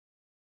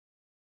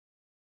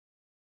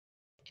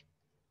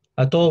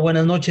A todos,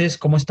 buenas noches,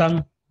 ¿cómo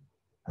están?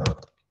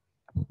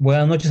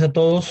 Buenas noches a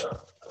todos.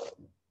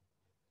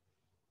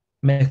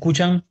 ¿Me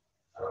escuchan?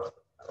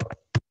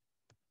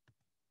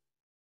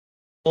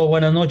 Todos,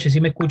 buenas noches,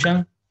 ¿sí me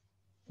escuchan?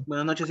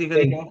 Buenas noches, Ok.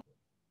 ingeniero.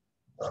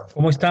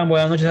 ¿Cómo están?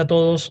 Buenas noches a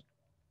todos.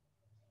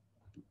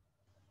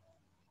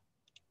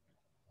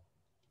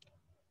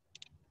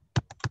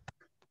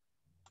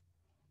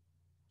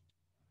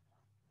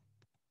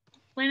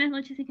 Buenas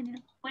noches,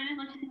 ingeniero.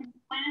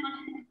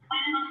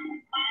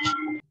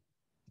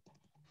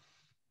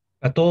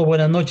 A todos,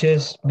 buenas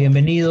noches,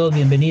 bienvenidos,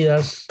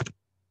 bienvenidas.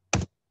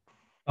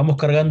 Vamos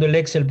cargando el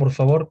Excel, por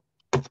favor.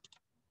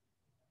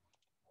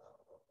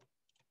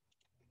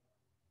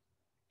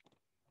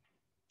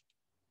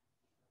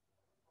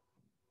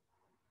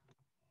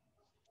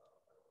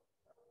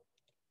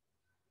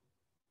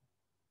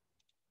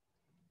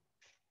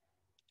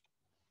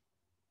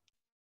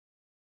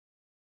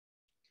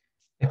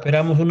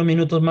 Esperamos unos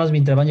minutos más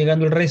mientras van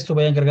llegando el resto,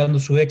 vayan cargando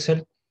su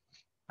Excel.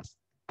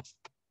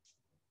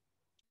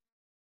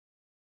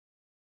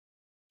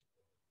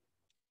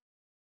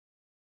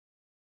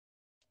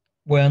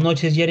 Buenas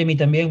noches, Jeremy,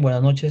 también,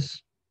 buenas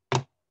noches.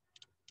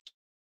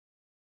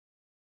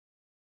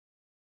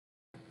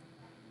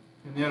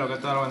 Ingeniero, ¿qué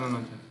tal? Buenas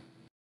noches.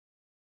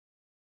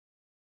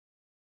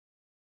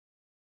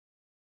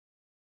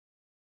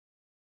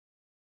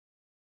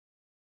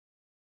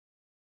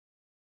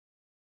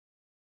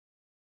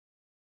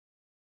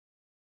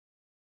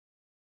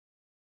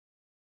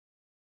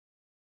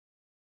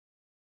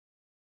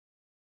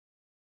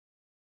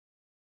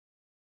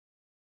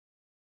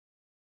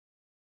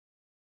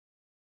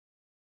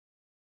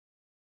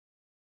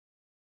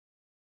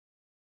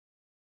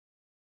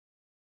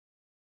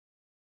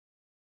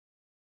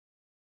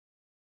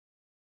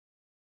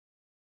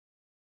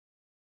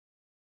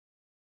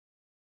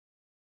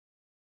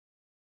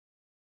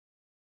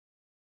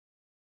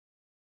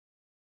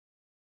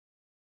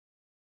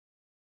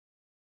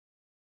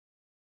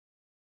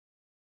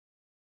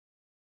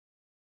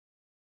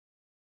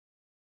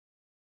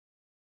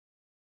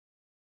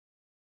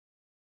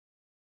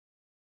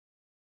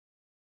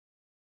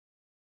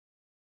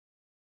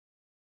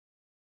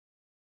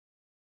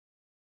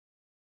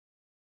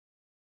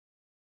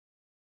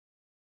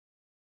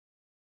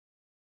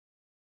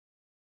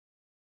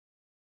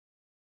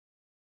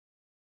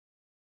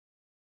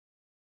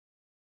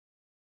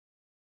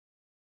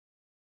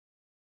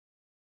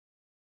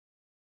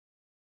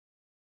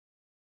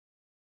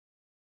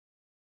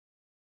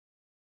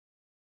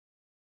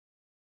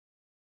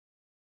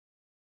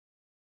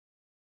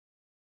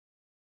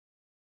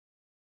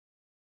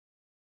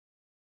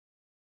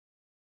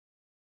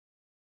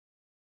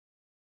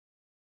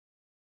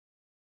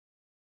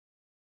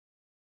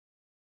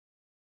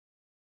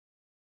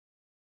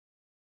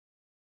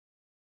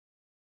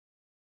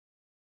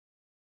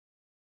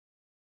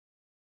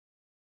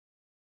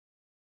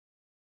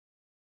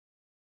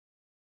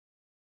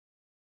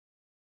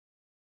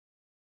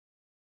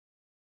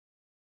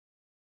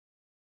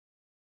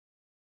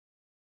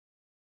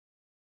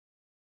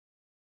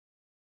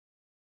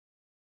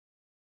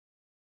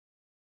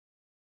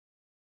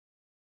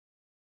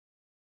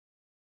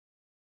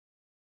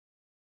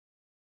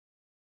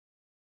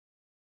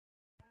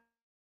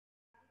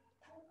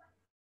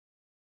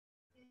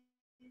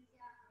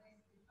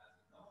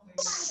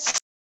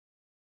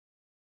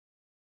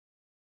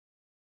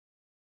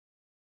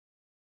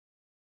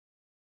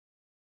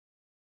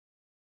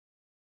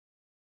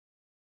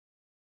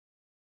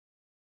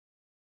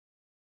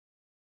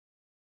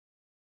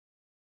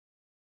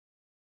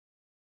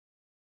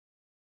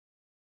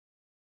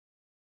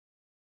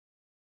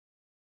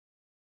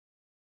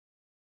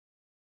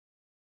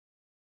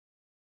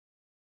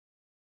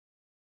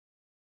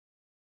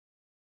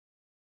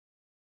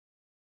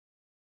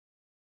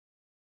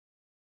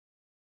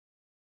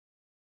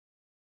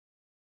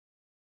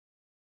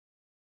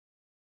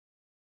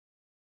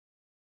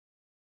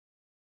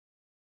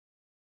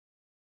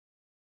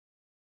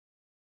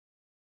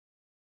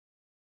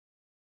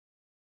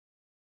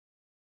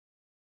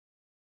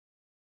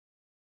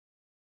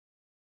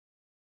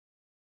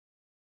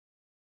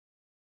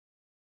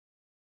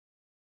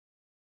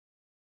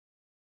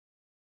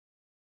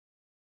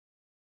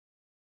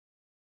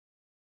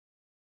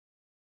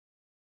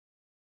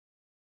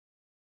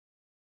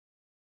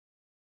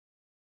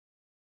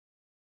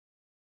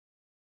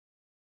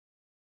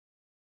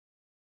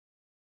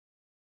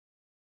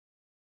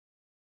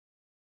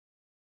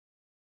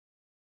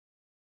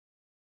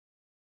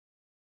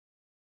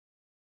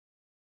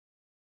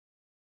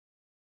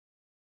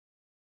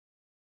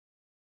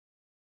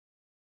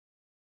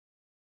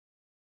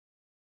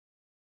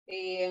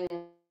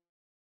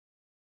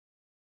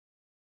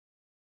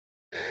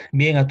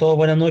 Bien, a todos,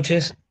 buenas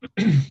noches.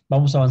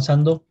 Vamos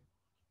avanzando.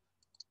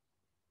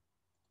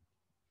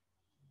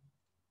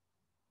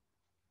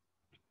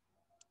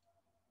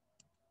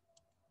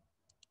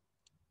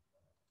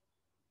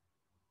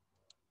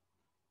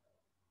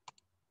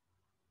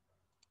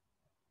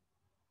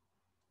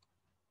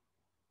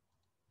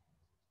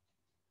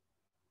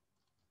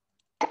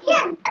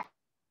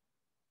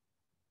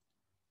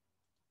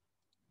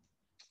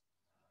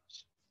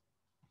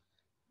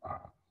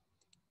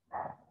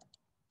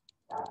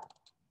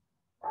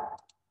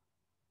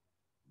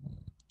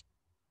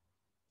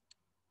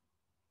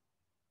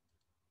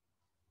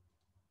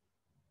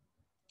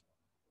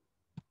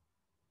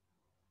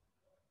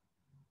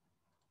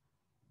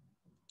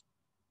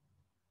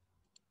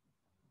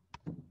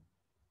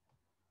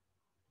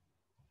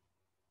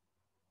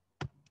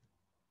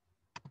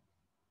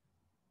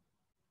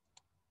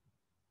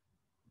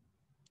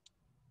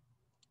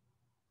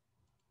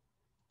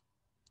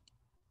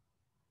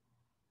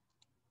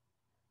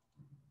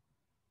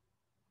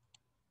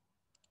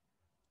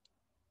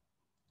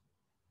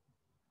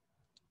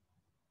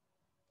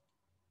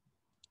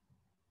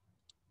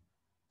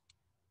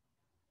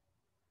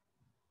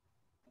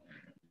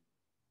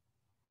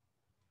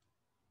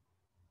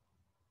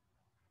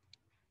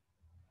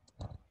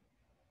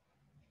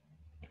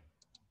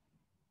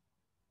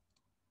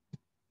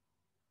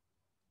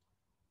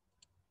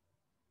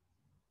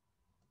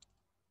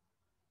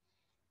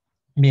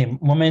 Bien,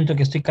 un momento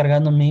que estoy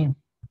cargando mi...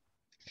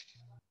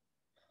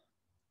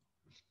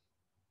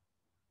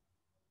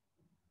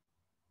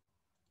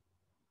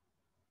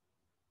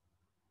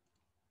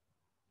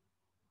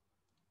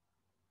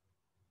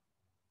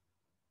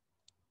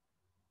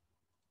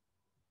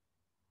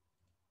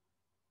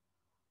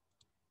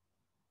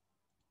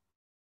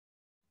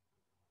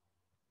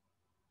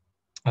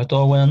 A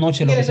todos buenas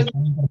noches, los que se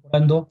están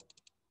incorporando.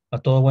 A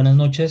todos buenas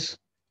noches.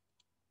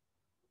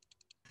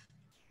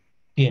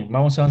 Bien,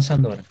 vamos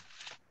avanzando ahora.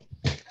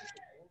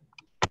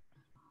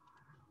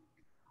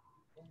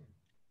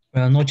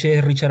 Buenas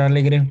noches, Richard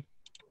Alegre.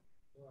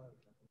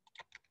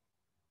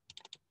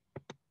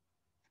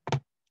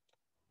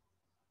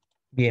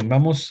 Bien,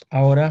 vamos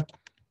ahora,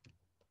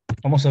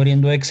 vamos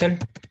abriendo Excel.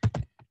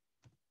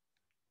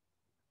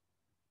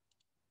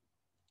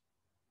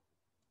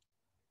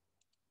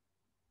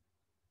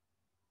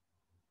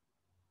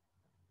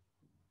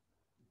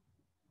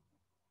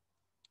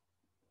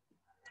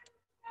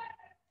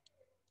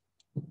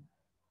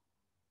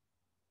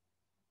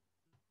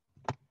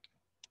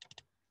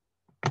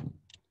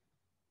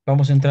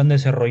 Vamos entrando en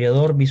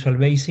desarrollador, Visual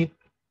Basic.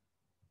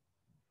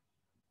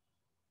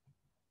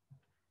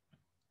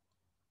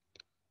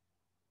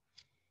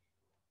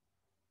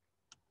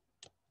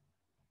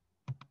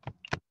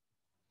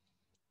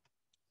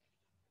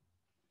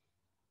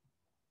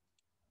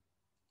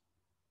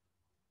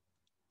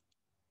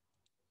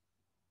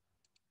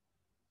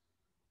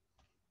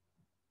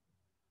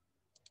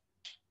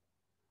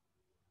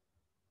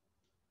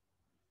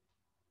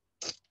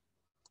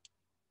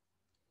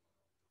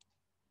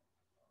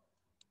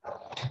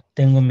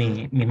 Tengo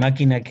mi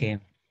máquina que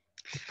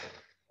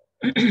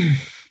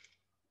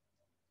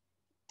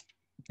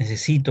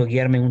necesito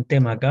guiarme en un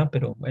tema acá,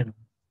 pero bueno,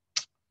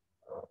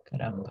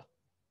 caramba.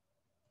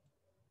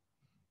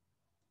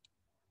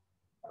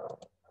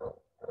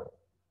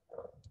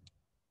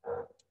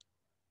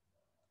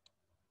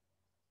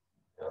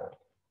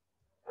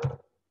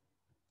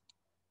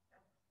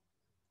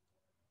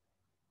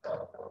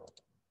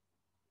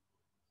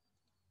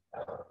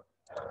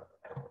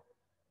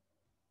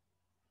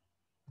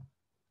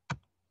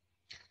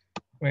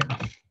 Bueno,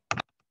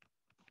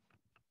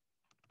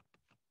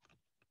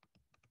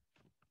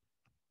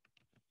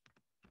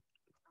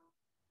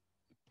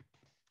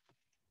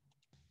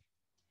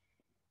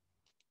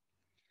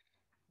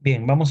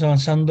 bien, vamos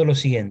avanzando lo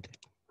siguiente.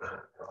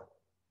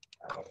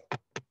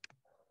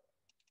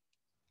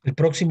 El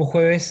próximo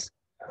jueves,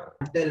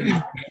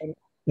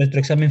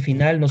 nuestro examen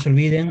final, no se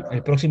olviden,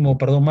 el próximo,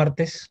 perdón,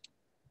 martes.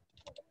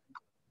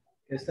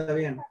 Está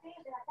bien.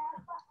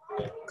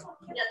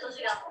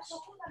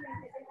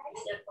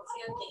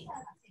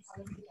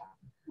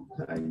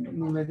 Ay,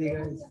 no me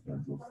digas eso.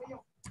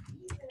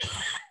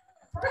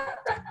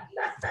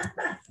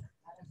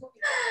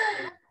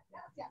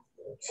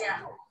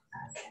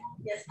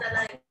 Ya está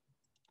la...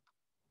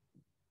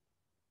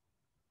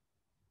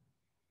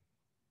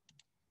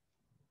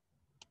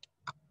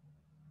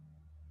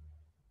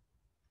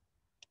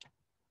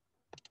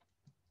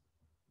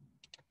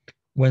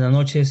 Buenas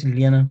noches,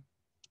 Liliana.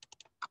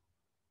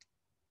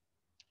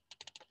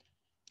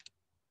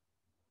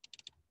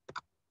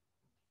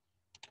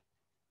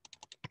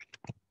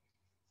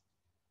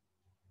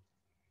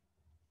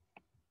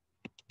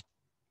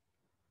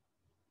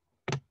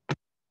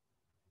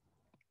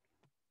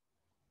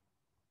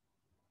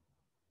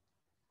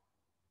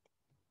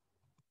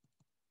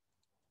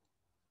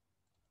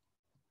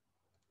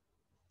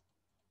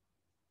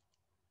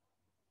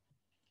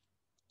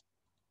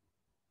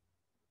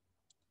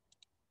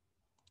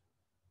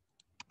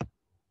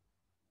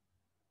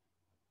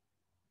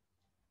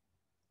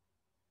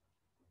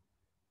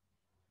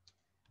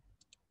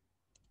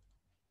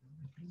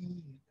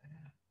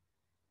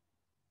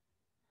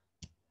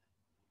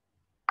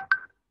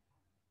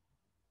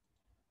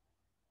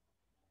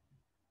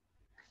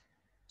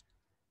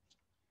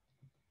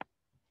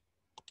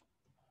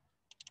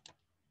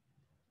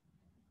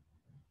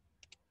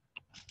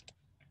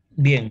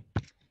 Bien,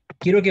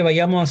 quiero que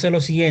vayamos a hacer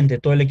lo siguiente,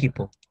 todo el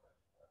equipo.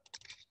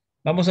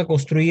 Vamos a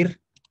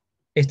construir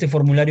este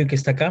formulario que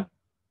está acá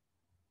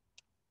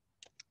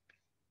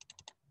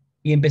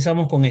y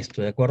empezamos con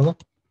esto, ¿de acuerdo?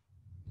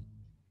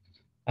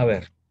 A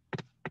ver,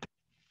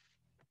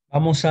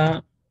 vamos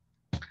a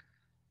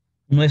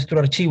nuestro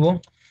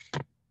archivo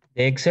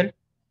de Excel.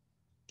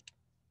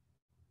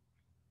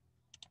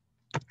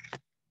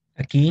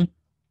 Aquí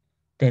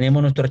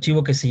tenemos nuestro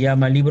archivo que se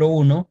llama libro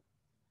 1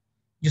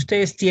 y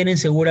ustedes tienen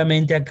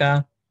seguramente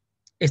acá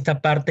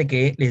esta parte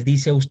que les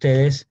dice a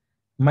ustedes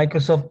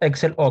Microsoft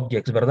Excel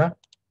Objects, ¿verdad?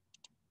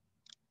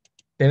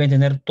 Deben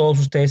tener todos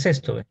ustedes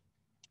esto, ¿ve?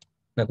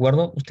 ¿De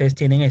acuerdo? Ustedes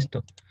tienen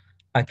esto.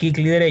 Aquí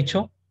clic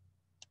derecho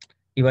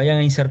y vayan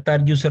a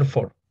insertar User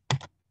for.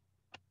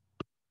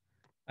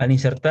 Al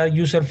insertar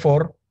User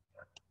for,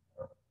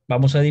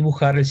 vamos a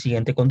dibujar el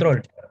siguiente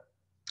control.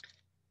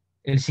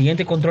 El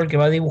siguiente control que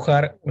va a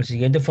dibujar, el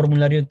siguiente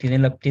formulario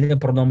tiene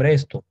por nombre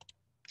esto.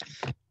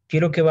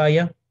 Quiero que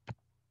vaya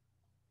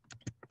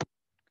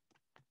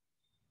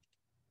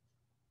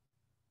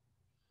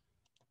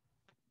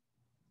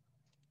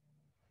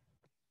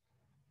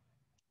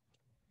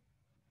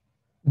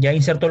Ya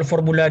insertó el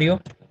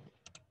formulario.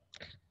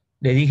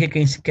 Le dije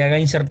que haga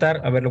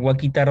insertar. A ver, lo voy a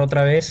quitar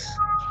otra vez.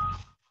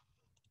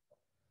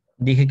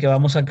 Dije que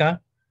vamos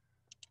acá.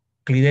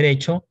 Clic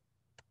derecho.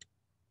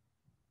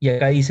 Y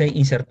acá dice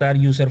insertar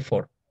user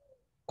for.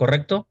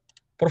 ¿Correcto?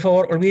 Por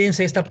favor,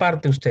 olvídense esta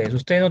parte ustedes.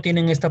 Ustedes no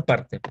tienen esta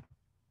parte.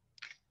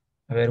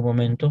 A ver, un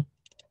momento.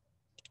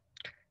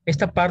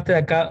 Esta parte de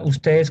acá,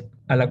 ustedes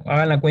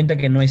hagan la cuenta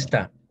que no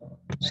está.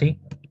 ¿Sí?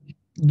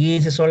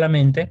 Guíense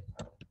solamente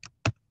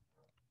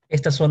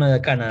esta zona de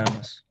acá nada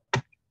más.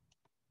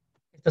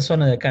 Esta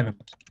zona de acá nada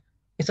más.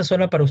 Esta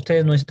zona para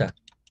ustedes no está.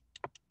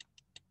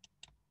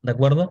 ¿De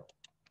acuerdo?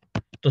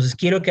 Entonces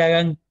quiero que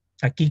hagan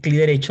aquí clic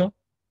derecho,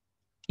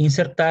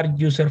 insertar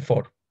user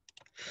for.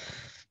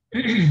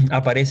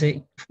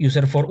 Aparece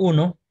user for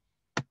 1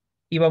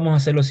 y vamos a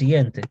hacer lo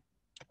siguiente.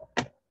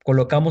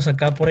 Colocamos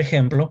acá, por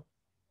ejemplo,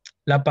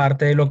 la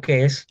parte de lo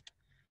que es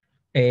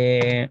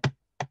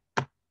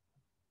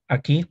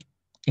aquí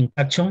en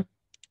caption,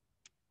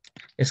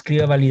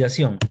 escriba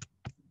validación.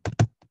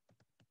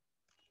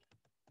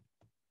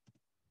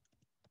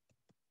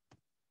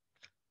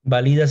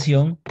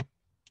 Validación.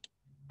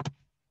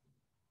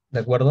 ¿De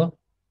acuerdo?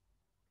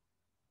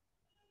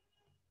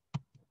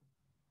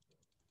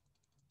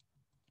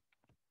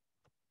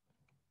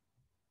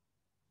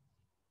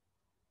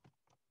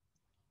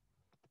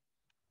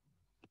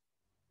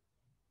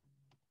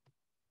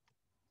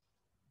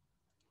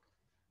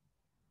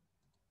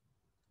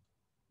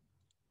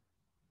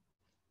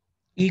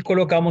 Y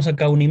colocamos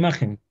acá una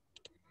imagen.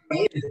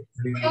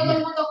 Todo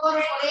el mundo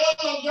corre por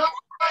ella, yo.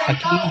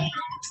 Aquí,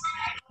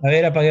 a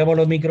ver, apaguemos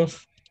los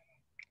micros.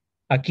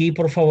 Aquí,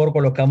 por favor,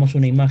 colocamos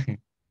una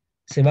imagen.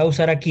 Se va a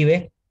usar aquí,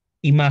 ¿ve?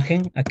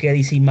 Imagen, aquí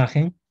dice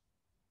imagen.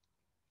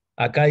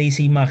 Acá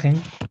dice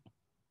imagen.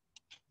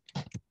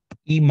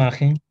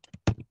 Imagen.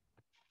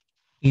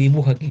 Y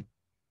dibuja aquí.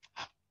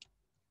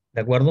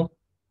 ¿De acuerdo?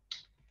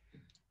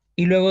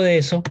 Y luego de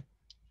eso,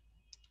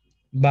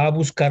 va a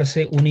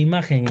buscarse una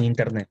imagen en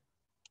Internet.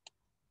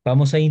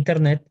 Vamos a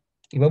Internet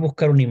y va a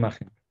buscar una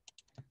imagen.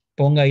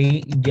 Ponga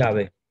ahí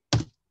llave.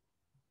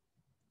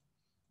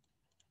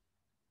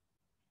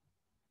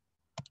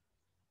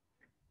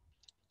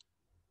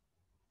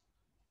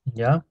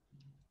 ¿Ya?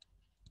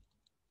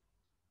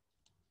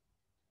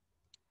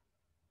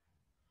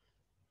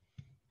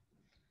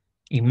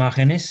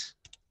 Imágenes.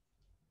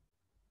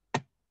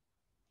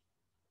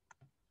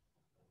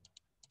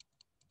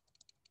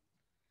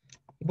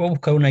 Voy a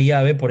buscar una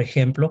llave, por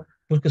ejemplo.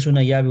 Búsquese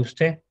una llave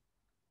usted.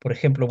 Por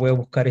ejemplo, voy a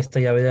buscar esta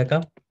llave de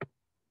acá.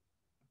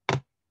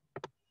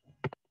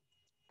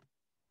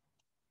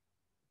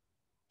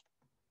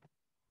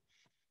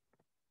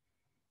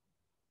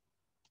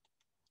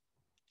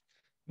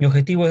 Mi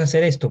objetivo es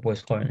hacer esto,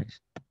 pues,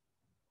 jóvenes.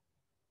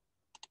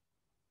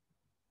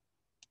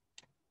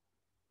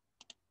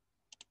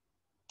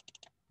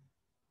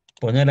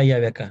 Poner la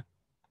llave acá.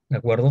 ¿De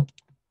acuerdo?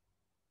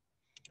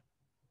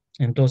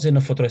 Entonces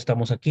nosotros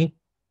estamos aquí.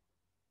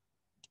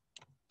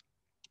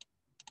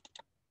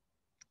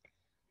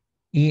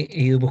 Y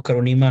he ido a buscar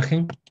una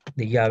imagen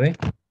de llave.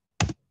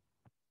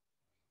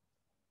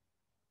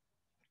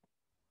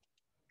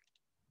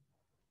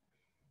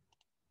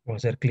 Voy a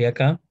hacer clic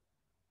acá.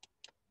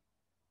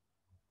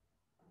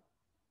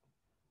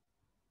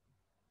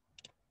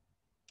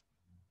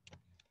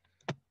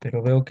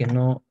 Pero veo que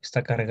no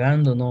está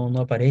cargando, no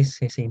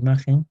aparece esa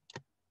imagen.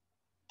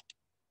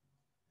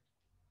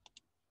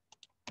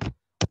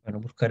 Bueno,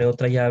 buscaré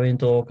otra llave en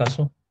todo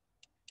caso.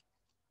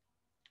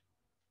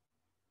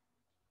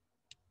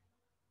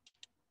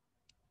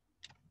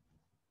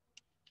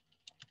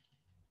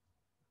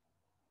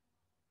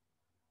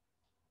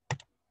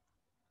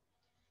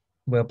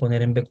 Voy a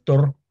poner en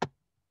vector.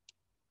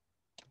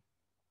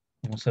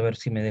 Vamos a ver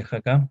si me deja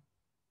acá.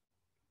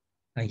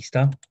 Ahí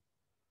está.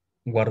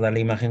 Guardar la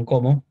imagen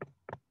como.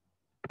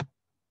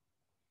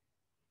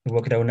 Voy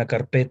a crear una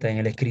carpeta en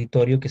el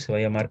escritorio que se va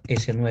a llamar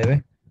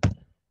S9.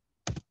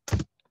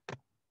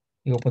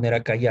 Y voy a poner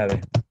acá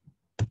llave.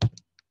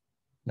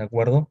 ¿De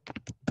acuerdo?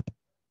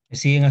 ¿Me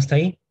siguen hasta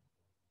ahí?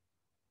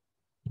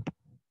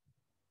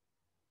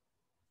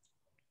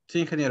 Sí,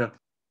 ingeniero.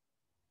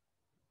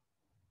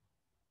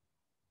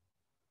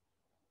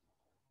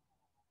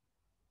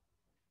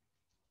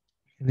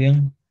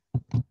 Bien.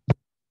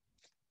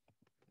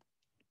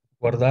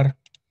 Guardar.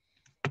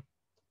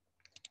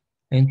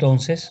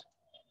 Entonces,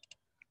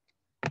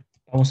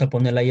 vamos a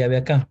poner la llave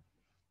acá.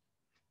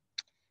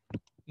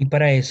 Y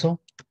para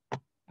eso,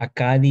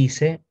 acá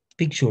dice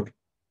picture.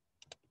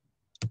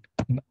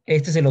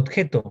 Este es el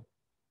objeto.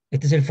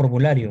 Este es el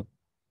formulario.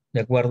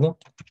 ¿De acuerdo?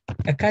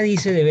 Acá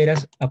dice de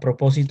veras, a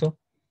propósito,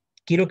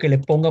 quiero que le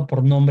ponga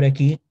por nombre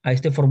aquí a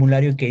este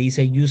formulario que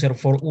dice user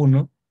for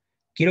 1.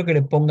 Quiero que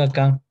le ponga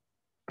acá.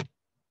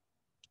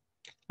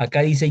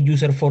 Acá dice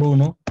user for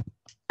 1.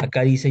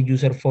 Acá dice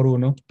user for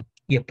 1.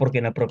 Y es porque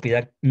en la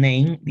propiedad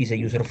name dice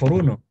user for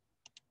 1.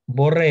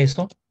 Borre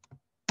eso.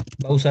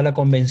 Va a usar la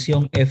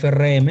convención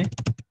FRM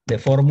de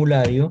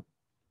formulario.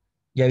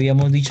 Ya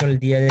habíamos dicho el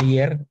día de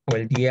ayer o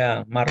el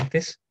día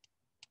martes.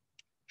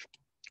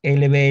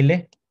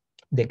 LBL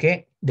 ¿De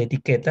qué? De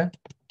etiqueta,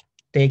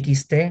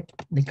 TXT,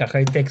 de caja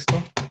de texto,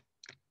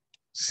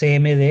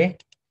 CMD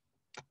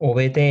o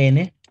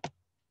BTN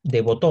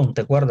de botón,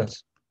 ¿te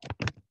acuerdas?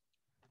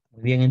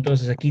 Muy bien,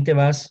 entonces aquí te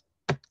vas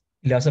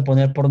y le vas a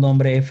poner por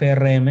nombre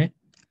FRM,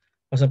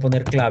 vas a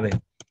poner clave.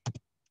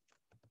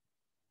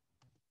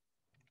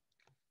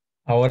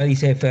 Ahora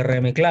dice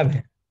FRM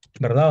clave,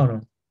 ¿verdad o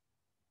no?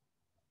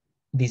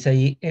 Dice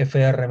ahí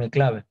FRM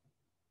clave.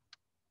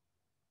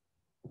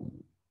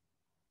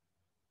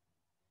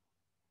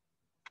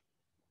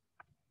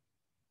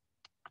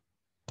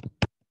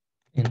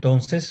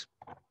 Entonces,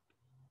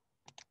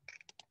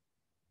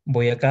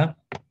 voy acá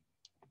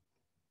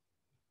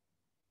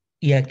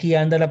y aquí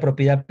anda la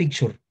propiedad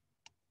picture.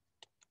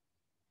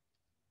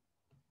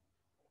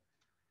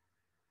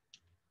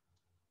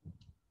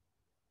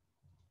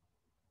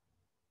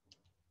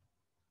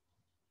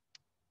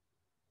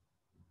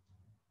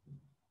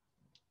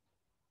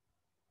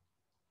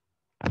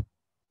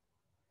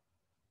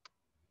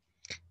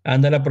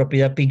 Anda la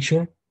propiedad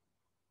picture.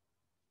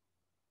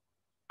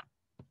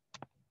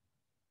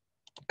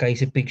 Acá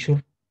dice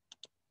picture.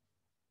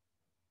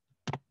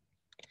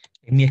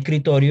 En mi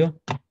escritorio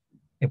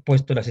he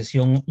puesto la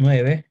sesión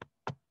 9,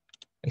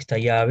 esta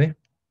llave,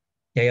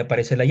 y ahí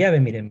aparece la llave,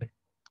 miren, ve.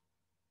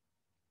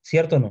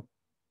 ¿Cierto o no?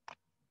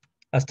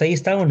 ¿Hasta ahí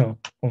está o no?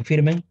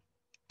 Confirmen.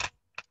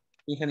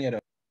 Ingeniero.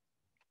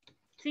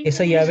 Sí,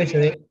 Esa señor.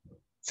 llave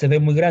se ve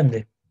muy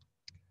grande.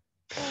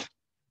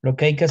 Lo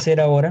que hay que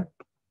hacer ahora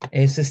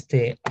es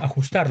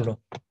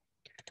ajustarlo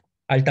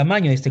al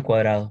tamaño de este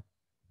cuadrado.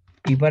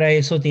 Y para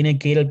eso tienen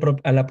que ir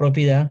a la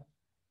propiedad.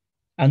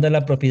 Anda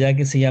la propiedad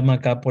que se llama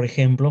acá, por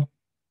ejemplo.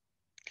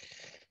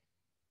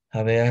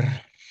 A ver.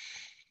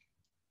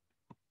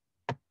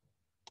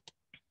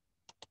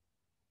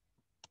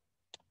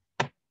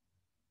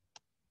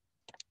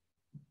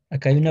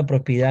 Acá hay una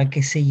propiedad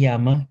que se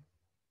llama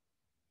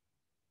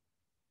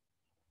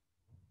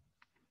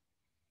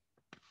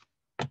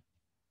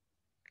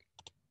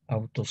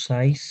auto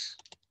size,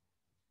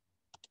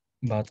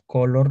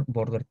 color,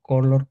 border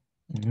color,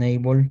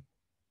 enable.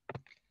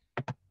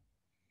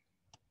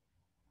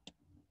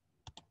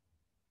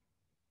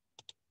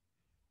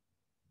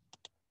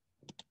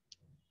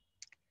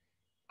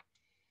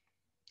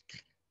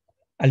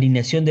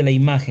 Alineación de la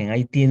imagen.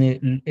 Ahí tiene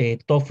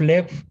top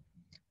left,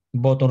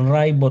 bottom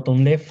right,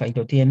 bottom left. Ahí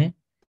lo tiene.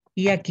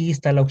 Y aquí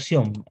está la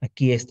opción.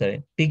 Aquí está.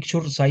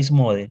 Picture size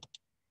mode.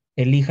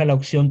 Elija la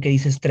opción que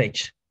dice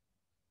stretch.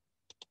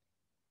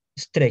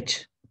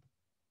 Stretch.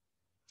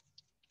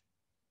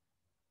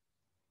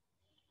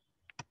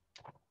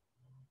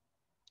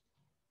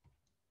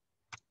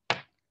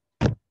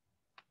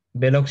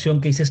 ¿Ve la opción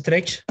que dice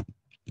stretch?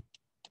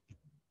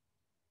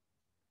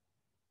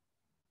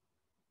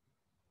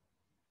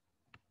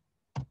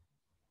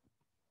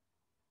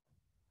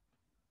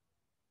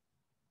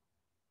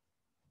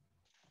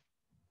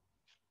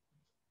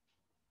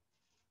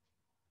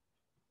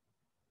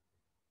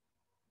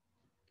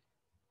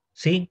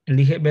 ¿Sí?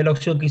 Elige, ¿ve la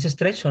opción que dice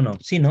stretch o no?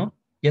 Sí, ¿no?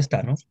 Ya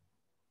está, ¿no?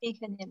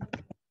 Ingeniero.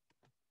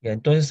 Ya,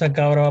 entonces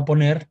acá ahora va a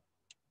poner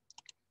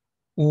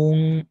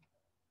un,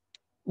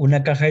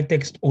 una caja de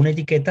texto, una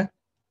etiqueta.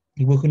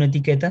 Dibuje una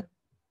etiqueta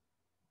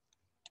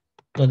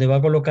donde va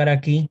a colocar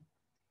aquí,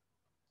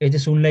 este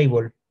es un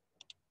label.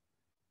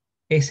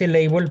 Ese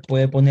label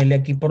puede ponerle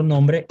aquí por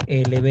nombre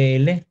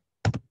LBL,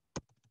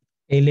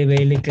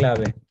 LBL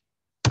clave,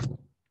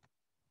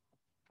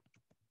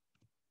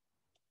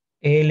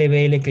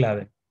 LBL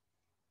clave.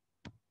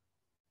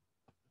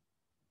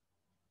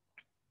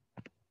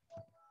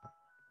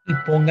 Y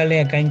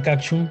póngale acá en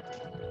caption,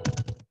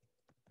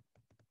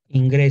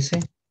 ingrese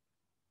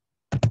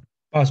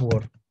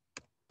password.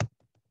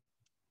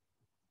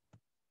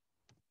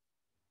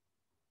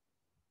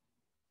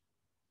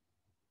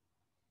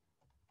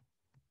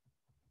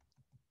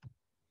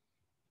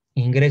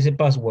 Ingrese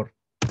password.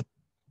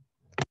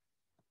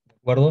 ¿De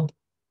acuerdo?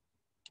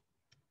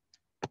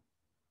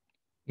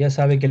 Ya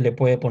sabe que le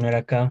puede poner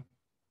acá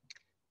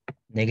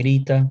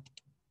negrita,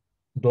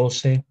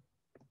 12,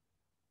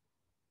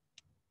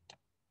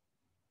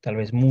 tal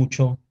vez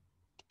mucho,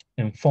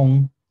 en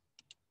font,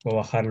 o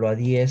bajarlo a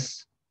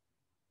 10.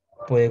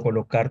 Puede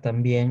colocar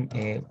también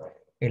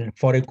el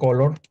fore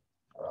color,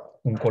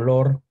 un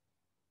color,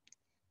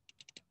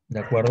 ¿de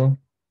acuerdo?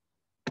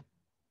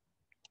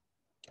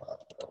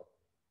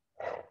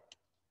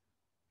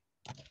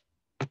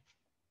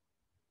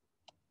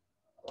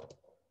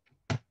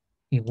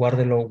 Y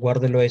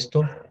guárdelo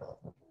esto.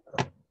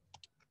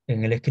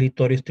 En el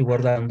escritorio estoy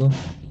guardando,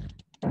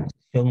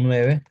 sesión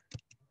 9,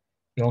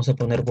 y vamos a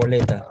poner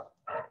boleta.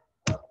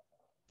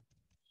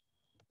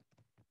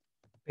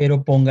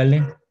 Pero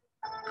póngale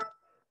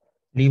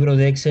libro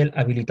de Excel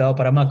habilitado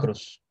para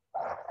macros.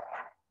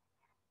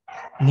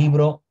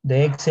 Libro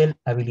de Excel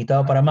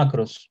habilitado para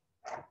macros.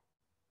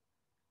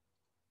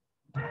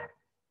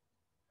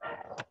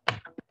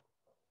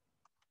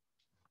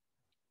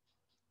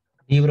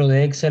 Libro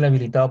de Excel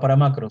habilitado para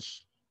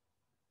macros.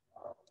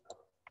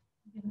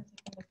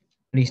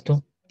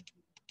 Listo.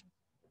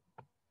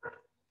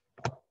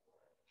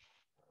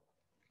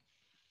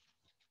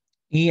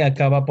 Y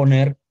acá va a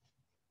poner,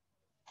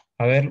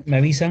 a ver, me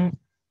avisan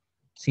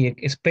si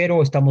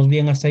espero, estamos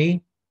bien hasta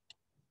ahí.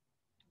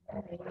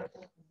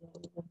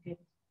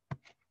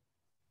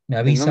 Me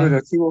El nombre del avisan.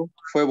 archivo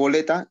fue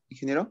boleta,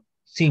 ingeniero.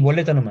 Sí,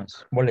 boleta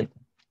nomás, boleta.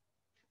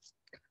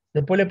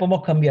 Después le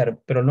podemos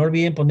cambiar, pero no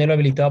olviden ponerlo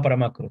habilitado para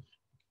macros.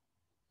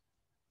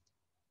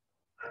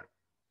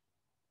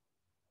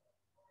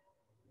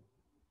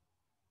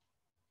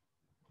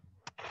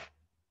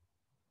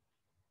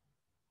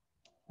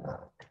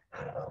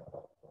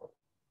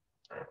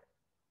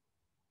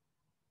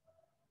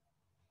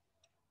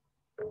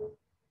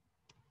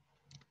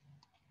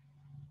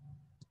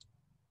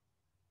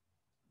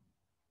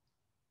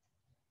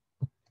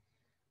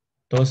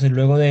 Entonces,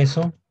 luego de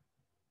eso,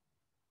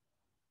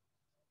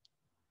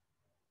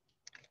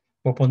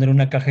 voy a poner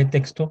una caja de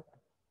texto.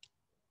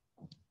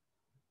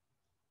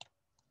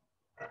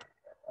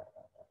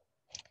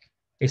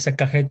 Esa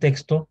caja de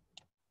texto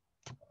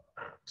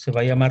se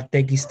va a llamar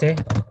txt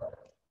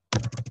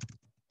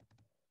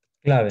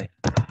clave.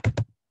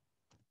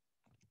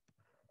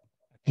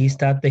 Aquí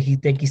está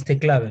txt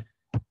clave.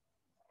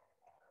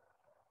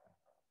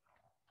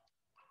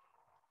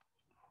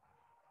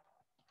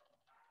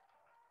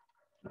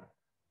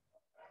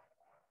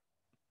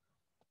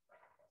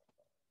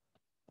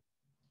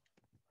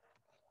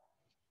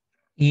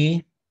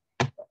 Y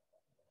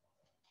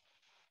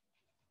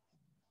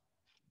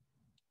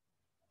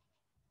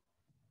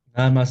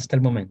nada más hasta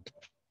el momento.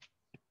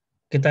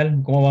 ¿Qué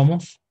tal? ¿Cómo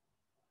vamos?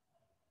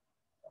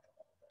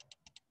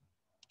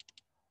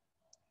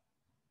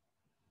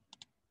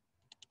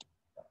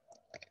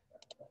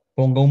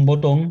 Ponga un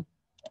botón,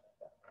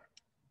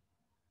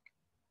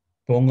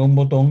 ponga un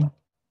botón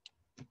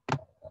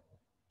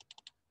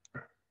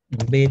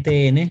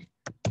btn,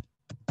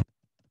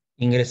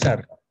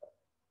 ingresar.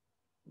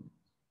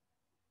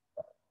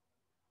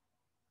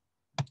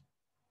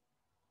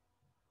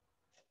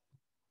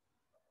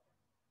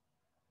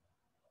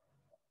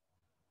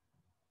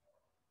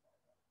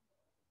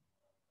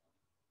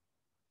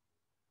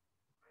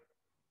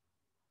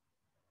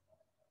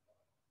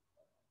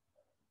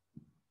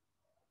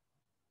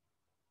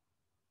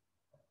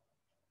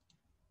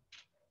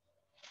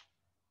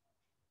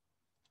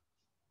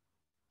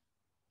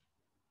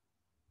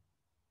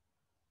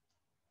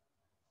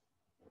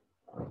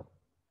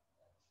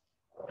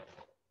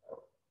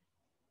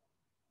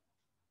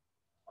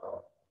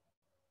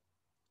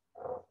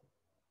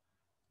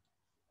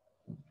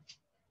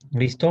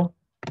 ¿Listo?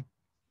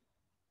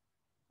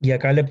 Y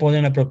acá le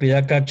ponen la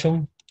propiedad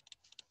caption,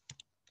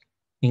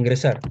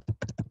 ingresar.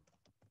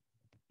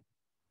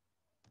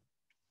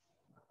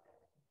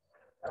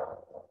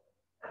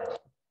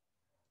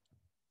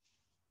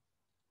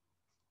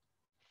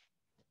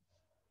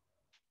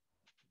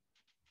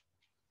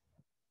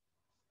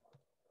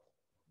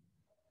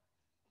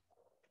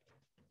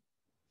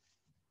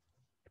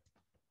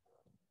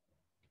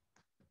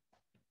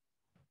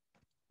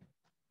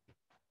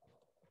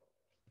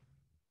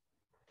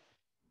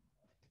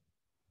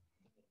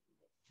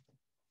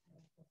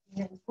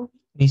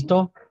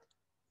 ¿Listo?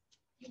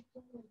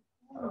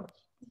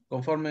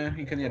 Conforme,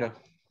 ingeniero.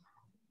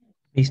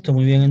 Listo,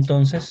 muy bien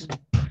entonces.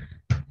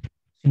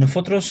 Si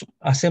nosotros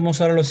hacemos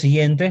ahora lo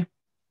siguiente,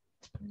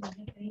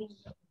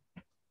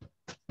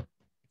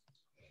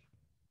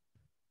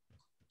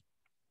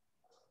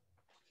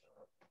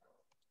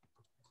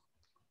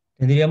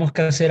 tendríamos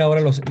que hacer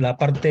ahora la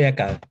parte de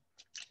acá.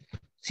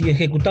 Si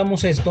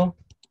ejecutamos esto,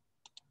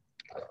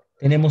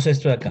 tenemos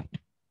esto de acá.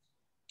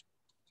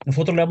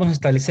 Nosotros le vamos a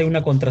establecer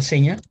una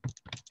contraseña,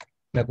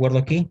 ¿de acuerdo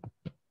aquí?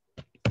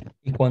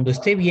 Y cuando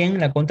esté bien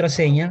la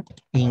contraseña,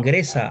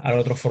 ingresa al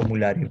otro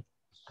formulario,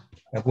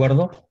 ¿de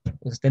acuerdo?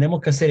 Entonces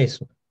tenemos que hacer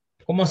eso.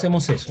 ¿Cómo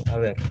hacemos eso? A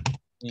ver.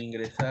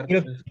 Ingresar.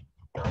 Quiero-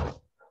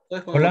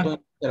 Entonces con el Hola,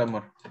 botón del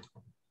amor.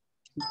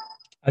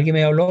 ¿alguien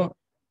me habló?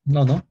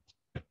 No, no.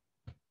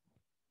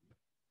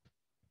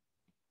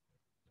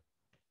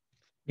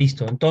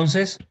 Listo.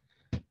 Entonces,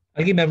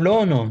 ¿alguien me habló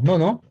o no? No,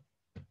 no.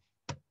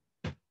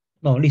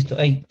 No, listo.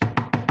 Ahí.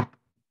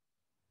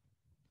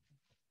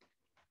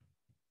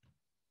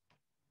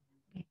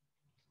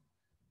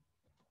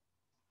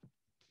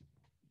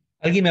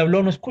 ¿Alguien me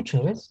habló? No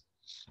escucho, ¿ves?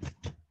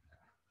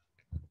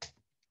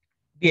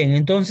 Bien,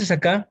 entonces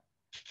acá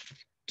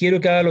quiero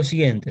que haga lo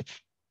siguiente.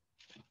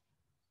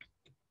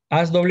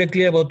 Haz doble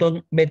clic al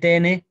botón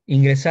BTN,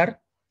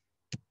 ingresar.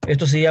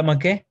 Esto se llama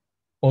 ¿qué?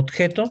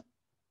 Objeto.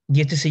 Y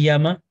este se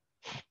llama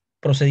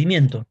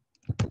procedimiento.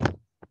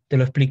 Te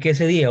lo expliqué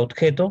ese día.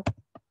 Objeto,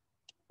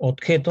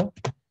 objeto.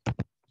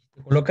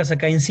 Te colocas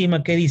acá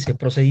encima, ¿qué dice?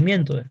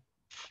 Procedimiento.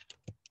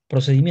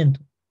 Procedimiento.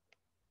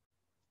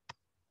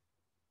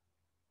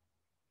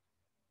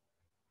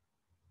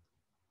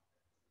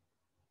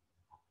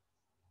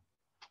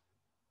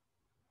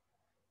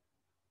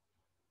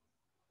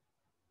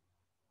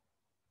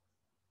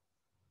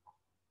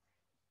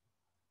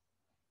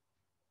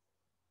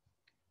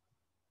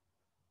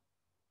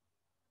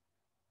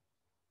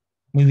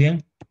 Muy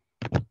bien.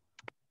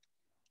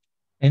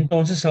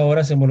 Entonces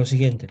ahora hacemos lo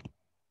siguiente.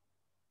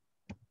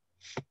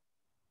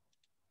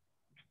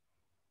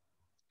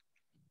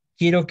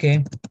 quiero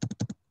que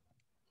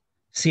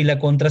si la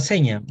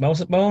contraseña,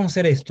 vamos a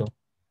hacer esto.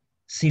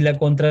 Si la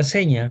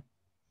contraseña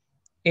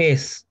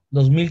es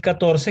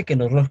 2014, que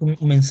nos arroje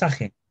un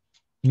mensaje.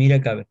 Mira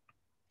acá, a ver.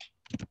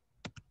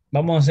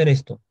 Vamos a hacer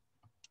esto.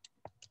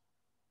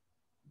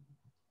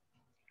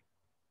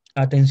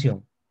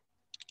 Atención.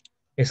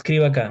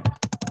 Escriba acá.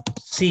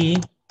 Si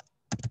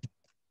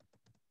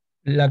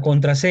la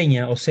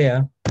contraseña, o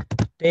sea,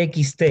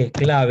 txt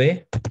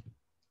clave,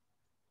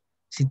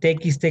 si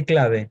txt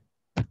clave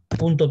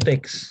punto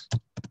text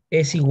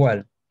es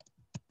igual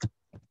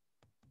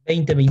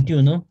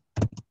 2021,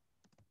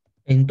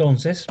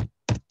 entonces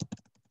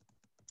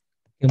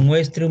que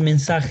muestre un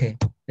mensaje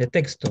de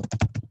texto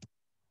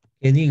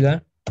que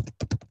diga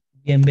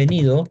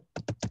bienvenido,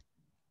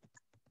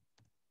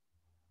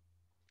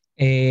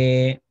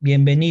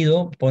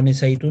 bienvenido,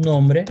 pones ahí tu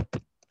nombre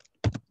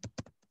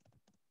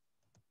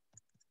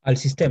al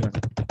sistema,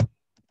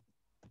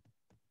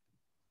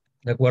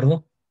 ¿de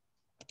acuerdo?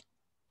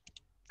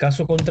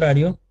 Caso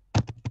contrario,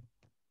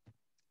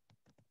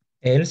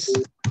 else,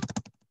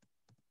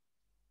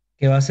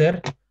 ¿qué va a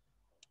hacer?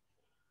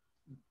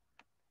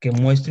 Que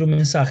muestre un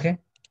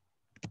mensaje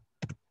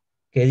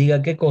que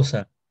diga qué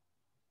cosa,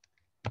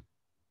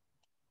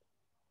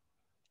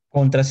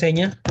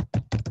 contraseña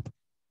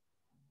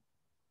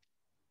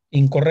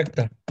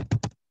incorrecta.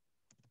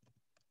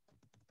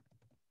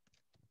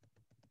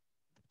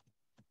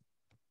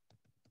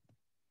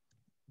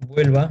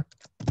 Vuelva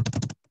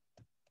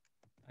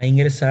a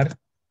ingresar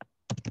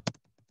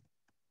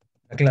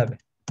la clave,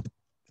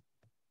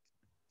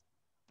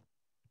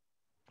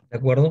 ¿de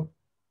acuerdo?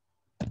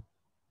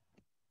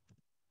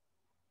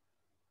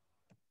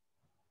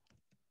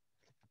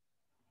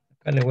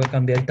 Acá le voy a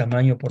cambiar el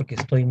tamaño porque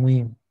estoy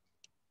muy...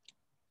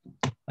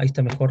 Ahí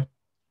está mejor,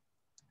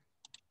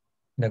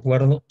 ¿de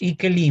acuerdo? Y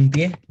que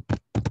limpie,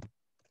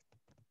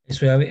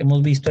 eso ya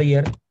hemos visto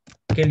ayer,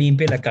 que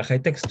limpie la caja de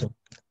texto.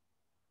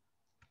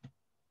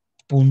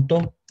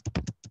 Punto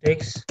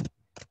text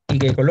y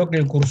que coloque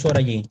el cursor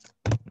allí.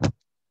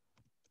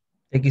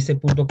 Txt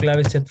punto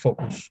clave set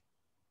focus.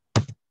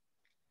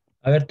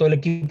 A ver todo el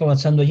equipo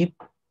avanzando allí.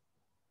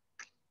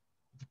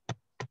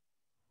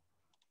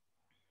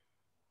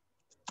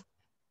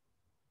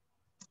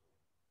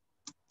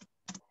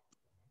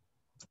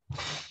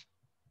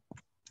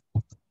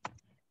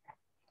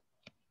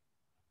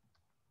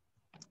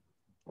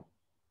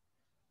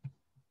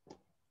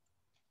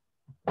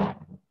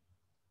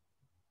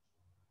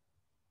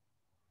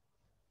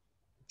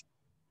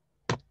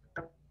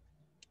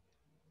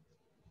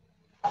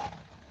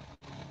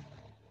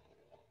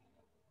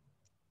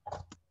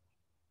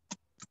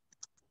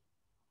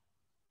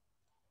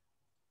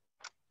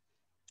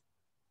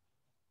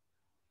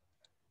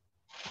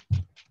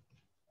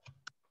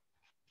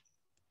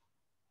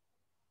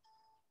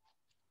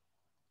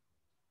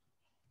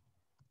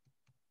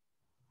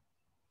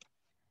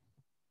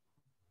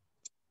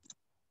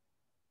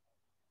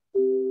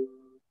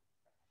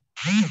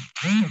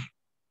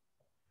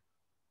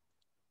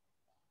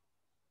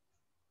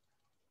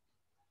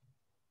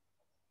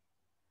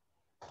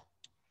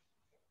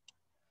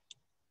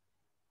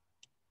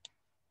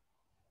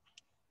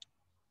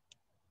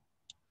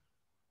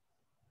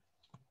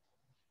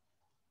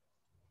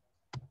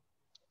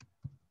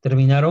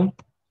 ¿Terminaron?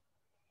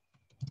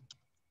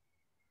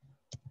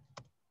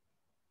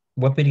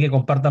 Voy a pedir que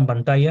compartan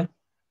pantalla.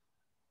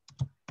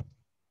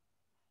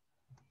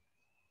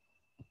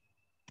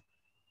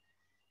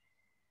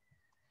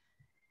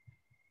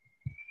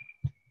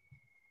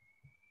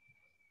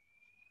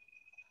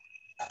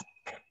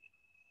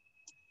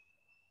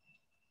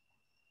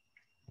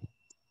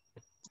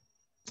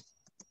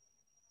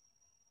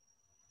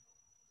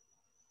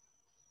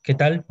 ¿Qué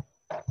tal?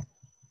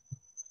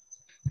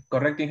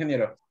 Correcto,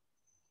 ingeniero.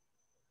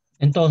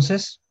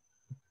 Entonces,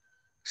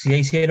 si ya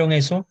hicieron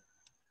eso,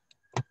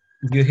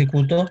 yo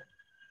ejecuto.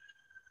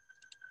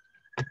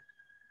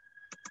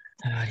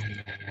 Ay,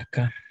 ay, ay,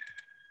 acá.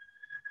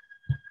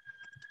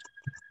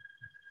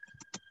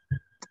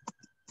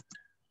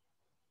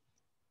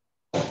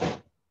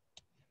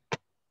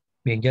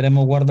 Bien, ya lo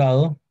hemos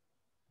guardado.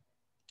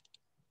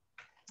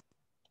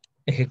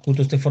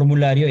 Ejecuto este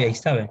formulario y ahí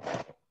está, ¿ve?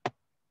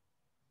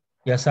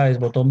 Ya sabes,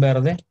 botón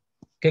verde.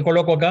 ¿Qué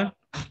coloco acá?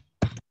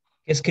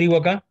 ¿Qué escribo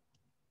acá?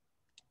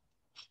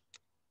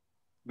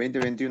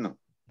 2021.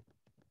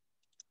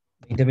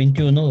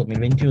 2021,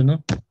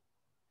 2021.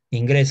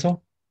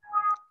 Ingreso.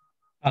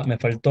 Ah, me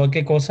faltó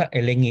qué cosa,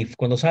 el enif.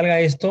 Cuando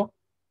salga esto,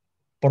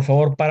 por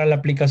favor, para la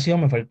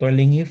aplicación, me faltó el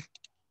enif.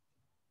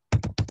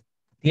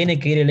 Tiene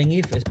que ir el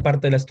enif, es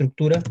parte de la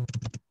estructura.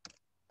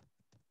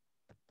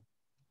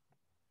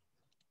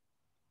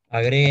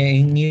 Agregue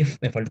enif,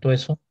 me faltó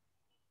eso.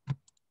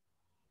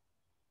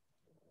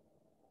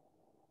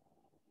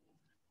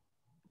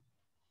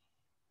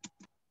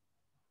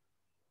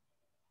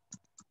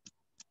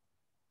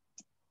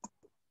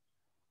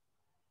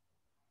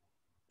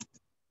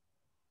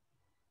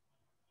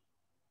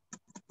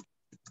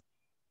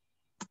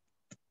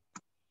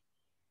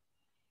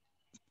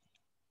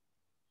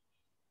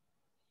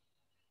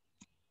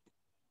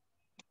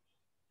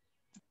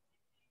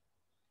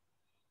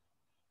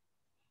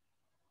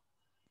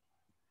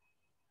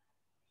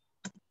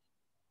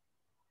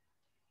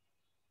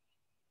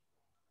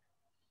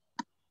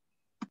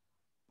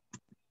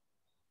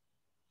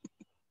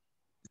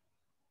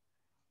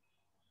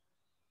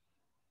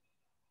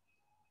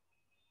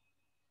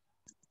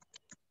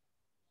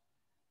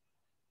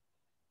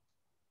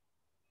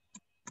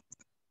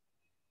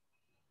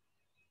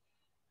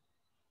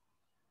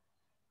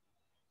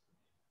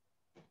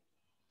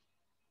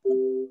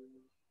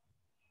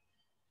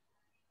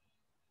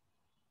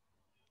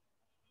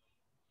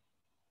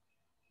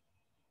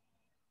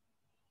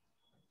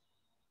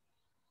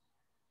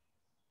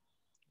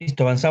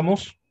 Listo,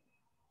 avanzamos.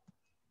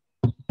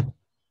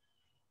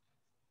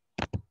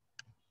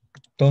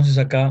 Entonces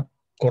acá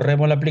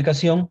corremos la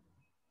aplicación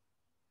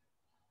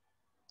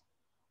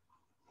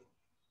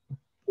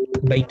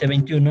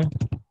 2021,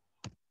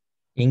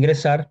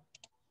 ingresar.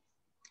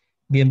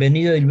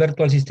 Bienvenido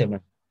Dilberto al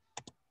sistema.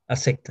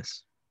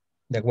 Aceptas.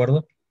 ¿De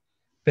acuerdo?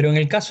 Pero en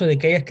el caso de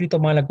que haya escrito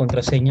mal la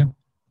contraseña,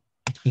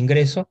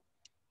 ingreso,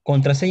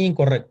 contraseña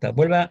incorrecta.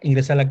 Vuelva a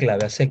ingresar la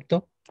clave,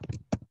 acepto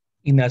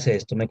y me hace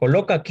esto. Me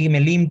coloca aquí, me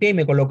limpia y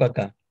me coloca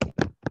acá.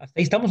 ¿Hasta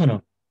ahí estamos o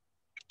no?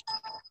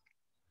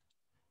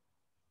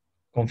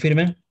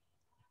 Confirmen.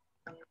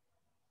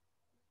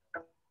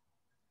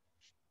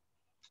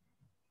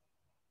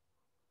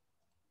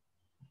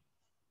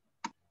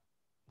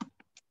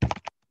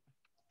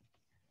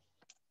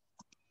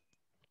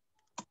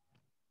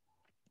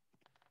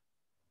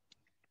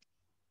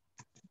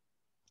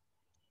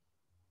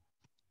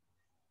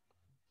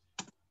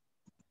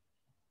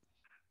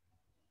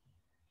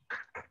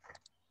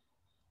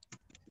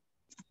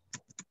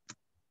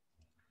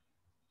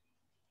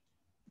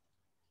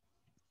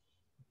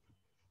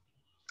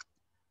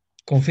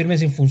 Confirme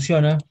si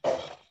funciona. Ok,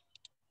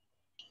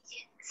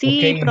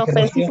 Sí,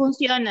 profe, sí interrogación.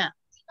 funciona.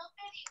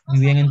 Muy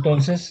bien,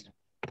 entonces,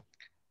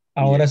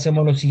 ahora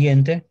hacemos lo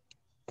siguiente.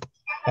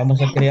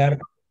 Vamos a crear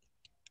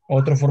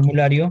otro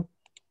formulario.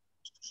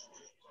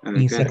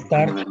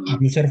 Insertar,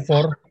 user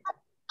for.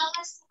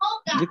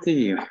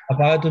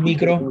 Apaga tu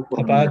micro,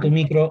 apaga tu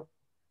micro.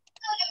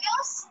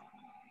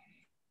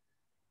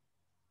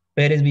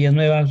 Pérez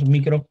Villanueva, su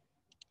micro.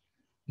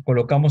 Y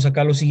colocamos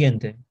acá lo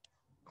siguiente.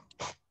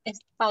 Es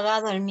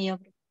pagado el mío.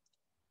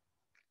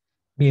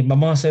 Bien,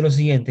 vamos a hacer lo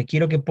siguiente.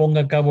 Quiero que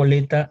ponga acá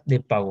boleta de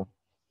pago.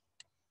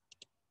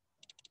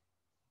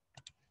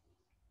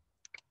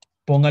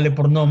 Póngale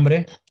por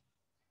nombre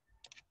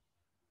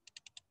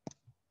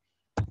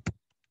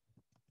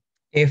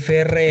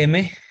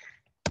FRM,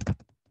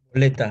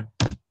 boleta.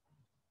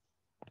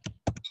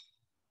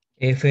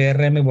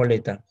 FRM,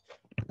 boleta.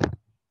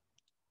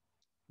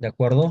 ¿De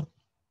acuerdo?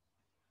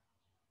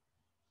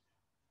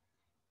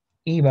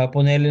 Y va a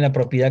ponerle en la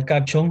propiedad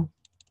caption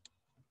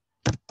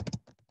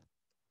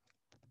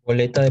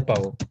boleta de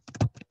pago.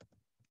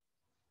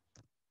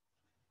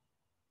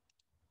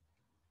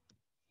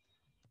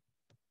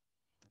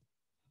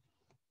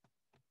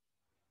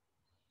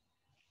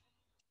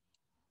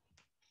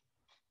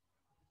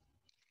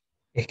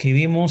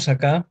 Escribimos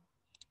acá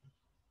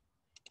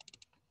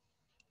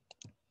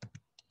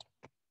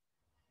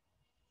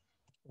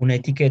una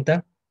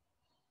etiqueta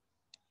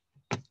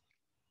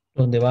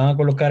donde van a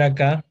colocar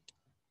acá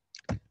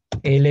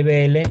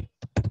LBL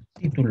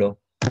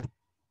título.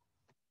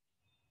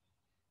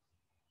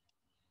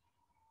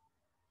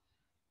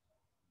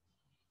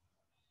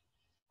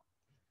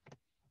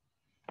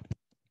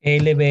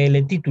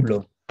 LBL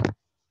título.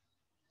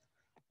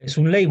 Es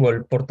un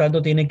label, por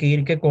tanto tiene que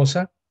ir ¿qué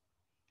cosa?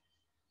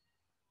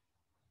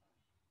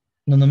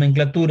 Una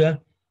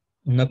nomenclatura,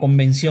 una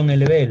convención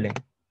LBL.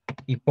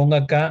 Y ponga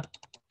acá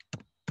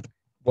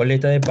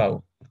boleta de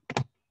pago.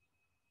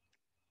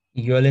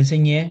 Y yo le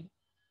enseñé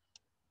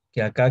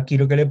que acá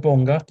quiero que le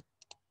ponga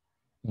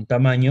un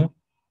tamaño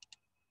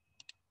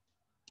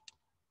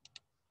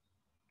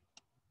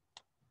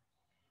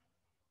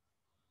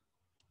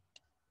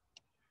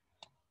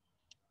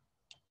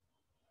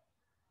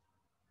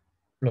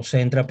lo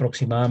centra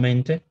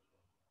aproximadamente,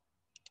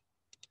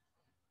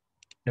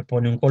 le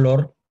pone un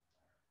color,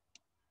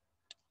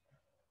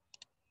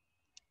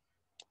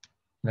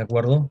 ¿de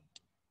acuerdo?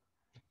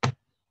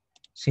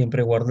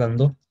 Siempre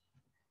guardando.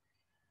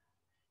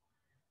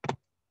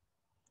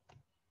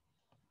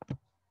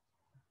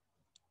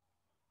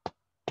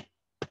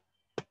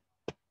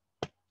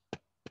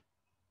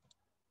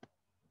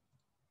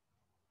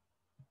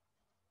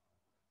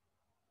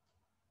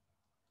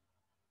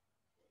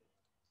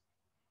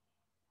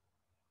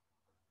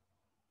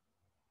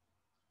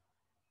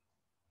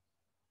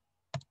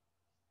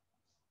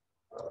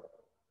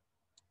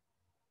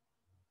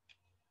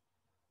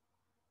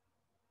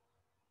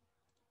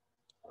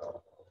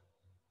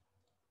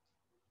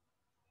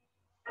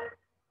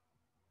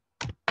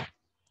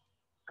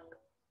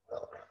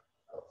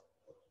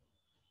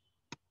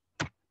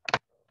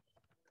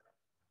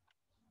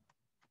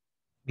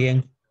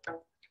 Bien.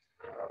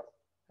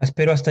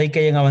 Espero hasta ahí que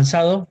hayan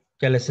avanzado.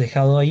 Ya les he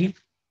dejado ahí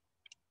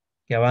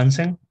que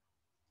avancen.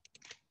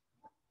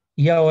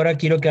 Y ahora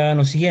quiero que hagan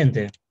lo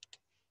siguiente.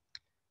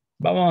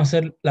 Vamos a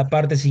hacer la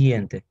parte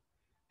siguiente.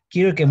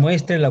 Quiero que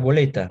muestre la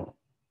boleta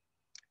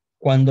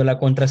cuando la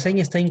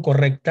contraseña está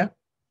incorrecta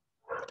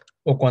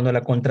o cuando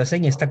la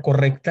contraseña está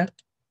correcta,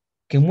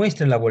 que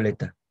muestre la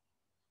boleta.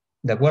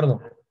 ¿De acuerdo?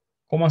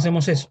 ¿Cómo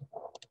hacemos eso?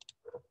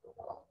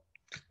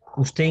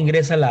 Usted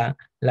ingresa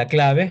la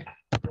clave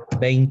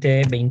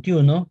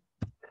 2021,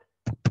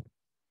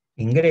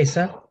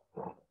 ingresa,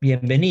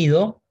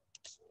 bienvenido,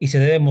 y se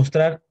debe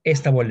mostrar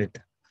esta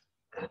boleta.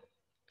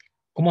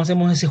 ¿Cómo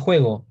hacemos ese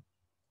juego?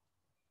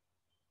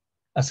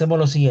 Hacemos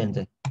lo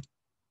siguiente.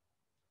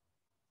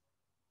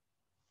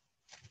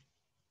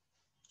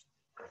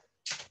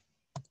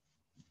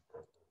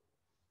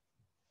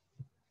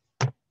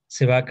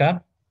 se va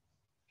acá,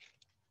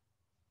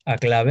 a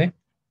clave,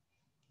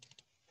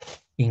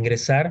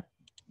 ingresar,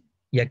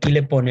 y aquí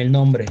le pone el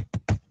nombre.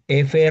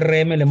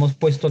 FRM le hemos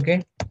puesto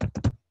 ¿qué?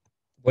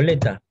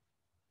 Boleta.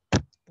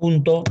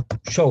 Punto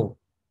show.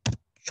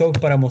 Show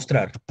para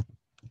mostrar.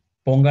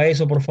 Ponga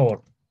eso, por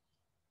favor.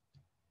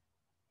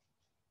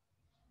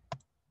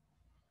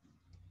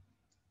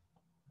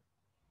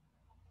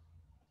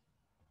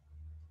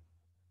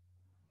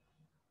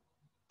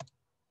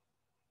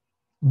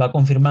 Va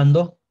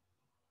confirmando.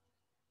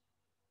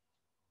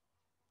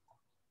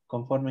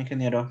 Conforme,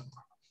 ingeniero.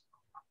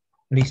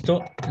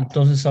 Listo.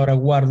 Entonces ahora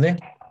guarde.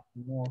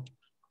 No.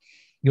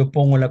 Yo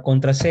pongo la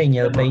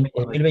contraseña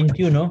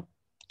 2021.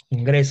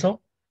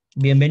 Ingreso.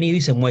 Bienvenido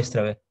y se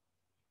muestra. ¿Ve?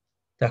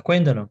 ¿Te das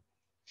cuenta o no?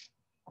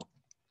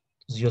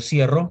 Entonces yo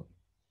cierro.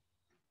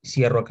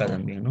 Cierro acá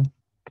también, ¿no?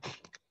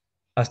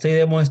 Hasta ahí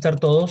debemos estar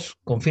todos.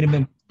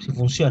 Confirmen si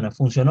funciona.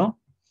 ¿Funcionó?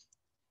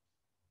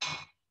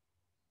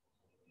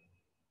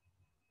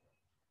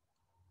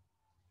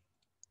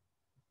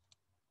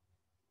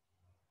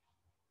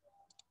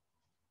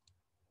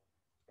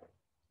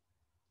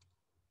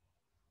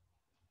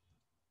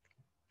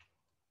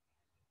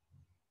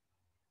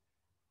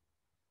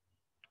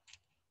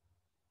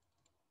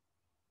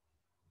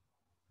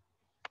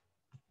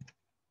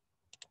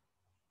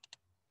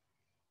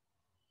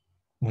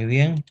 Muy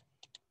bien.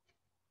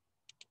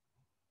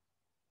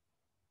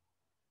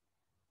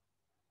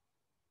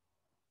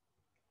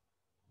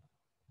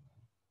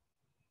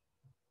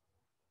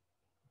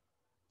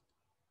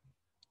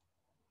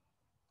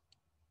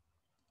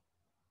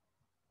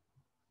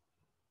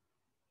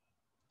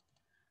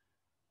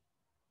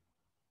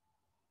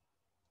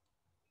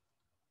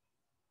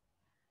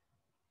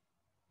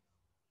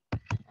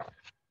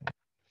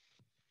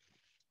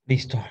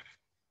 Listo.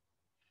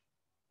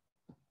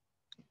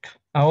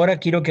 Ahora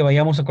quiero que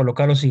vayamos a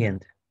colocar lo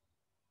siguiente.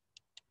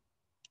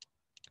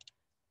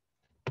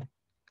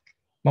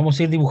 Vamos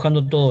a ir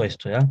dibujando todo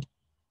esto, ¿ya?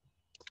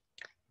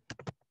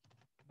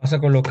 Vas a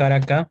colocar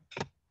acá.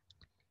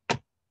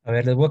 A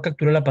ver, les voy a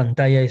capturar la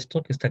pantalla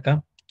esto que está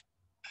acá.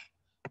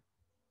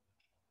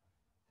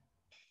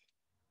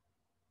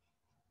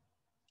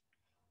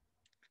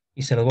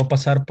 Y se los voy a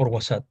pasar por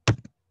WhatsApp.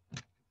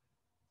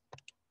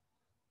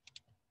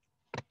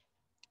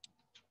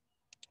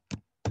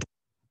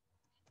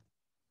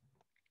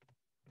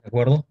 ¿De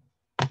acuerdo?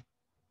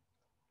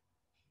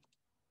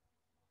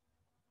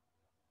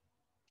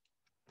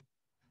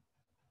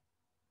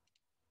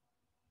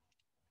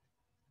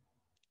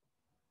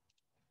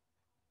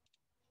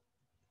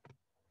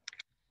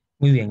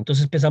 Muy bien,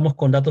 entonces empezamos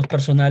con datos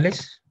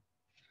personales.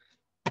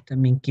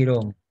 También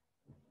quiero,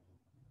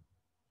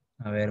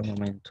 a ver, un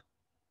momento.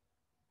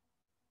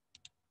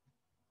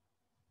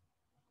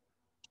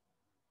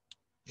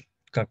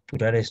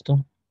 Capturar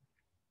esto.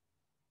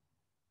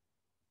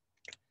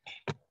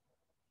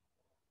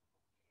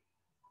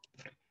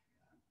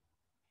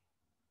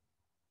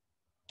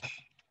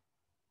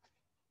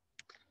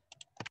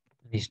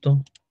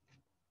 Listo.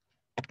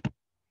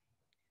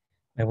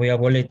 Me voy a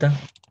boleta.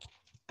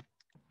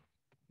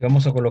 Y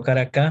vamos a colocar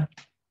acá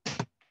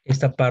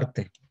esta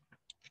parte.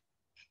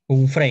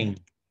 Un frame.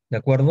 ¿De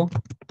acuerdo?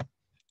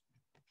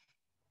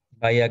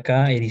 Vaya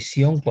acá,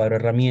 edición, cuadro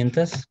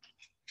herramientas,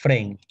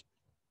 frame.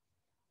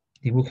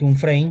 Dibuje un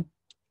frame,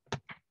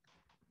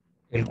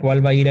 el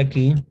cual va a ir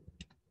aquí,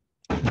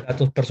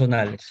 datos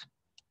personales.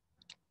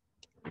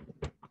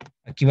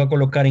 Aquí va a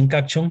colocar en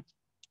caption,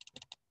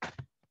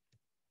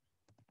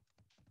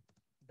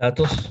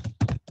 datos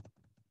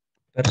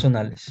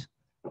personales.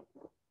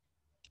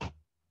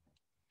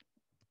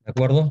 ¿De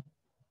acuerdo?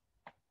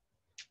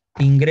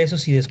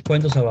 Ingresos y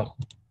descuentos abajo.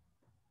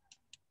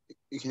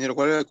 Ingeniero,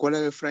 ¿cuál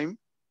es el frame?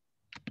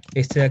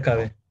 Este de acá,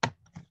 ve.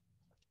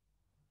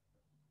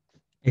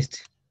 Este.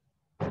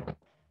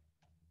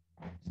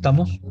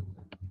 ¿Estamos?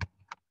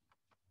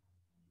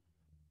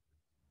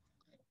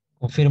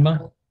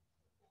 Confirma.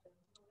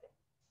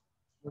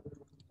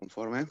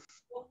 Conforme.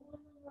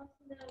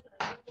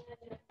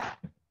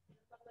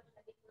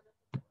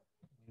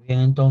 Bien,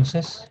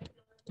 entonces.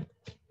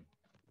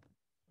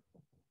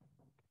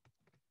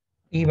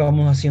 Y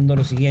vamos haciendo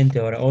lo siguiente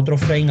ahora. Otro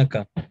frame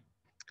acá.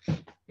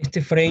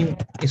 Este frame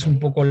es un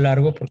poco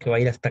largo porque va a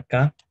ir hasta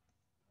acá.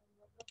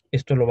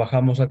 Esto lo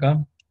bajamos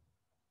acá.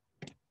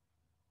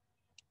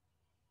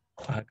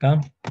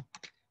 Acá.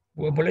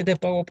 Boleta de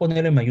pago voy a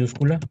poner en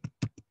mayúscula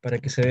para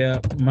que se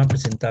vea más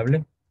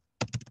presentable.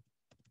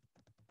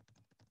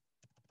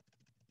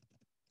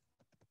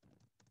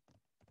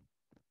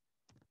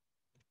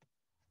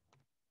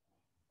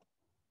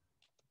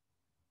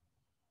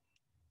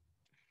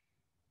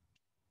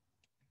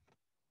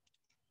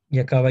 Y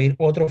acá va a ir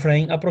otro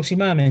frame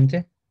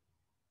aproximadamente.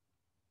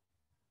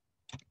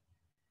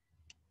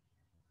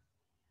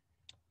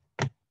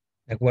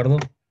 ¿De acuerdo?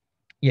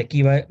 Y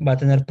aquí va a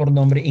tener por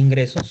nombre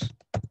ingresos.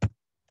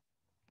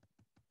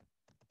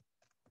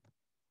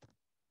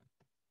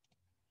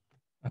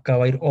 Acá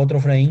va a ir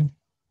otro frame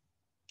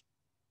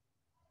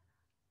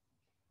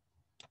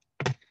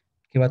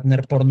que va a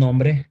tener por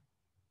nombre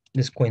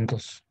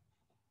descuentos.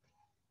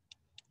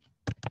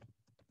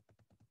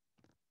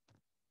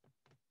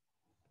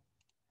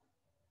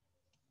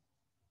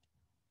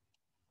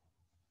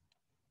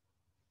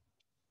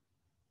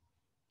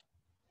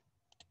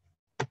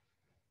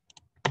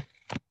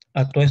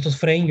 A todos estos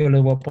frames yo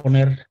les voy a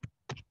poner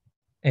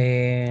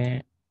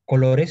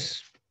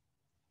colores.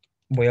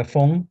 Voy a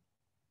font,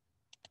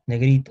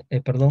 negrita,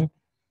 perdón,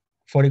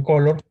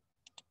 color,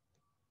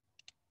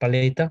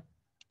 paleta,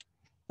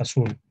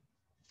 azul.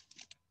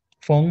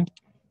 Font,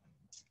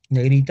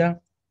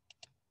 negrita,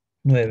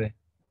 9.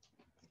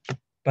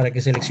 Para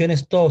que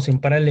selecciones todos en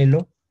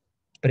paralelo,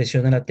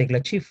 presiona la tecla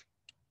Shift,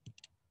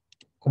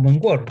 como en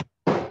Word,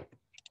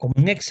 como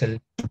en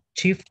Excel.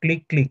 Shift,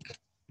 clic,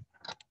 clic.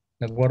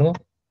 ¿De acuerdo?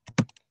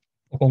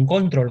 O con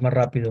Control más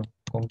rápido.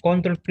 Con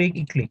Control, clic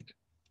y clic.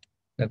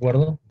 ¿De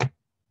acuerdo?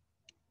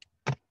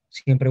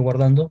 Siempre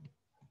guardando.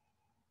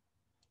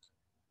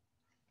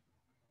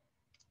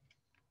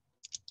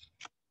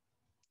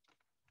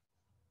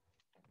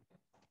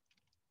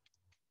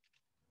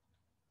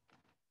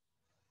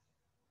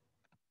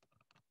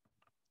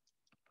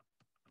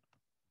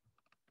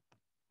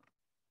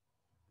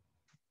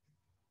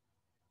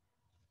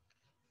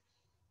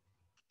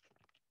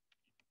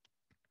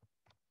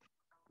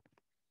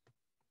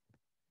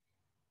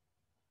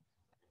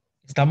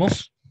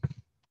 ¿Estamos?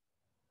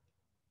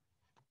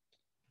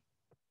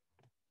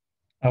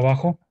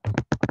 Abajo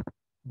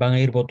van a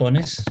ir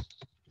botones.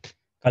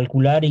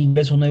 Calcular,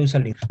 ingreso nuevo y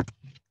salir.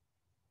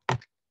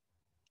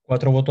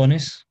 4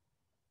 botones.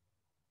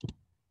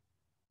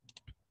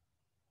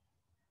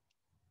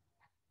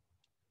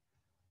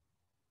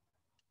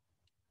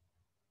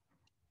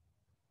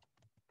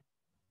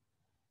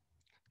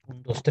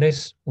 Un, 2,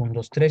 3. 1,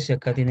 2, 3. Y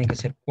acá tiene que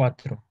ser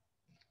 4.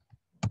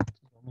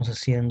 Vamos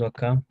haciendo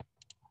acá un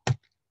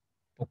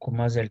poco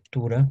más de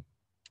altura.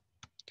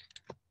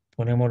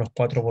 Ponemos los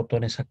 4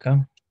 botones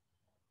acá.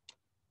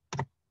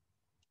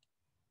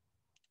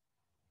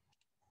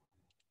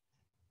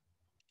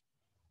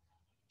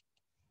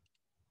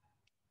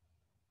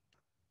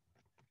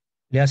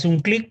 Le hace un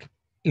clic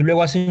y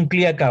luego hace un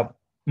clic acá,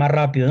 más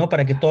rápido, ¿no?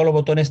 Para que todos los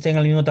botones estén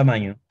al mismo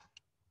tamaño.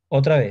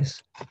 Otra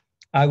vez.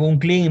 Hago un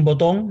clic en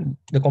botón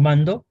de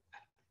comando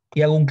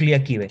y hago un clic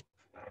aquí, ¿ve?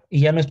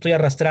 Y ya no estoy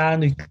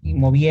arrastrando y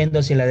moviendo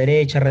hacia la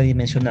derecha,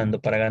 redimensionando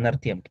para ganar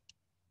tiempo.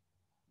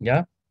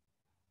 ¿Ya?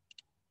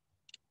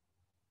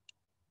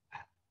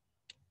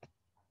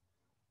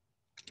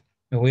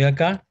 Me voy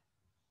acá,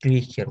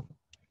 clic izquierdo.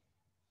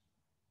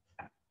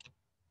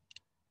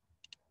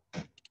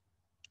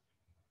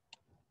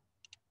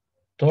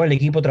 Todo el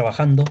equipo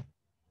trabajando.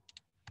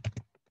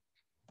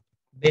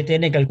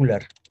 BTN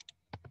calcular.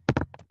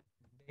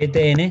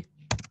 BTN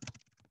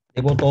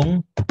de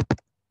botón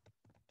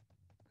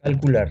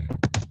calcular.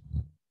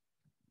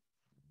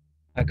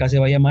 Acá se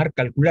va a llamar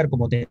calcular,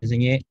 como te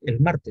enseñé el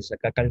martes.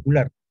 Acá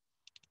calcular.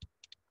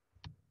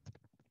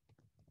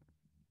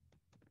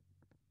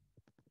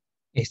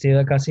 Este de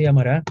acá se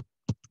llamará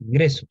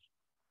ingreso.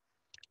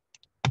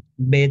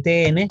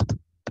 BTN,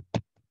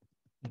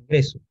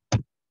 ingreso.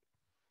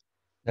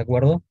 ¿De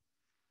acuerdo?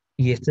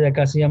 Y este de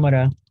acá se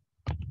llamará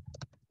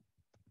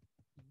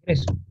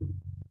ingreso.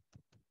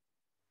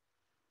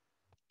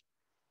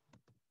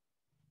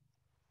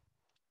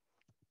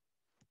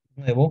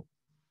 Nuevo.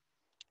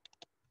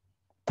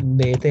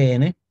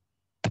 BTN.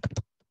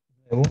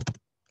 Nuevo.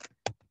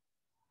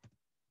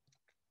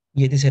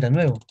 Y este será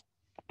nuevo.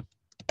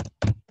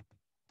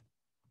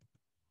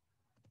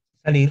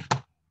 Salir.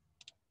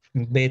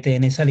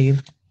 BTN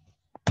salir.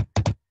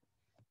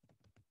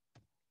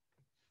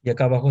 Y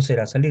acá abajo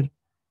será salir.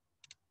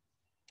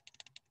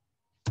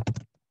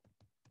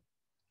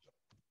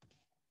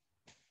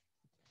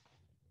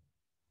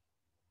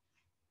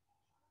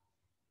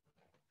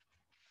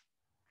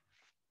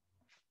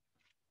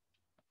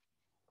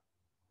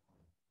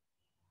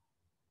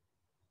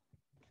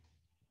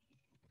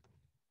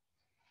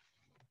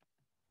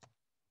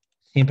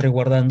 Siempre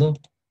guardando.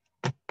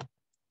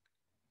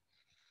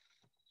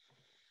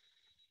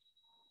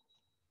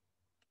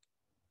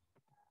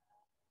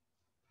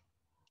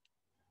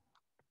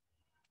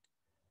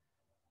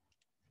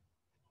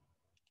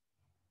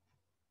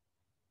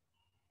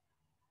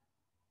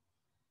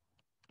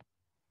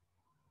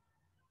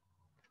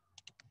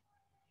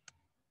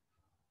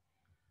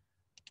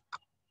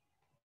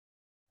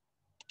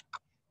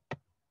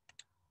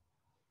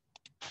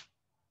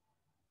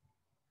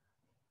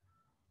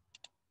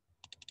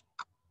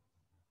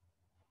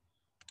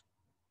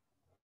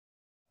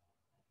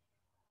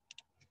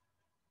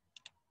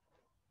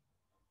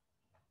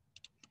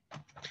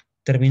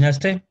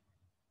 ¿Terminaste?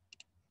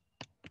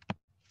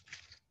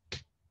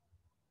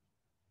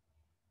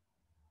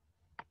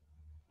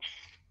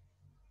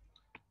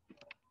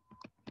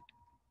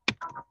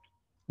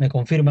 ¿Me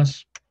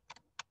confirmas?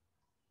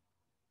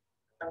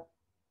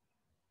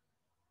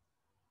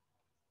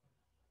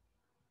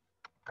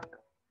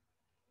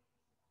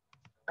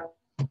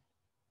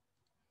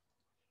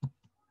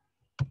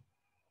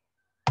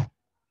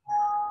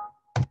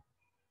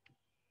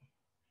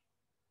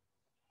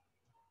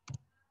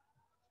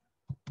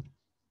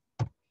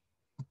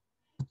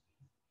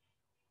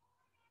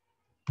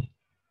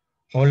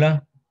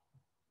 Hola.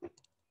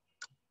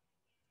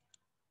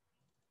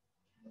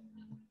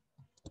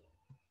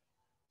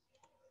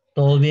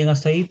 ¿Todo bien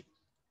hasta ahí?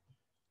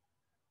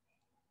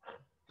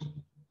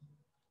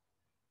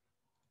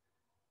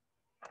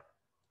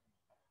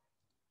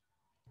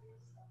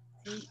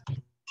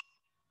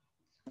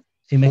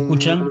 Si me Un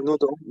escuchan,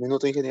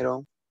 minuto,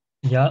 ingeniero.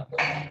 ya.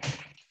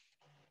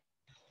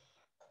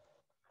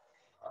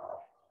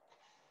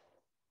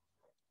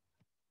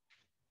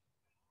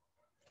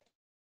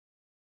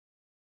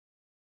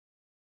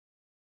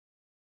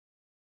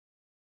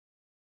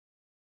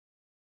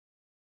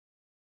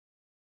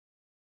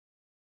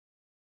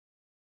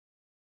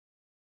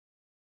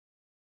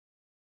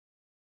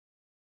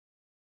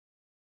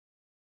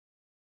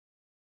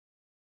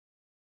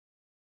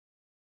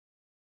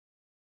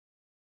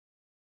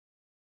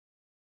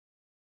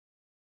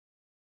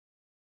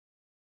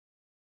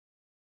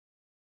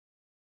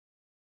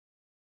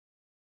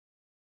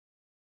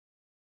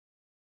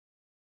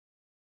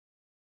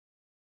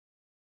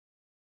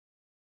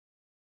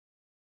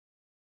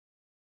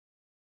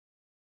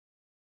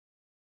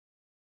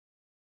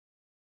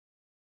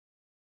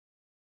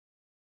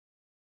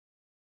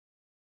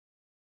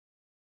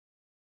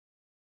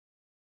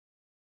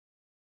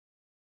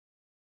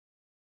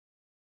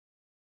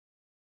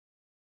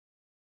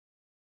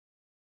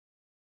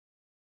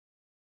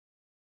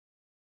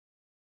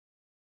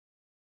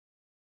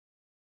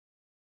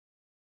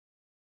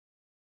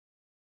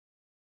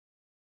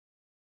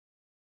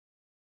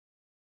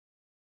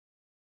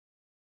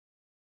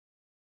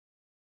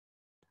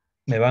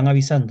 Me van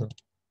avisando.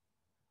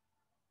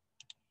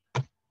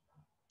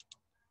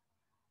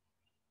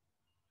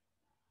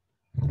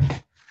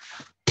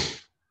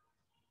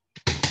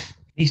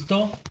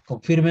 ¿Listo?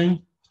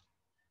 Confirmen.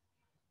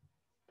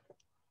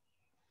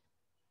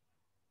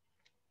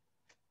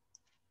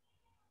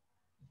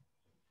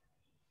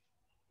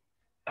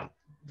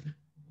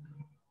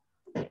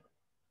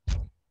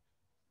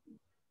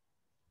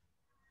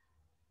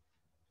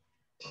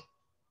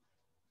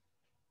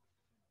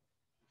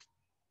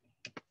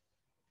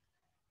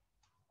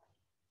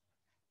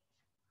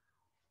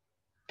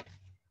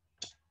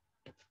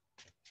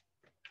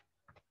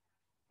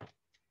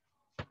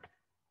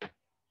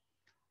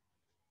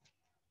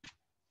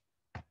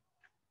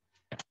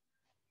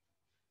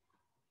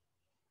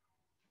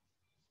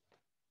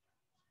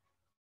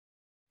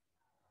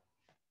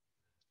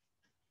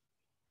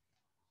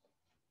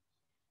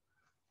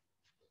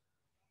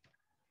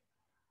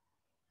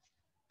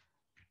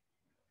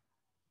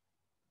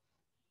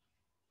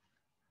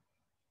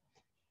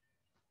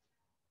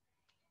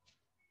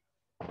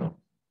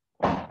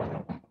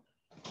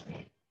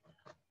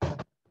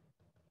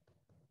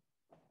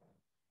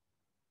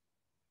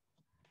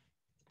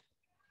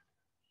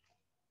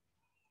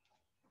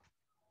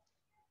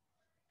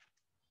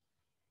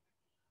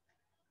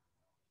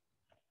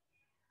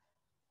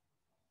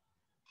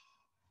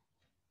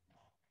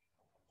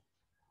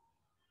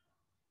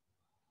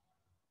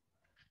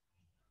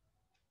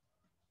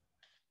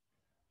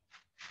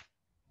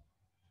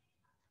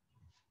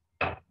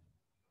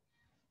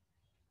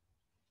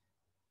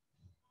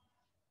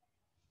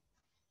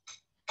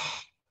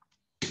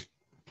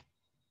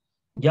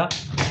 ¿Ya?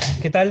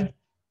 ¿Qué tal?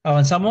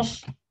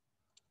 ¿Avanzamos?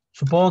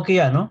 Supongo que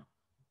ya, ¿no?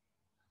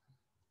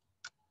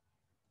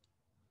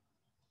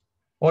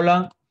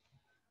 Hola.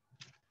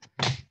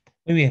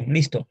 Muy bien,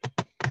 listo.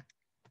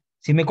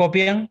 ¿Sí me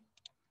copian?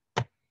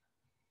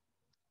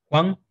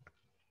 Juan.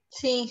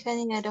 Sí,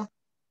 ingeniero.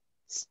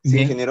 Sí,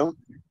 Bien. ingeniero.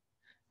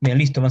 Bien,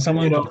 listo.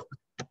 Avanzamos Ingeniero.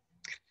 entonces.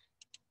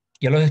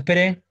 Ya los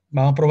esperé.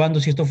 Vamos probando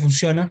si esto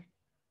funciona.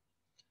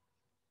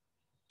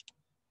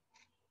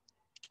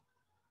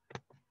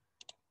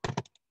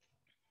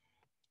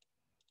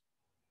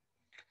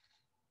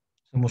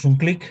 Hacemos un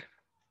clic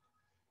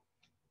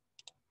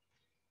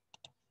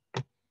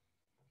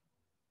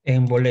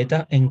en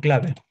boleta, en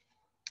clave.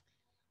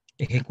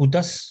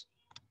 Ejecutas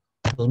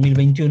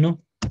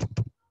 2021.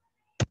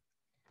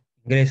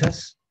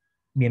 Ingresas.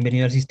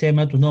 Bienvenido al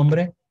sistema, tu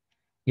nombre.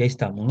 Y ahí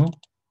estamos, ¿no?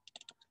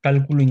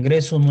 Cálculo,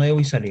 ingreso, nuevo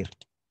y salir.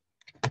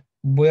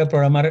 Voy a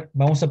programar,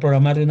 vamos a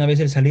programar de una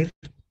vez el salir.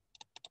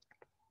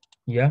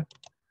 ¿Ya?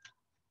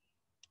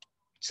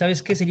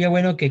 ¿Sabes qué? Sería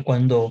bueno que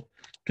cuando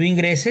tú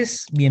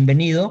ingreses,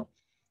 bienvenido,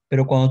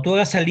 pero cuando tú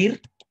hagas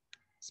salir,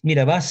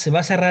 mira, se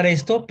va a cerrar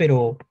esto,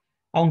 pero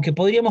aunque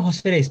podríamos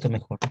hacer esto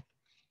mejor.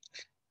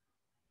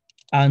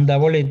 Anda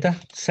boleta,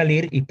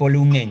 salir y ponle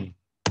un en.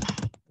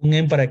 Un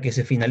en para que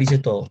se finalice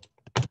todo.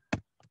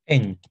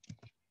 En.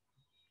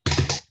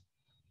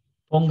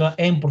 Ponga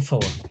en, por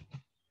favor.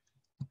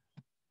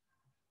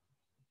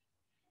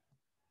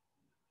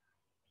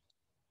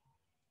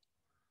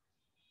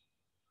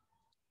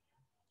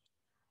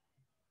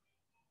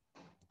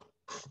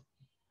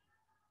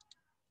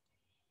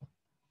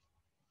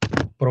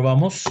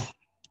 Probamos.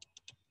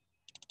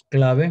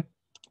 Clave.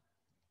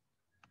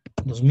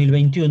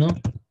 2021.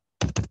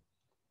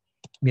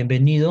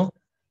 Bienvenido.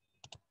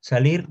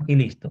 Salir y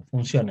listo.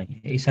 Funciona.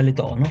 Y sale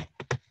todo, ¿no?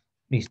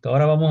 Listo.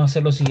 Ahora vamos a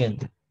hacer lo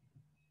siguiente.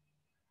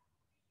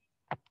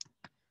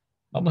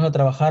 Vamos a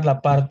trabajar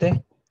la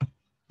parte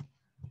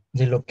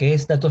de lo que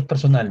es datos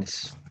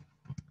personales.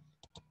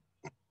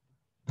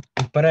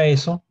 Y para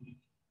eso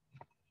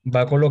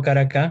va a colocar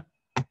acá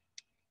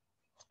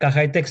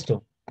caja de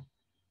texto.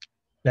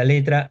 La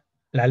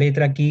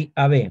letra aquí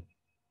AB.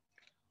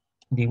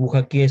 Dibuja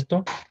aquí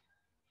esto.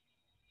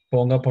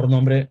 Ponga por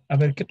nombre. A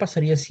ver, ¿qué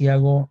pasaría si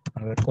hago,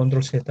 a ver,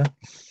 control Z,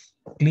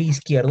 clic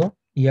izquierdo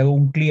y hago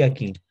un clic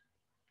aquí?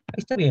 Ahí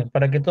está bien,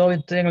 para que todo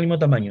tenga el mismo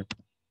tamaño.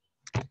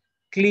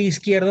 Clic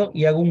izquierdo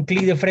y hago un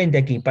clic de frente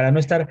aquí, para no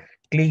estar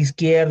clic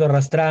izquierdo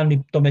arrastrando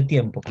y tome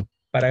tiempo.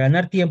 Para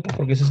ganar tiempo,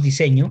 porque eso es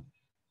diseño,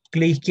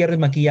 clic izquierdo en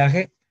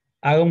maquillaje,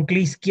 haga un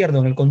clic izquierdo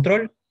en el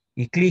control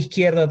y clic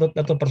izquierdo a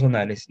datos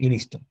personales y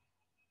listo.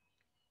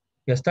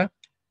 Ya está.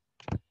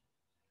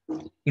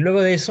 Y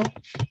luego de eso,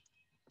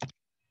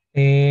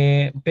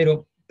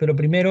 pero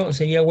primero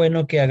sería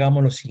bueno que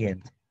hagamos lo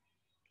siguiente.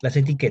 Las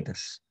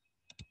etiquetas.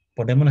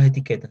 Ponemos las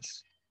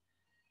etiquetas.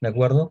 ¿De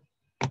acuerdo?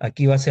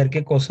 Aquí va a ser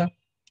qué cosa.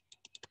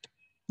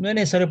 No es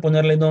necesario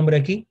ponerle nombre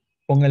aquí.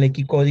 Póngale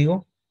aquí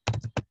código.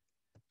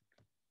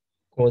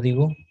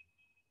 Código.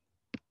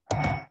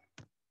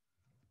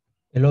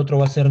 El otro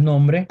va a ser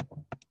nombre.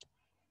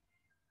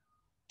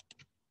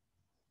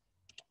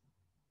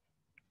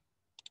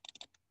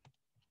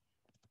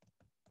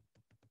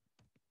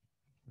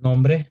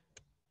 Nombre.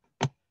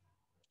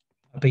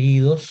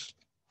 Apellidos.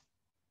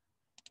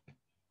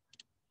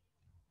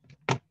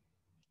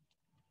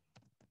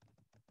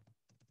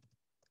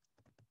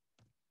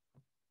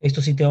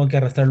 Esto sí tengo que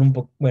arrastrarlo un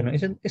poco. Bueno,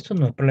 esto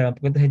no es problema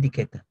porque esta es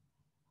etiqueta.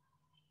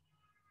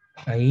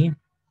 Ahí.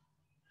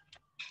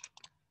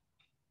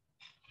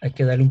 Hay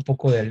que darle un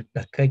poco de...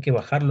 Acá hay que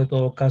bajarlo en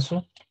todo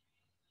caso.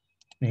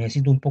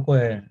 Necesito un poco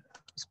de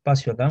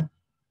espacio acá.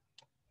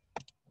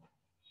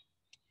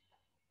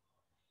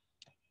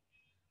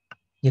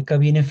 Y acá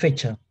viene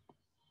fecha.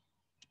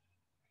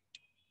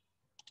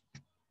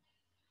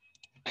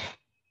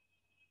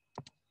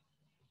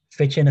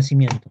 Fecha de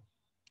nacimiento.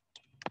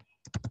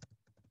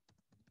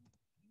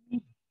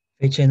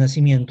 Fecha de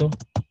nacimiento.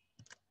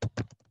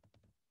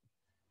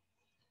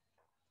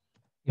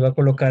 Y va a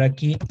colocar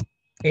aquí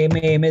de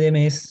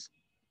mes,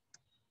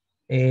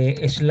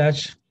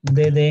 slash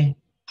dd,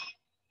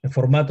 el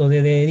formato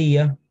dd de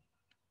día,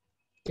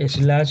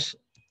 slash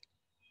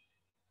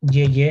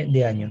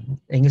de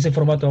año. En ese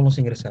formato vamos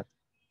a ingresar.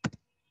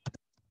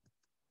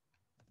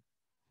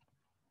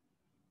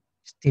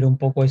 Estira un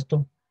poco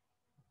esto.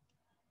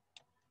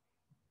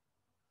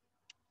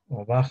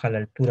 O baja la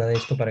altura de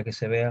esto para que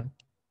se vea.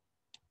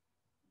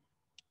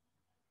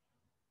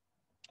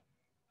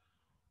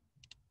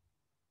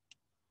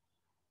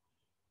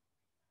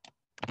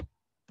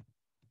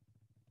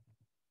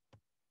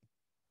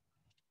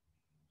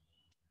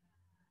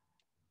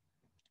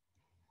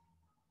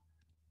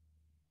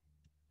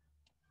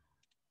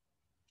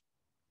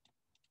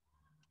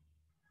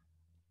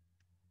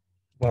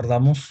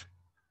 Guardamos.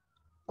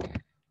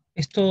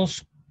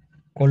 Estos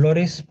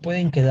colores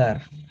pueden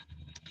quedar.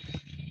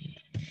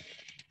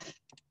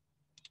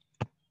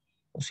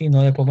 O si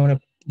no,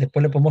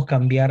 después le podemos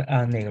cambiar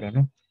a negro,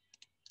 ¿no?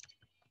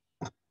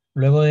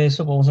 Luego de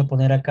eso vamos a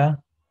poner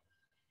acá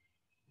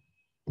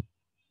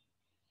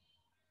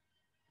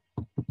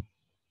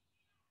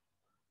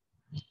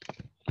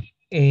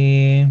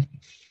eh,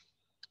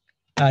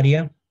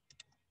 área,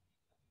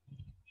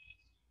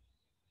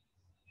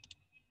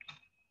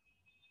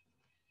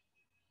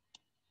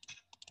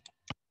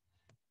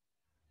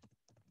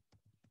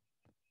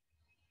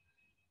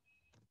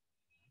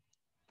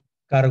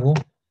 cargo,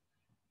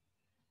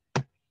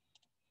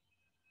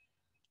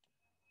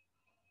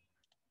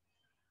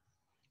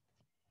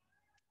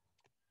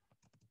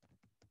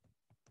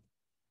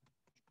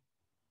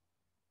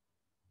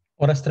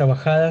 horas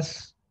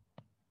trabajadas,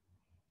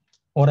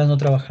 horas no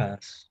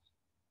trabajadas.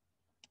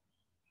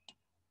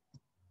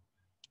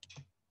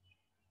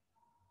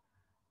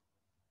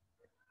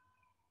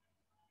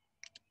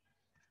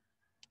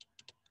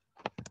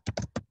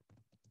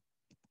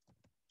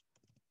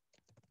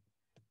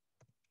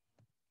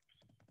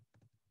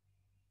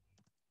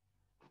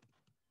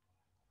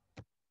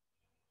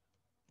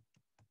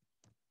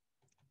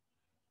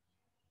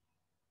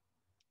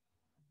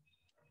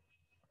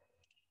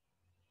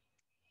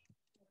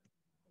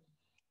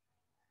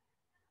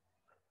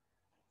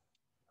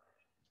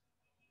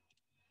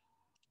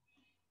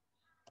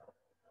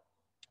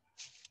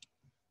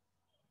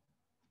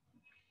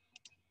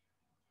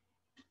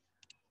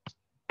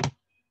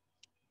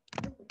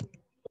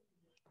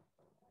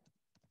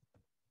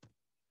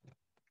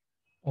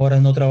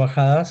 Horas no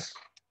trabajadas.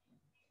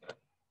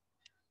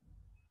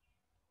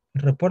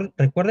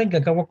 Recuerden que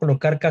acá voy a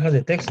colocar cajas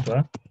de texto,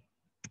 ¿ah?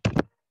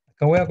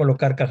 Acá voy a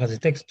colocar cajas de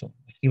texto.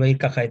 Aquí va a ir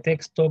caja de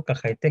texto,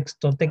 TXT,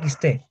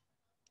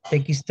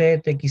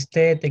 TXT,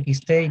 TXT,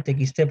 TXT y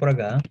TXT por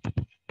acá, ¿ah?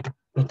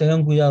 No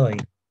tengan cuidado ahí.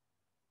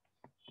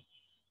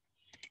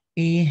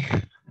 Y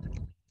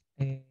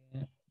eh,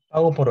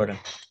 pago por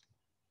hora.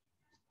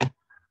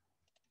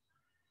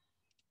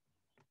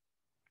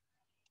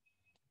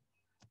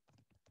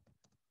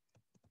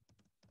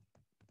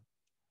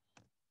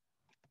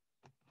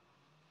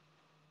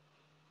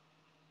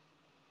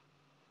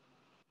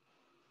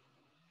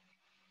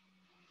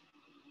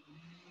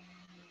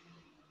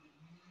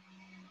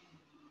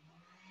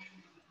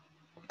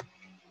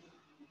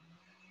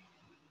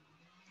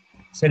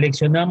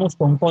 Seleccionamos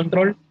con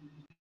control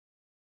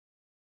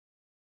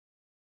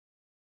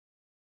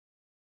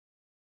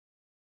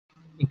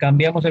y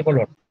cambiamos el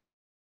color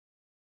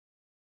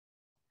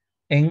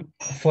en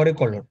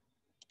forecolor,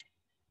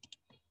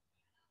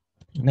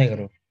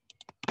 negro.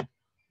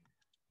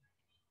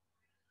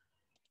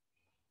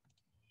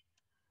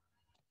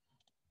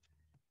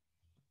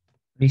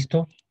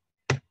 ¿Listo?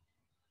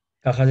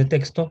 Caja de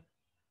texto.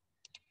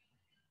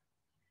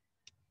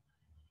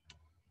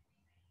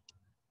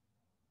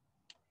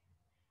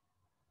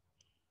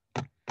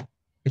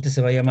 Este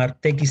se va a llamar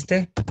TXT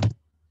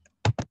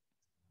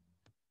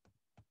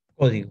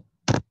código.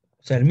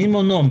 O sea, el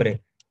mismo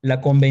nombre,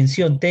 la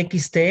convención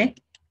TXT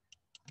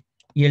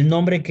y el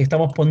nombre que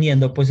estamos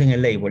poniendo pues en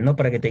el label, ¿no?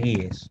 Para que te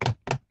guíes.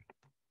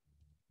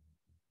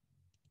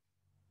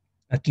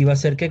 Aquí va a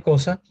ser ¿qué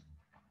cosa?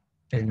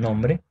 El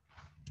nombre.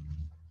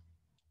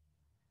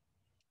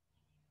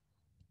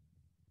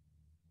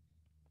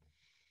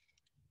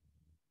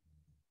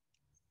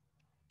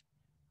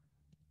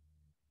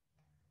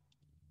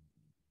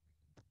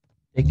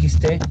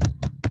 TXT,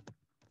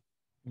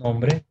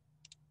 nombre.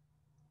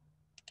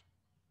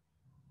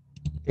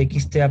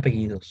 TXT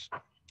apellidos.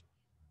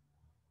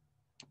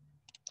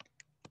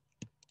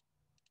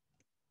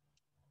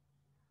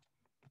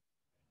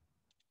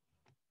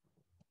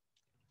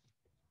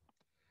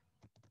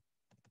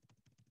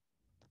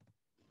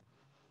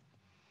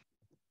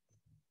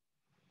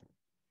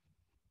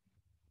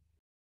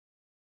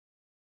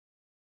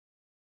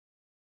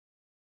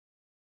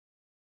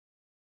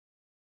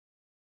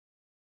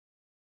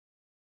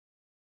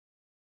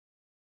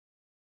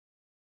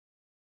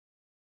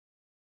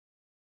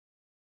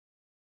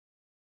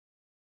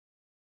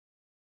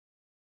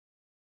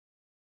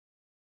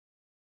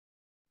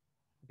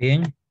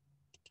 Bien.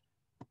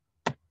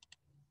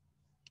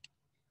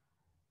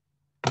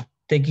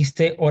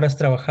 TXT horas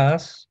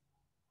trabajadas.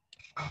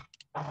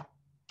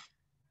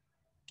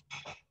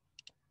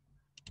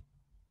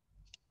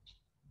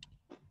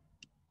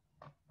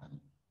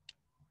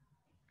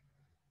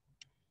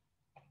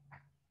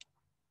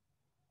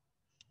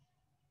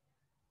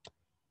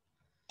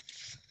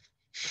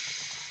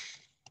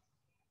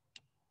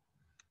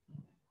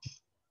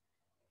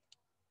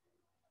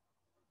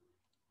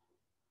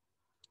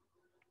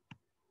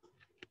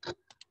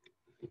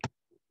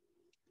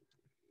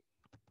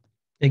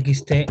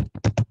 TXT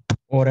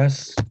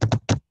horas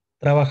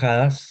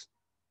trabajadas.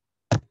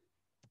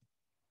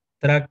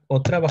 Track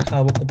o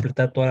trabajado, voy a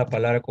completar toda la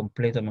palabra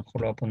completa,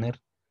 mejor lo voy a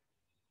poner.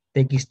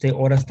 TXT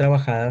horas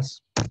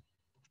trabajadas.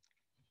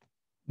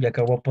 Y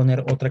acá voy a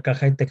poner otra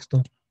caja de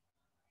texto.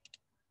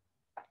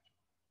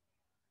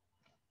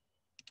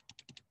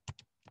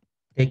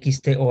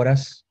 TXT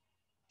horas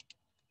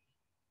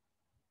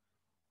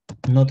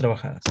no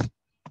trabajadas.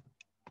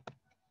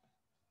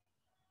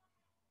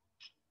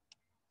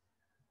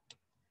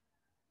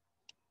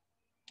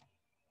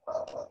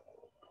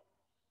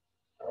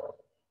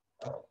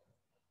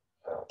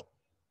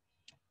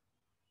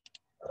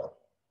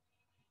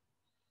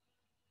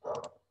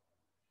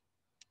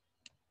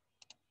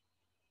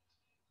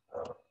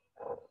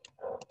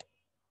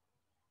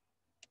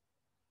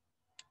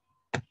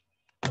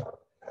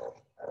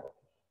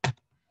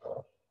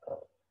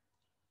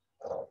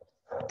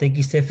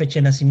 TXT fecha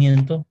de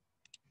nacimiento.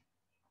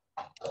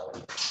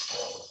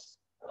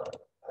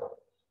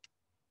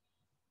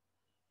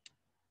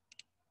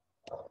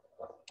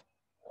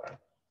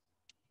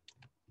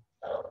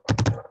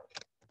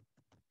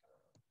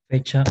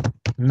 Fecha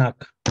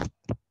NAC.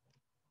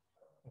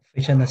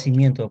 Fecha de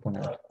nacimiento voy a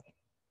poner.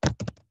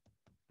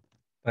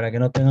 Para que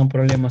no tengan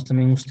problemas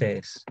también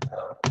ustedes.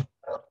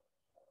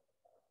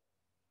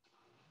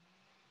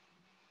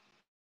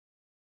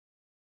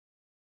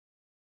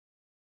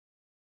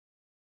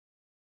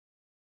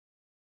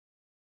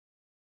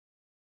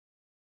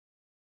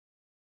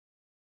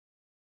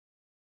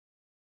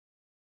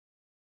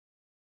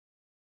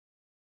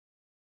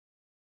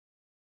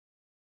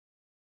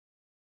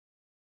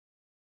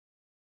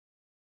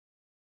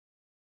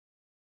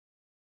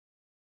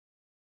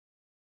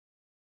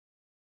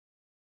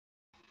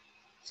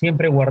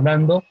 Siempre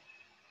guardando.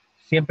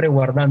 Siempre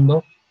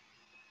guardando.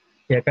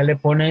 Y acá le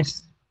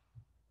pones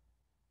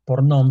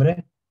por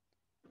nombre.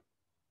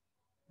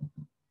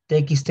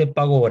 TXT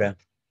Pagora.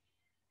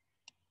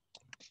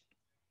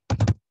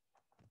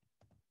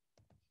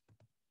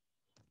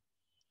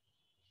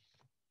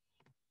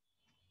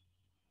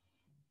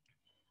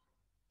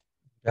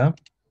 ¿Ya?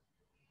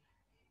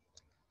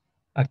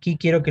 Aquí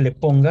quiero que le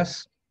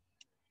pongas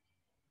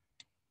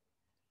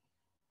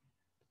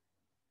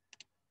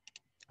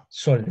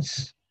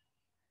soles.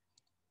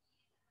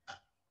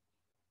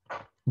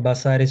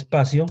 Vas a dar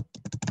espacio,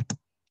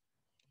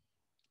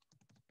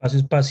 espacio,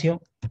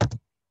 espacio,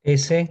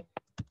 S,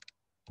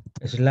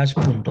 slash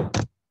punto.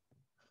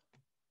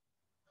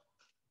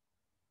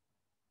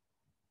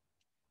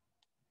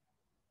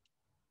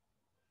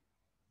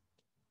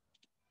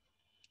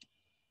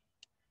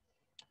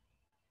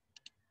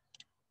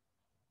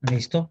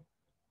 ¿Listo?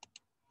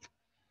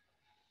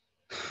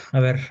 A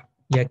ver,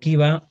 y aquí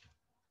va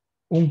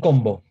un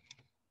combo.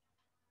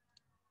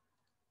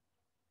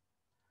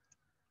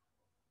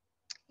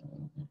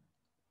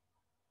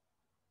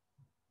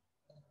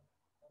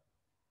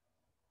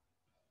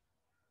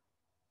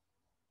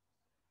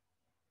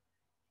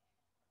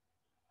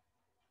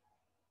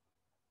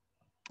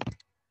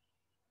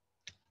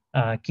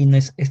 Ah, aquí no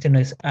es, este no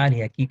es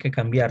área, aquí hay que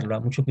cambiarlo.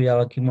 Mucho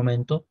cuidado aquí un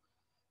momento.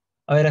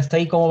 A ver, hasta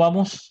ahí, ¿cómo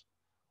vamos?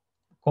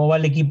 ¿Cómo va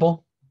el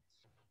equipo?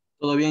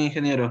 Todo bien,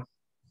 ingeniero.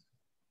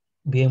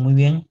 Bien, muy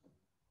bien.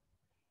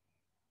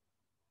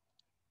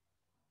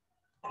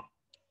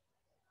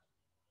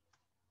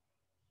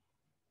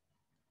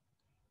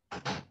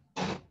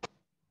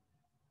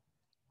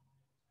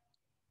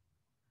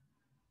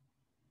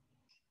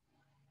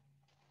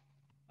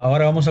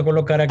 Ahora vamos a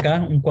colocar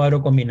acá un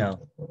cuadro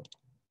combinado.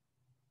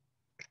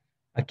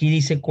 Aquí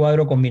dice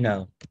cuadro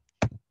combinado.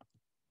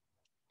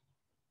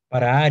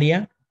 Para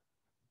área,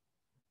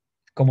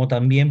 como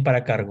también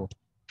para cargo.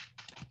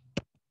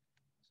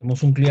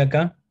 Hacemos un clic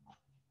acá.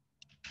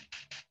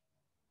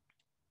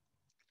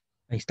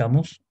 Ahí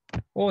estamos.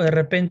 O de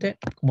repente,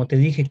 como te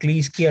dije, clic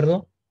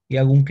izquierdo y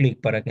hago un clic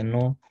para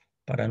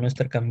no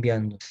estar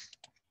cambiando.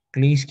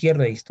 Clic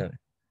izquierdo, ahí está.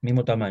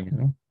 Mismo tamaño,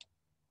 ¿no?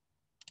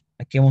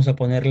 Aquí vamos a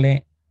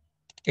ponerle,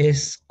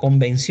 es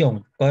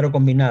convención, cuadro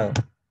combinado.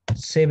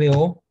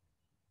 CBO,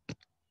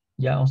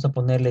 ya vamos a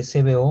ponerle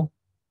CBO,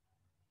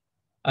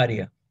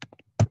 área.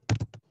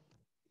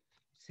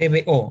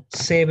 CBO,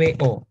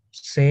 CBO,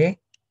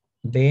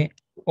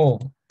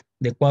 CBO,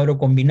 de cuadro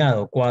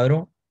combinado.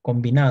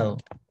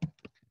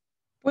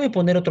 Puede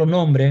poner otro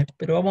nombre,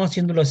 pero vamos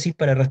haciéndolo así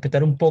para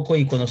respetar un poco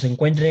y cuando se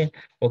encuentren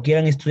o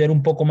quieran estudiar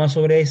un poco más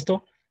sobre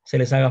esto, se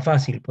les haga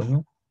fácil, pues,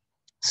 ¿no?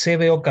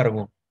 CBO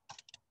cargo,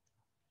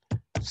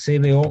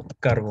 CBO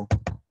cargo,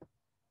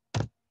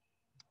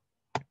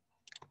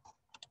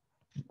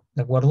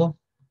 ¿de acuerdo?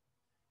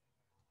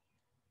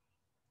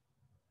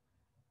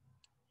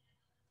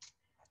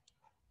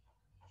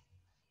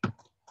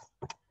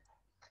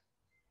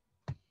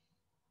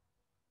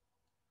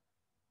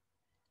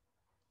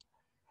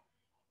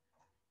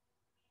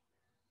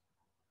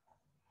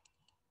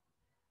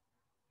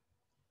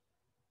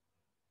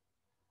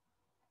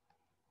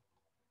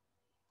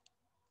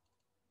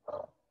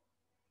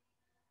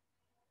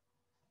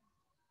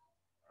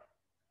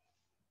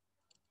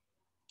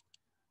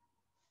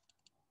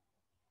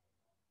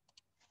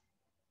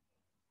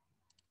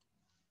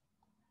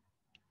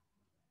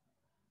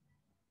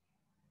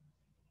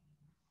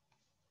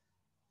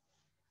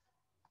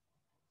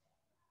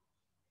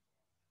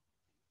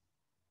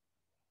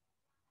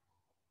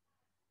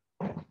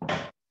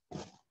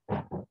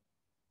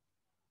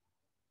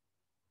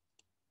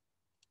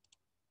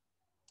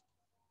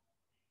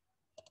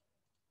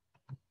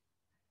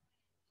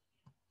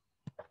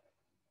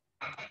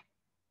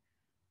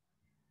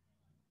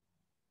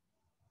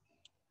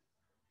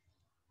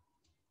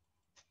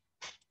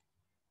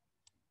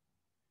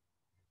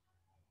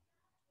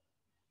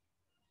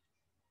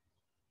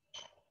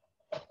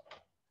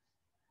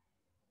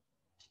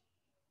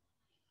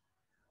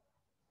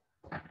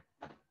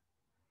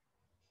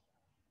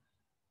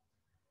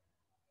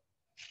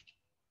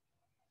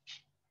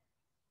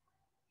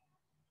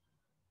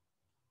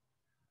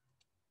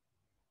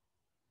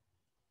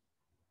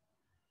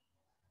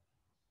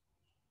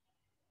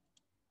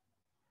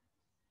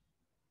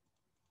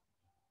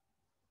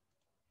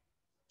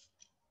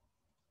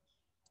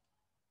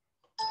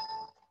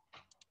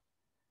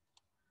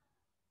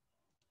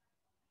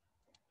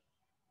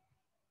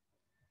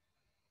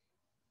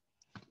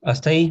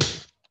 Hasta ahí,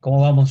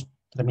 ¿cómo vamos?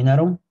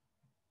 ¿Terminaron?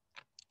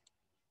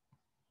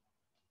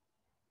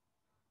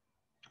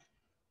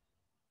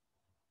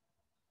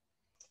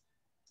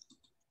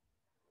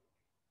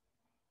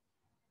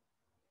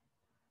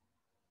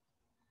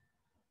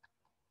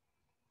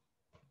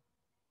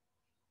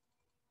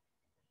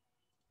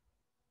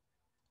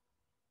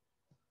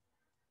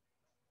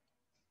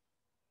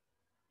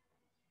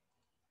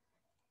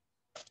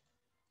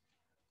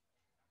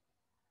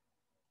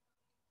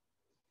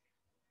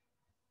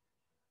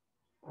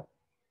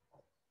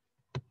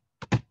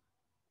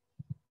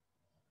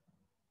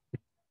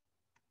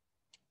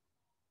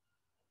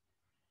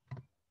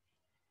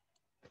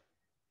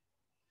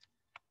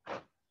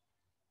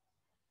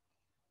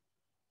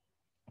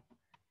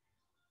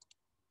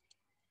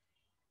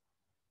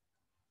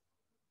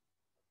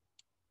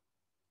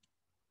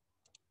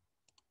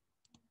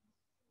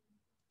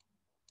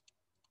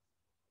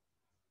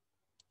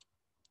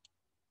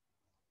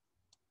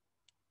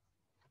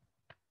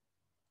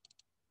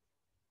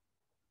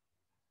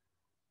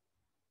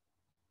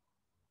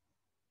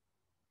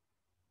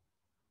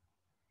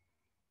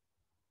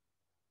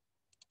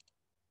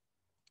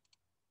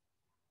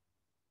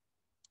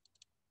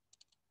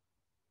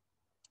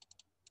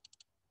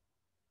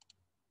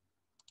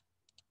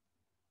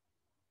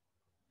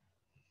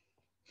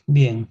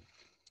 Bien,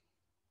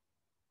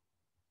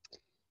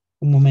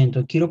 un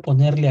momento, quiero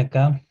ponerle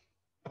acá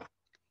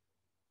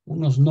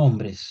unos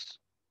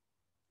nombres.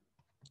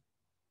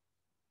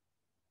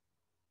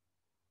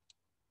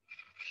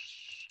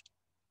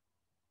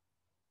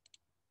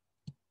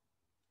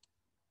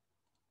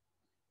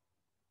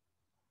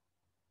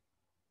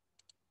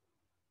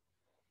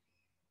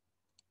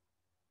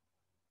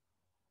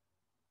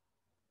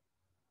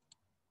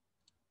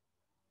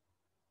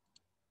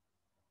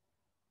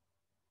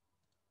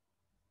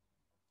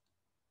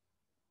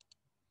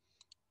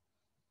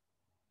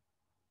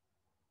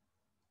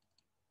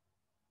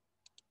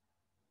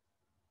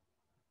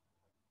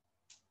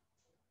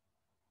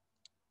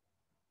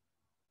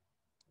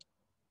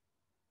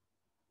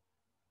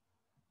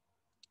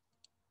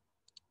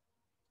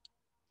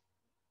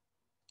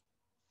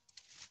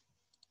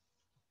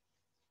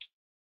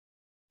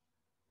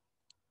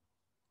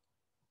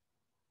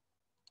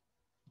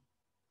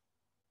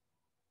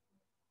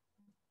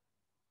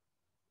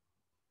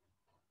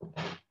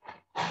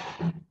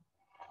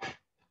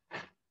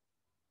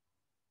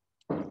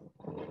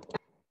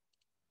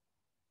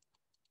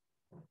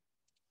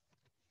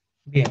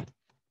 Bien.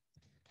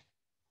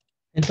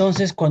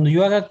 Entonces, cuando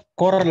yo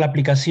corra la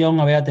aplicación,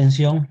 a ver,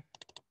 atención,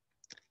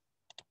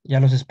 ya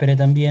los esperé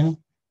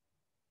también.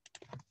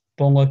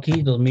 Pongo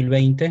aquí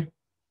 2020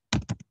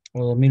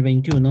 o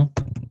 2021.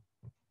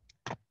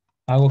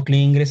 Hago clic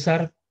en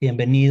ingresar.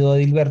 Bienvenido,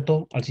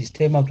 Edilberto, al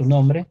sistema, tu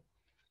nombre.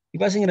 Y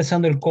vas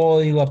ingresando el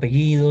código,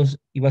 apellidos,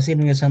 y vas a ir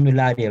ingresando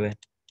el área, ¿ve?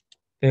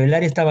 Pero el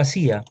área está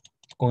vacía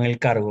con el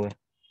cargo, ¿ve?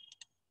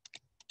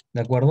 ¿De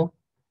acuerdo?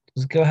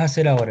 Entonces, ¿qué vas a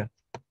hacer ahora?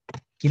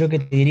 Quiero que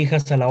te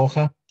dirijas a la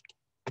hoja,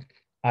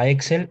 a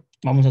Excel.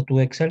 Vamos a tu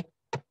Excel.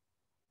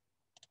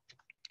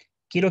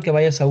 Quiero que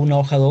vayas a una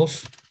hoja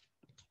 2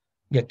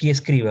 y aquí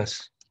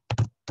escribas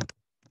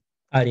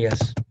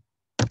áreas.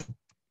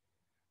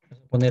 Voy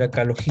a poner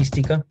acá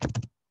logística,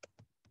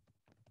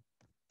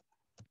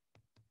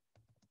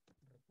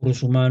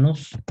 recursos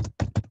humanos,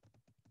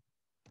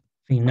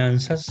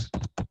 finanzas,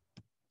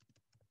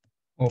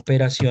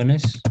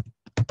 operaciones,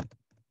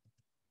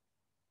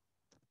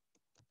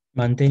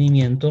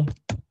 mantenimiento,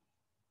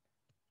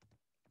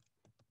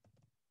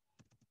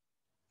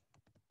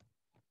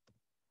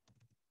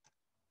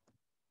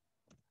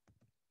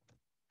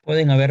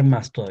 pueden haber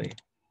más todavía.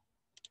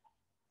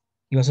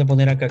 Y vas a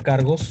poner acá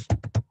cargos,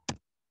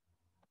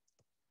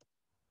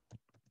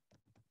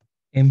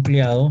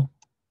 empleado,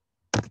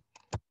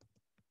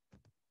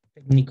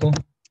 técnico,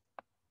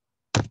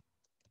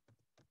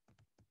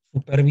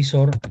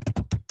 supervisor,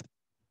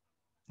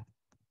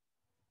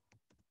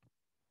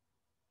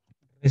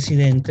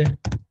 residente,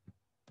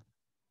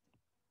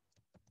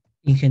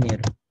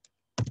 ingeniero.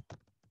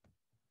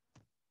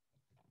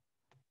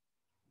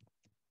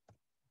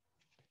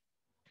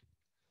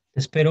 Te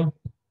espero.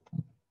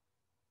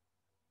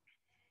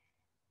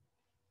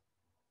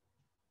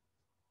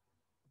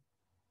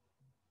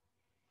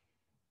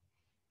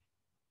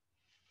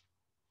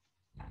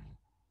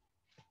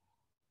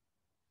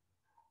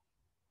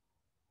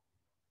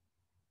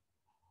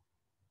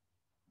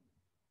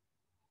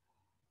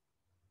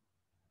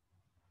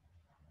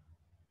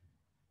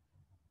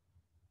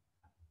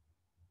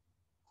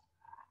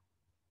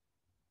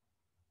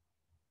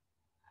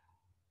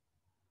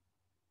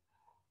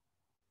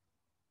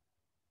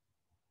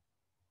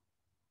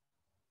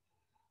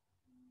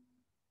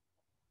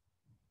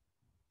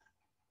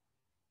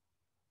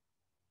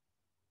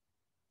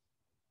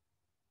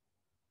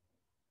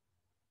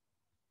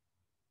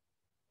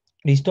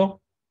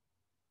 ¿Listo?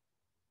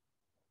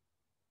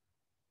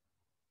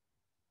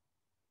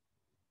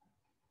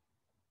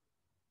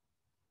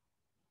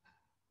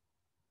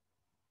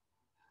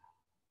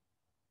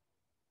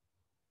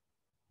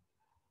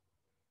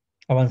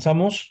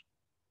 Avanzamos.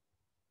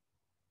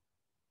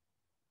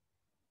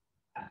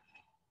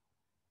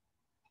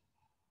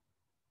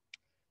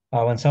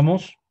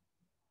 Avanzamos.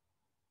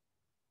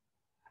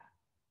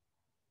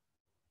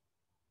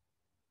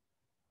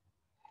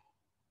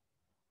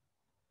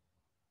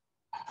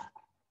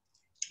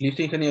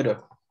 Listo,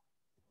 ingeniero.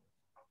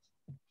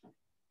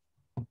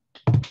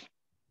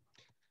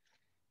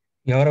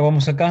 Y ahora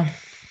vamos acá.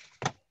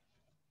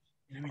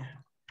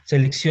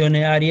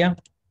 Seleccione área.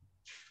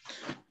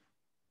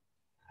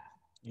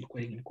 El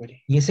query.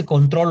 Y ese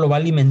control lo va a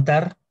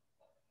alimentar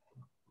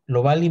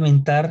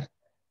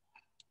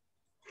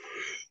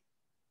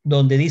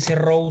donde dice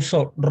row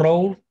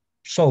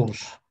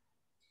source.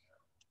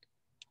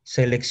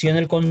 Seleccione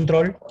el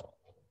control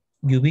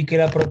y ubique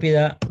la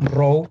propiedad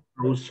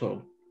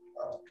Russo.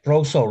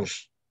 row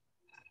source.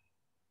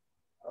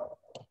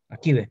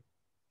 Aquí ve.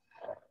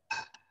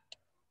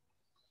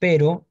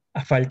 Pero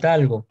falta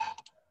algo.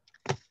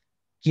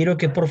 Quiero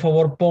que por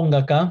favor ponga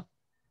acá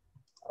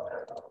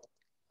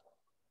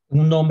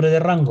un nombre de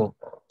rango.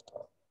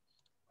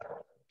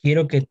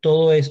 Quiero que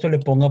todo esto le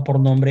ponga por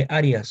nombre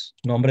áreas.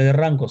 Nombre de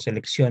rango.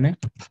 Seleccione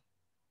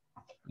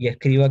y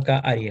escriba acá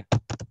área.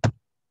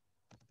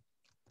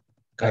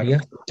 Área.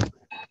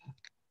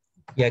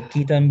 Y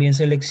aquí también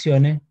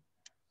seleccione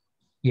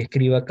y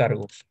escriba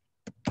cargos.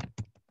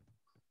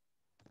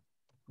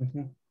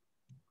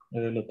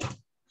 El otro.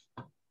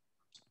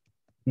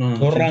 No,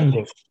 Dos sí.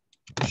 rangos.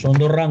 Son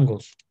dos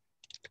rangos.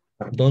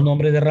 Dos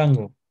nombres de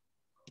rango.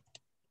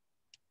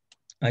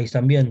 Ahí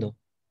están viendo.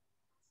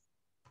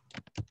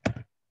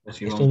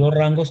 Así Estos vamos. dos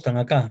rangos están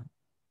acá.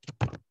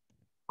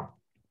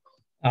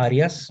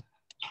 Áreas,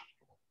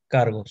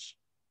 cargos.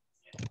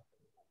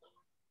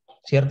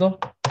 ¿Cierto?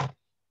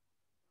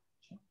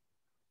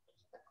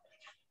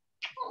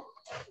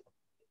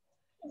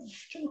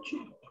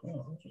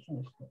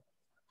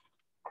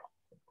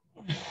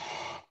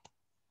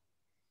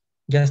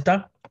 ¿Ya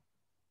está?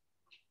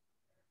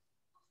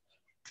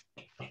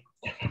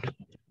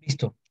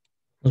 Listo.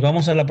 Nos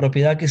vamos a la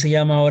propiedad que se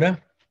llama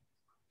ahora.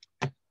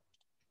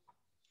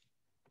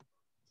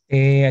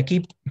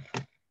 Aquí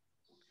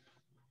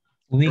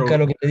ubica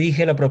lo que te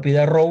dije, la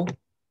propiedad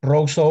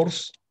row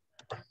source.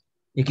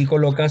 Y aquí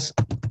colocas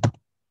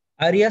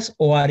áreas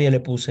o área le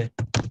puse.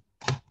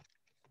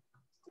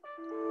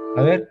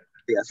 A ver,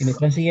 si me Áreas.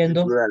 están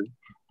siguiendo, Plural.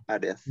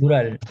 Áreas.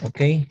 plural,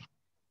 ¿ok?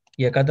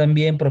 Y acá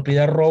también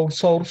propiedad row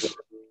source,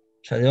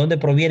 o sea, de dónde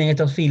provienen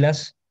estas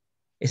filas,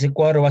 Ese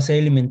cuadro va a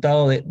ser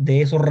alimentado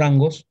de esos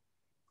rangos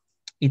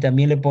y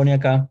también le pone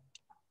acá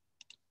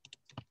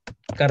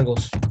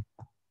cargos.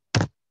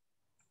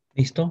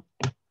 ¿Listo?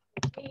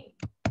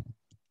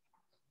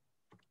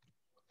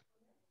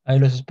 Ahí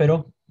los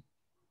espero.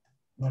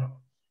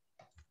 Bueno,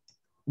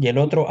 Y el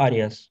otro,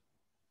 áreas.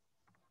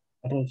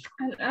 arroz.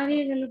 Al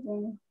área yo lo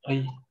pongo.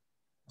 Ahí.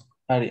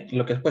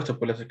 Lo que has puesto,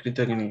 pues lo has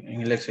escrito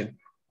en el Excel.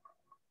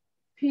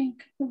 Sí,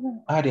 ¿qué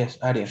pasó? Áreas,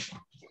 áreas.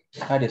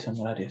 Áreas,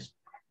 amor, áreas.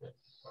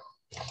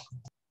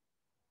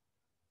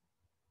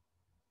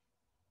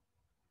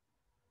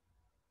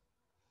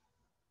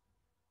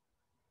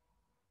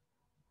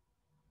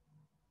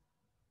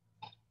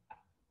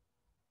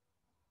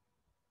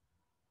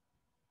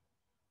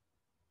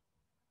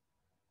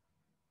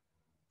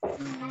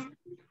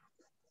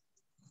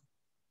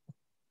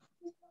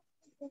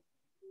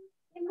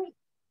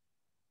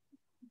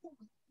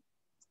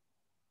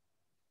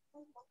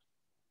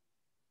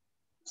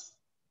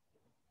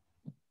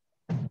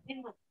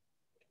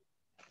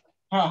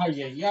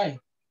 Ay, ay, ay.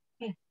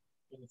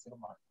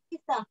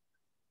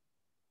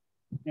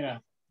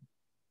 Mira.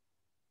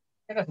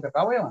 Mira, se te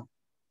acabó ya.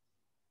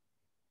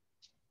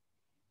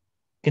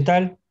 ¿Qué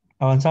tal?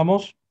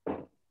 ¿Avanzamos?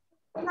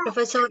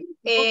 Profesor,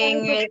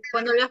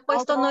 cuando le has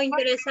puesto no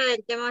interesa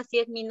el tema si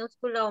es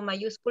minúscula o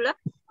mayúscula,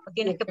 o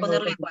tienes que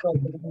ponerle igual.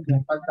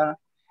 Me falta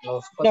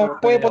los No, cuatro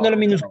puede de ponerlo abajo.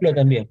 minúsculo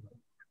también.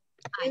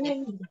 Ah, ya.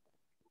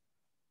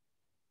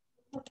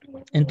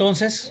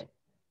 Entonces,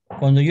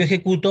 cuando yo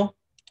ejecuto,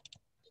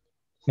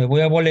 me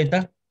voy a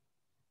boleta,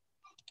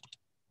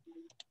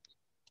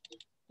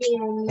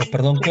 o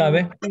perdón,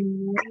 clave,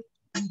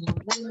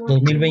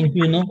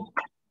 2021,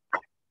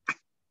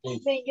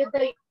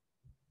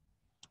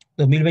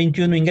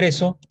 2021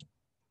 ingreso,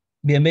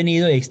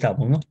 bienvenido, y ahí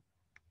estamos, ¿no?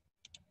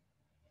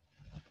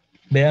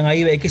 Vean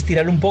ahí, hay que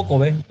estirarlo un poco,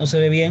 ¿ve? No se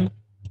ve bien.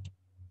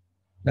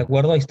 ¿De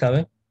acuerdo? Ahí está,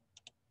 ¿ve?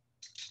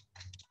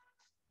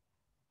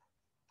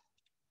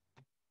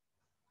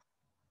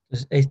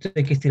 Entonces, esto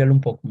hay que estirarlo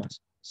un poco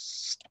más.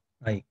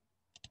 Ahí.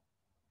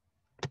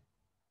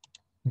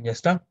 Ya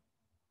está.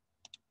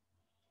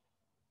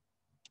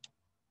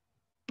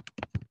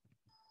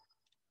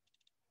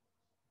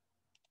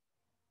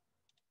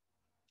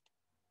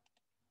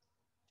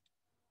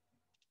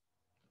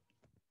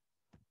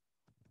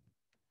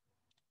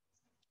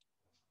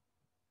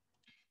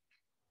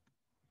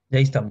 Y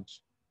ahí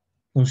estamos.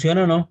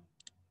 ¿Funciona o no?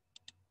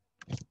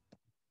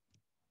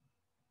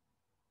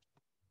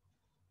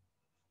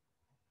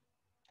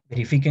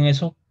 Verifiquen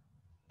eso.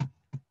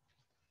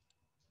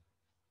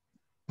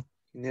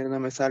 Ingeniero, no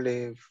me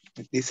sale.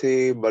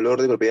 Dice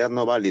valor de propiedad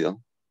no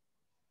válido.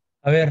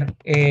 A ver,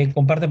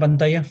 comparte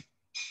pantalla.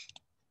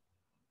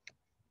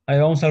 Ahí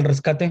vamos al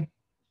rescate.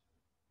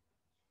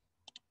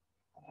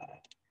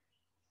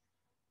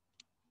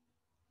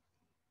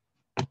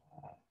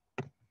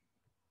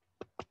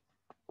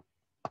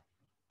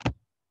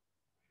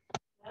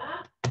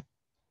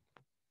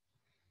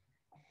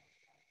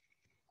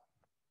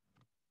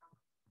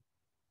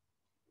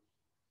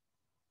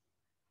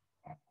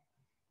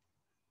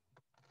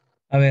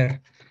 A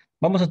ver,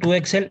 vamos a tu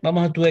Excel,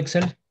 vamos a tu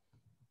Excel.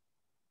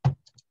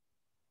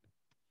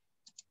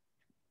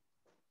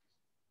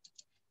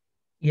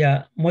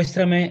 Ya,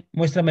 muéstrame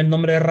el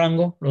nombre de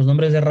rango, los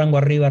nombres de rango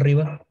arriba,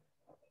 arriba.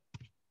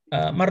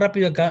 Ah, más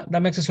rápido acá,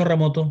 dame acceso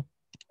remoto.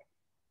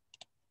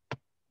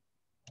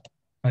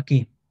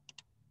 Aquí,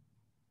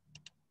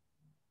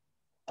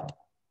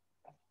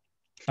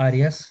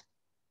 áreas.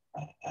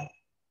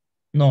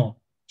 No,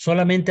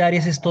 solamente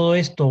áreas es todo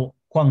esto,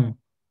 Juan.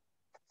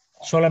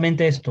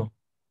 Solamente esto.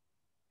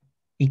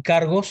 Y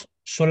cargos,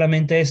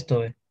 solamente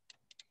esto. ¿Ve?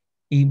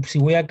 Y si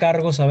voy a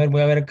cargos, a ver,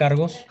 voy a ver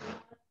cargos.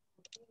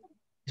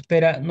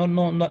 Espera,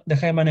 no,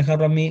 deja de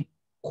manejarlo a mí,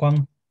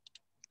 Juan.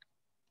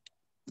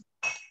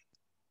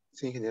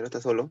 Sí, ingeniero,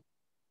 está solo.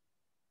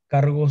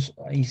 Cargos,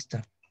 ahí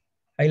está.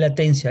 Hay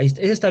latencia, ahí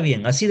está. Ese está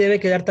bien. Así debe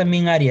quedar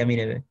también área,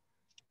 mire. Ve.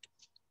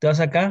 Te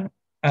vas acá,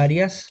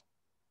 áreas.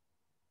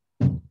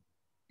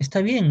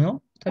 Está bien,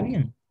 ¿no? Está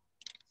bien.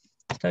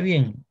 Está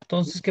bien.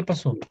 Entonces, ¿qué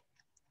pasó?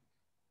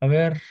 A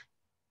ver,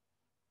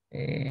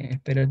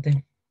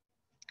 espérate.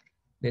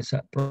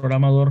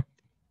 Programador,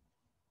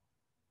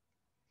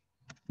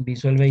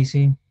 Visual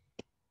Basic.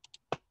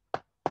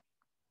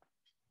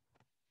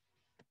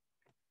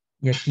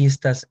 Y aquí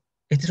estás.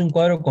 Este es un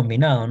cuadro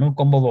combinado, ¿no?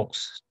 Combo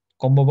box.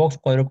 Combo box,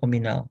 cuadro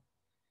combinado.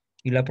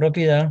 Y la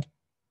propiedad,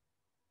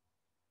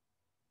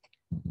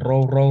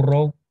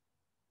 row.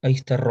 Ahí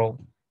está row.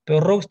 Pero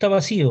row está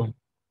vacío.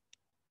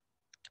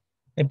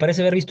 Me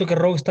parece haber visto que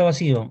row está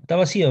vacío. Está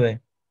vacío,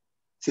 ve.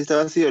 Sí, está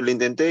vacío. Le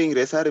intenté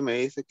ingresar y me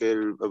dice que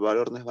el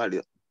valor no es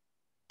válido.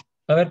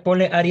 A ver,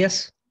 ponle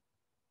áreas.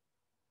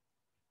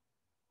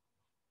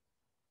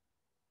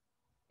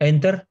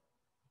 Enter.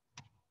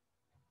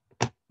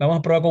 Vamos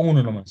a probar con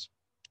uno nomás.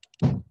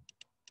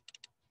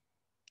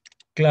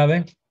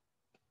 Clave.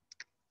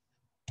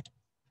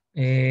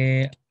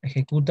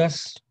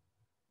 Ejecutas.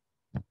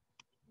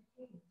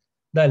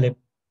 Dale.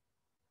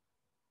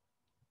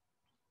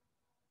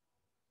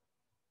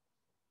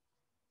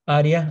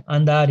 Área,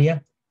 anda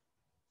área.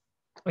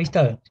 Ahí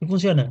está, sí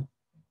funciona.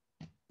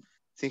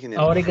 Sí,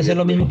 ingeniero. Ahora hay que Sí, ya hacer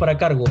lo estoy. mismo para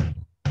cargo.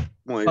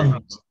 Muy bien.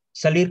 Juan,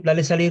 salir,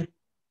 dale salir.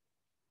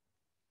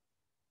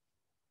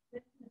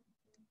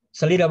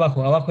 Salir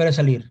abajo, abajo era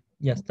salir.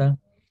 Ya está.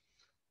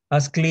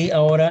 Haz clic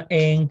ahora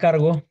en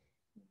cargo.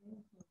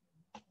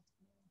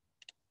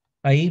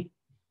 Ahí.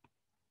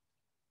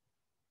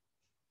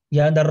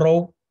 Ya anda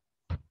row.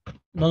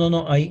 No, no,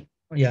 no, ahí.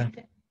 Ya.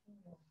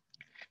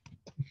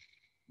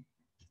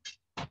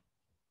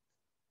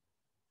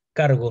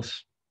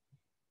 Cargos.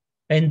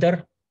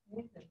 Enter.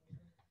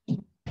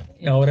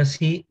 Y ahora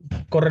sí,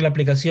 corre la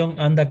aplicación,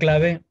 anda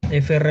clave,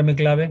 FRM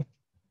clave.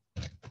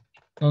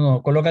 No,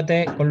 no,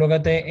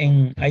 colócate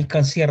en, ahí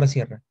cierra,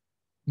 cierra.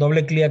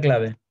 Doble clic a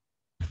clave.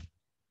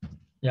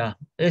 Ya,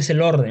 es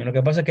el orden. Lo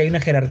que pasa es que hay una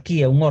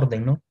jerarquía, un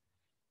orden, ¿no?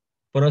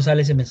 Por eso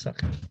sale ese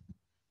mensaje.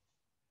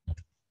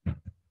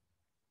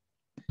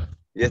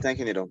 Ya está,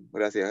 ingeniero.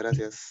 Gracias,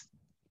 gracias.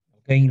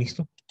 Ok,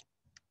 listo.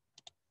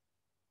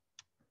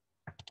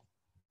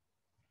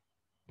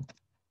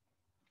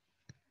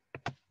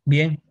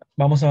 Bien,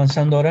 vamos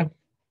avanzando ahora.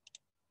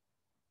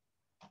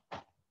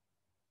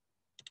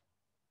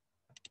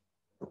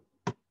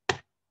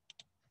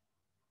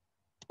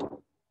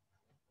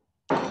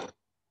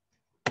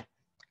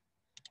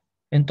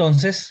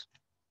 Entonces,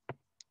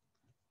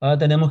 ahora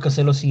tenemos que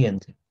hacer lo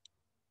siguiente.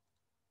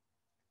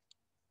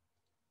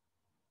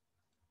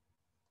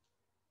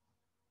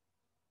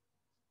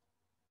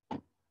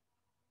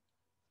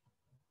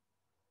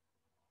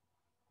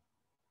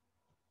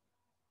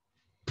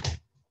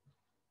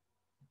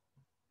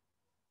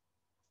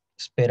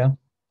 Espera.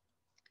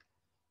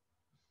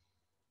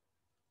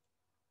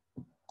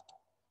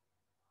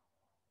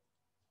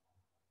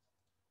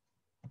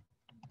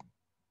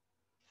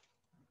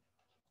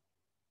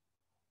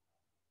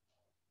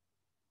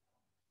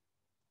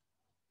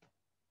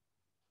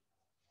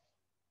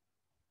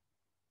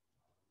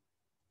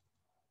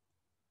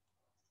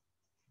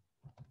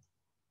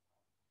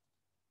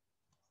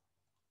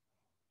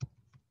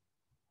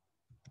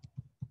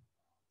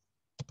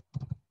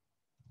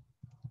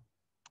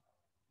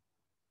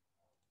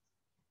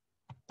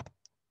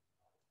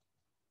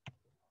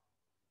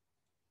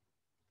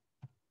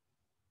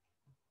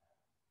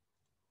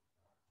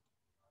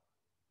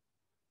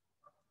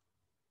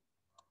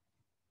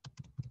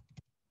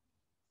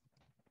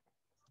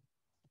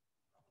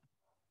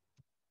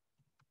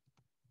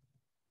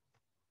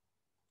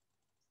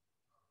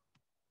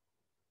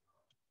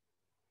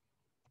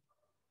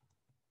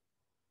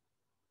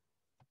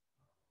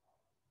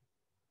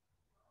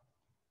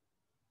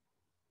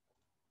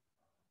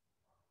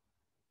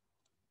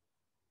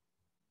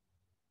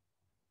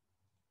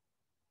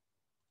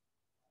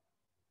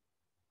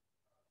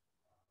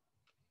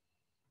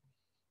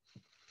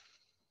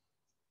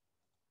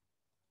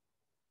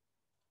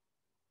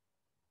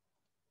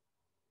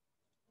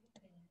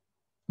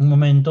 Un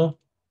momento.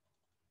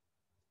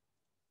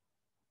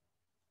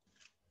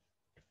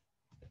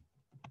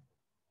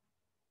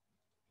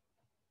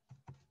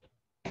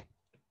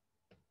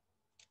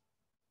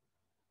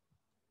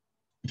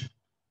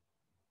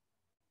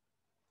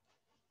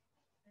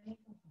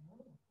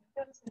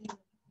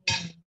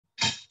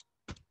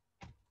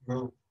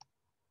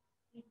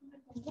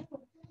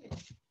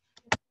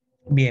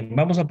 Bien,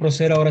 vamos a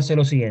proceder ahora a hacer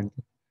lo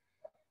siguiente.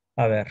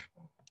 A ver,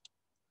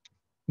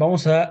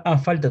 vamos a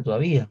falta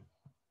todavía.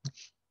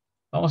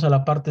 Vamos a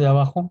la parte de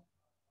abajo.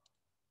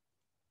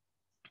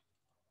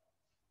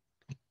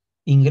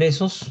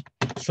 Ingresos,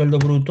 sueldo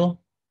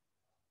bruto,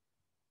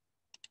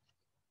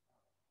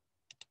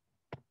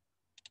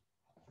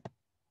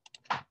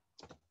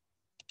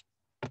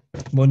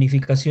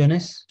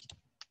 bonificaciones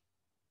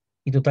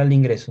y total de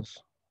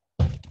ingresos.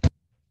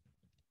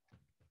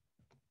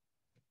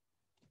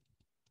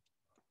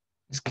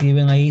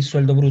 Escriben ahí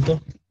sueldo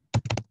bruto,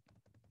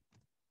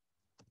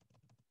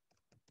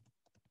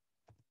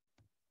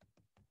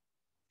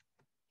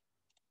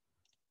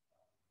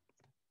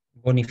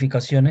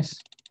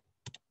 bonificaciones,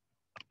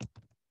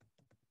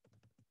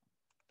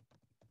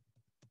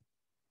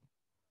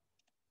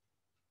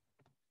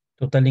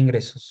 total de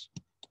ingresos.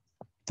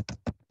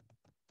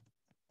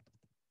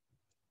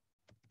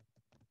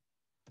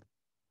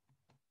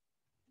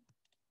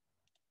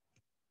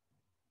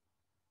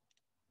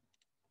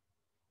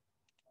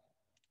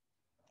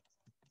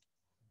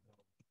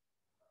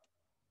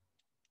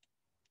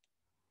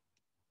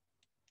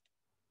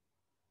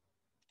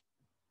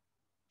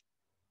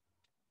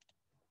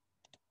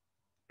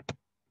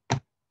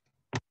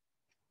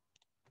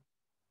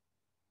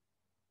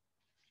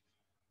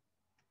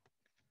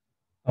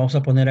 Vamos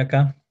a poner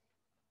acá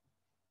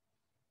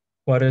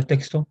cuadro de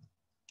texto,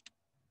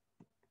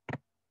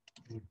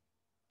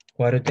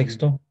 cuadro de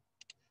texto,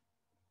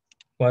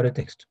 cuadro de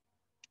texto.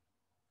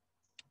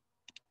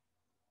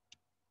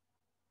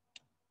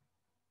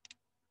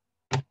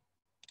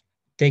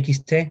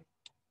 TXT,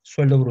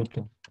 sueldo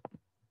bruto.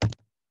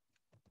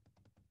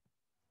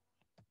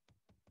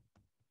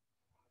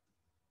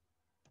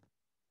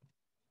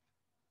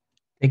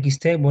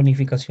 TXT,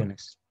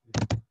 bonificaciones.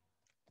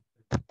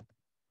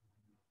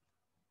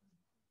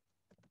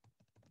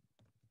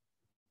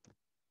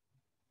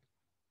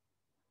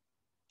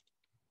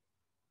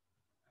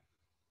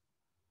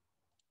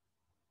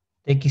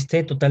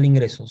 TXT, total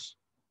ingresos.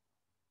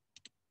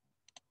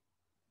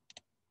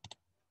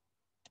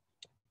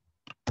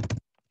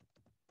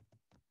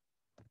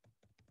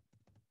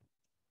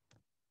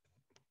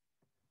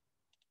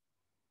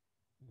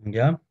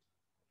 ¿Ya?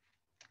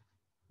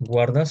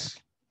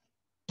 Guardas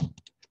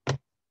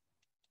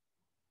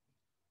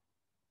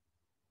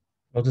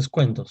los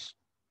descuentos.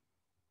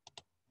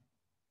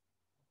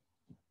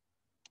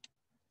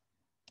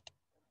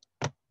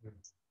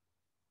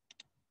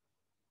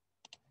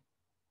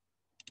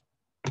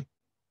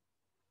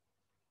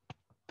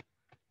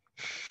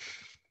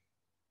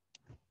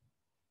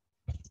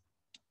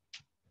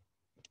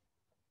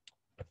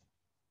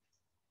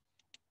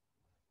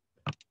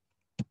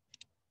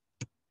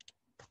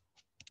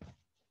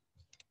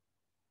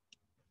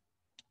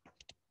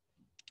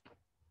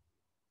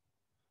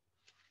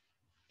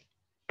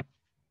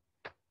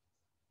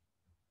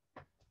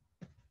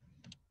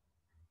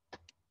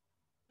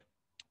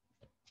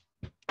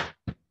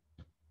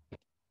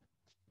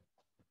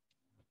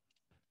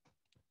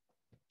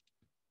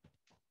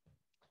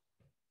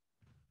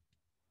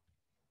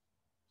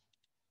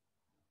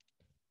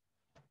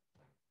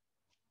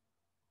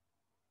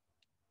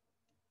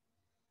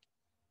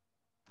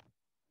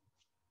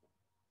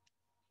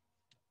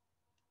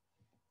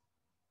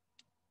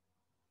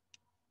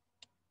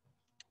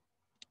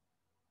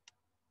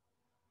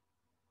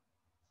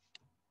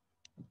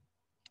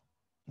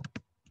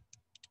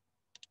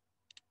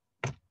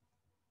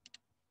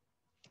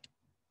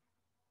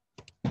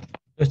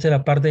 Esta es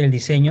la parte del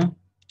diseño.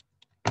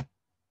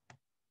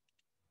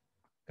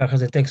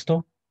 Cajas de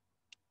texto.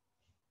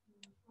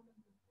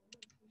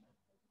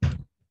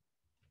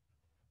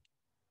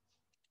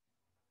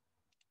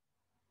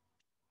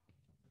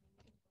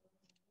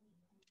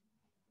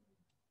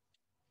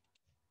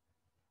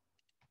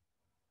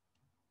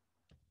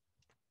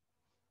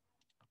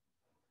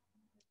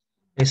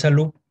 Esa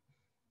loop.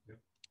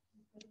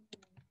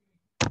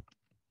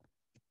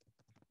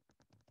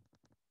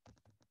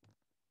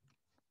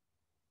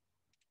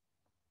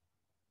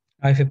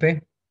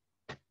 AFP.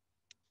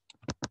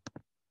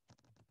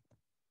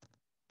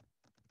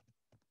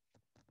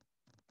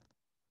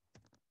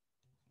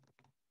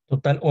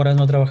 Total horas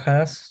no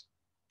trabajadas.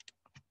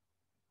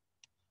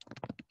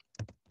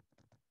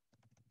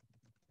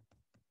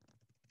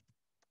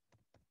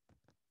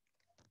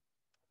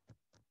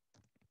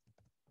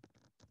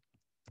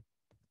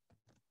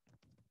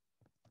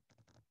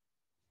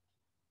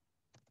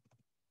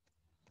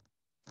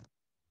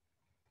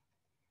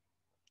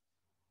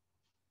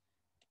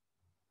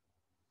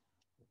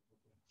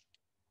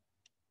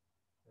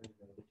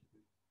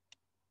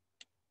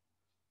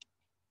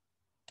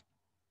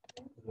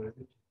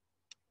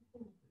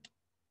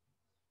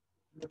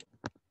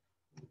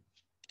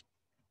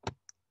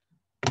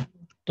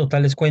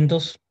 Total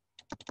descuentos.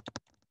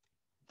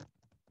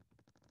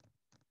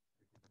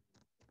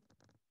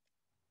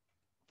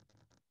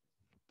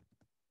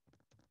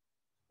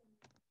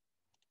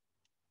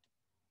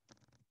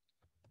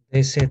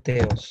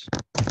 DCTOs.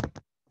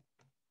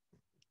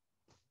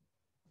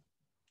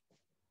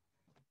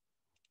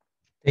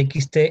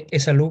 TXT,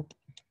 esa loop.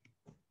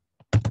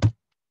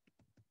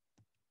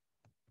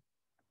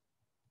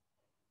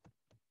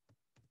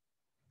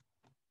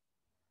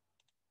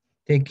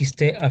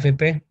 TXT,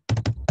 AFP.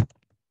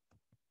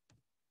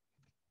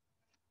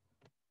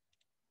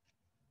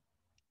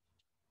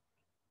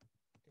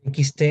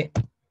 TXT,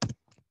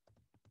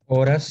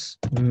 horas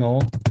no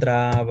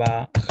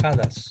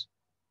trabajadas.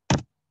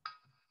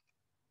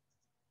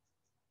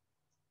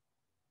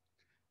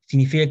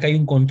 Significa que hay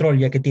un control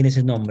ya que tiene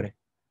ese nombre.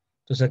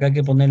 Entonces acá hay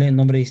que ponerle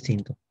nombre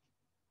distinto.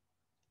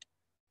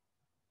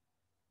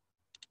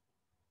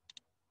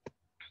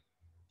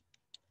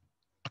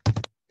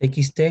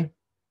 TXT,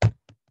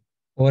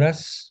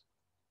 horas,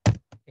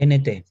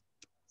 NT.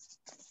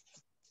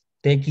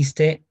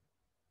 TXT,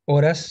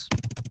 horas,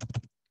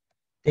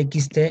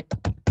 TXT,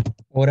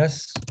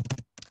 horas,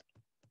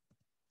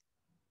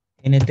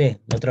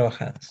 NT, no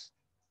trabajadas.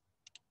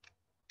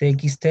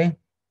 TXT,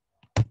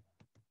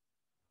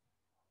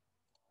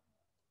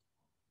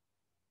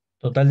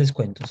 total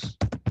descuentos.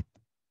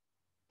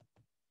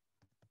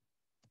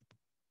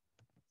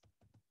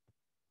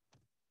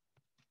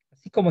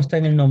 Así como está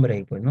en el nombre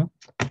ahí, pues, ¿no?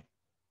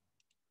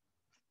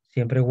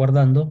 Siempre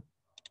guardando.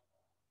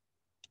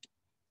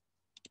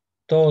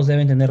 Todos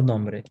deben tener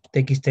nombre.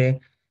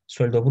 TXT,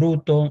 sueldo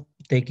bruto,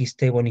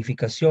 TXT,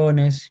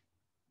 bonificaciones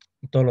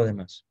y todo lo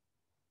demás.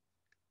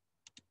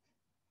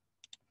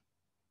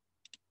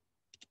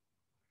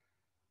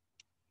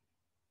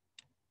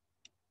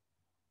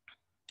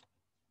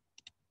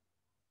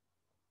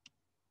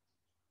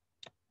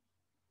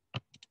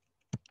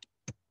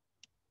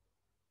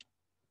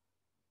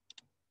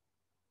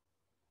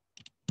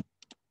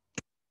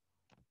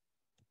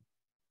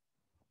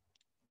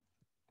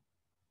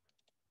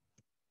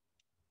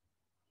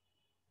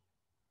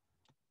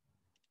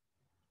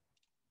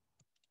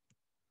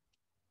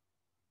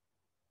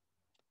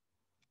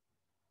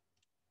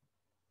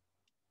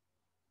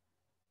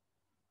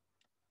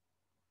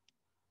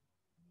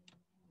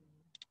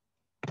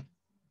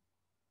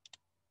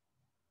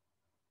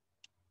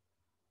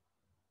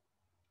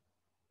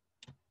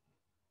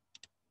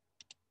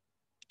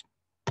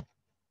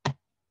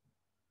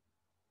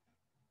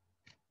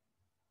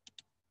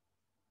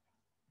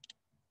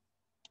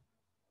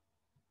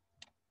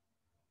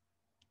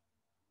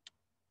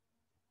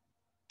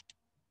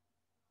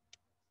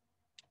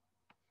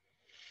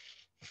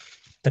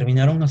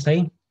 ¿Terminaron hasta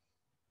ahí?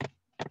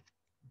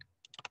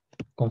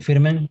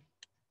 Confirmen.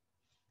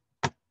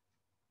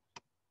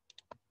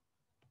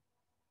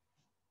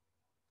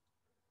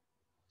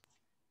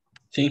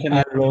 Sí, A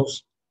ingeniero.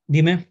 los,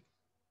 dime,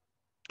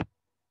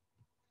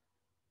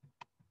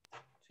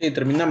 Sí,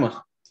 terminamos.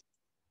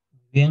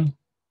 bien.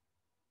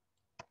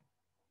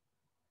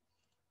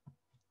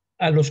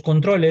 A los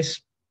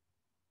controles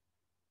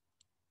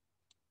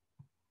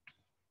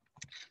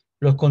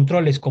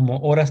como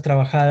horas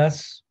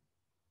trabajadas,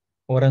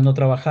 horas no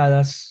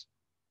trabajadas,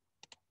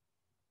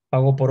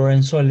 pago por hora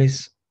en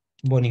soles,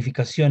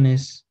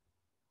 bonificaciones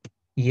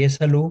y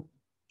e-salud,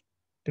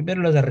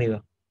 primero las de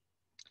arriba.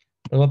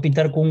 Los voy a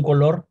pintar con un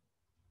color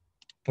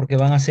porque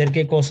van a hacer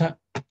qué cosa.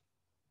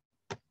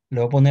 Le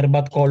voy a poner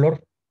bad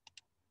color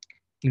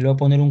y le voy a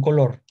poner un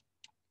color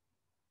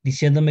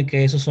diciéndome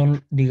que esos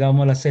son,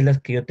 digamos, las celdas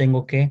que yo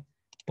tengo que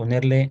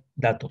ponerle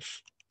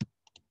datos.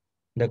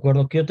 ¿De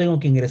acuerdo? Que yo tengo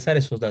que ingresar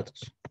esos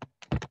datos.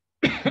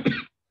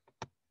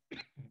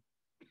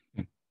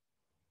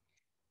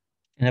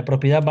 En la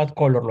propiedad bad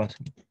color lo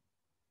hacen.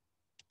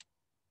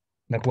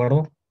 ¿De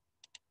acuerdo?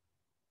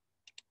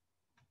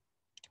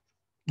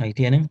 Ahí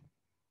tienen.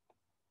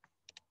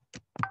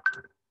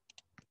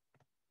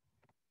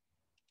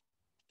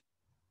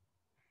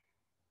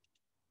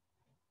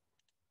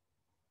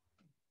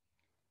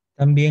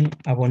 También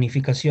a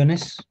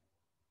bonificaciones.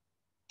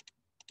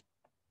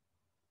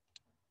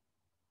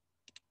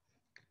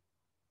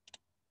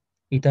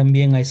 Y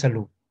también hay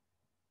salud.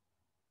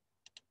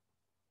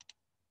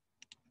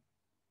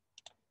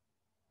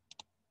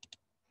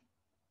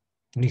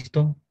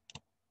 ¿Listo?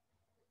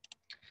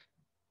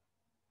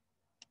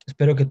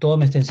 Espero que todos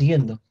me estén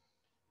siguiendo.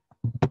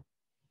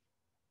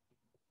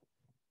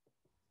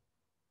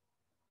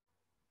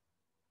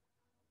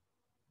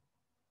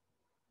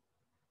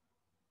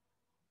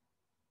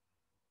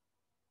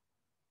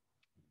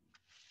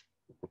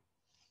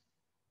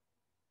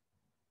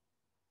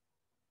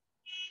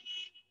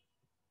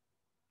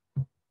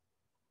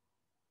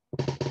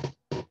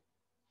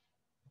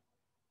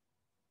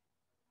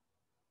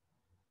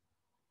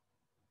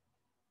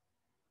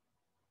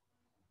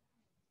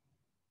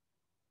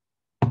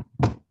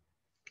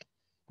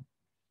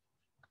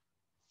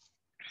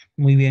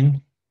 Muy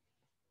bien.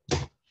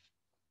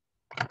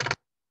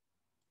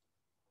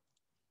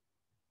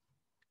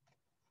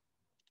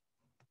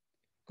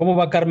 ¿Cómo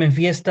va Carmen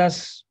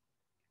Fiestas?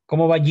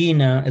 ¿Cómo va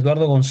Gina?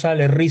 Eduardo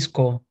González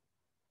Risco.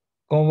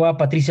 ¿Cómo va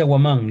Patricia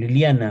Guamán?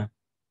 Liliana.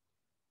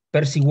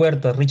 Percy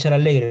Huertas, Richard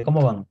Alegre.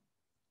 ¿Cómo van?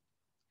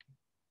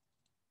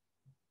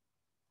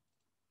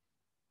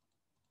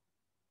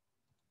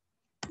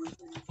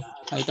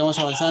 Ahí estamos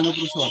avanzando,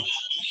 profesor.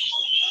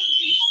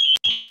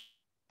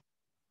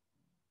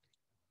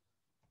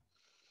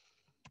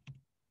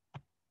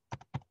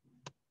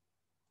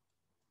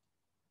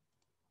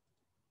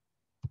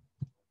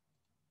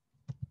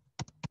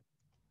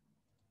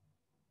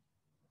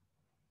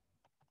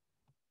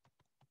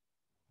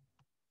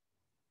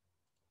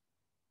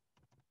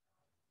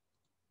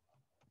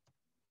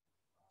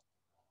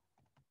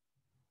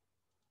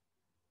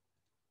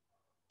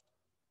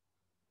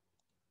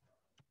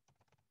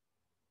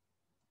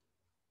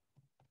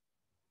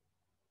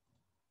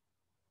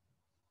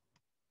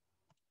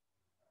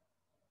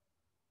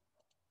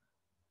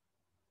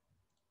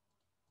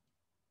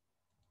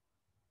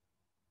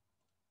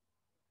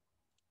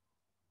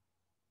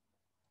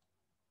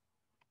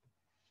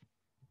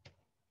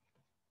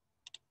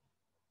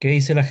 ¿Qué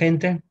dice la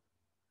gente?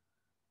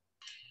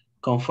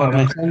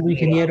 Conforme. Avanzando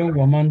ingeniero,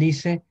 Guamán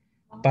dice,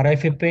 para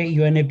FP y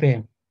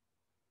ONP.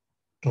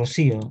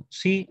 Rocío,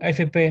 sí,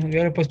 AFP,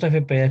 yo le he puesto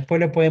AFP,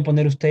 después le pueden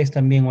poner ustedes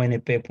también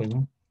ONP, pues,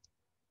 ¿no?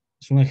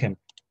 Es un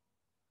ejemplo.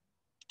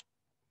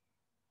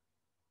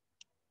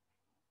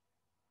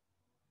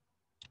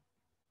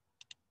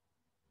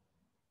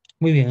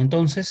 Muy bien,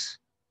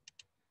 entonces,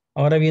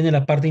 ahora viene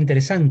la parte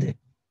interesante.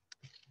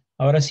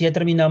 Ahora sí ya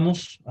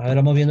terminamos, ahora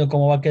vamos viendo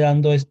cómo va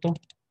quedando esto.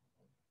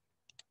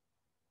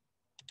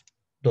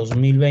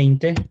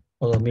 2020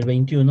 o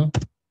 2021.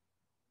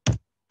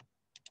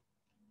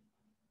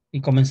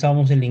 Y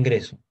comenzamos el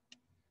ingreso.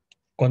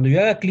 Cuando yo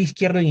haga clic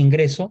izquierdo en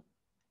ingreso,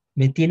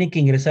 me tiene que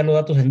ingresar los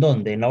datos ¿en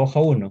dónde? En la hoja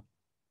 1,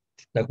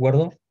 ¿de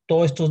acuerdo?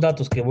 Todos estos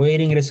datos que voy a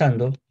ir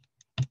ingresando,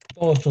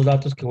 todos estos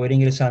datos que voy a ir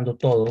ingresando,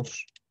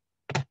 todos,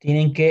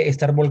 tienen que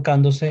estar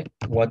volcándose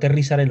o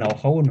aterrizar en la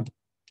hoja 1.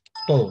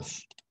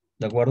 Todos,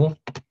 ¿de acuerdo?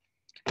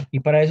 Y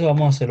para eso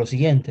vamos a hacer lo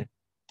siguiente.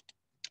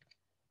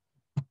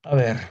 A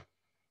ver,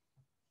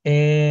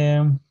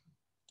 eh,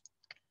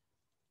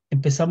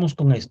 empezamos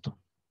con esto.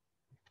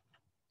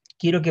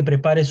 Quiero que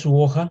prepare su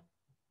hoja,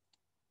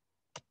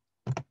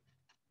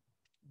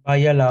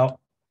 vaya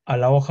a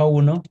la hoja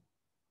 1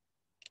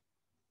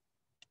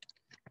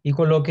 y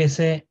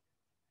colóquese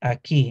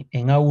aquí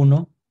en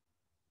A1,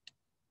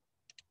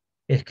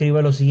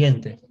 escriba lo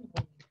siguiente.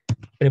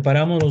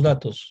 Preparamos los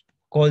datos.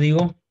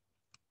 Código.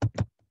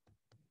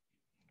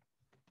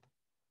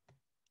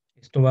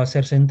 Esto va a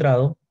ser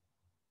centrado,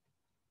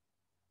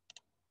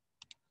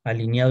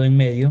 alineado en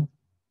medio.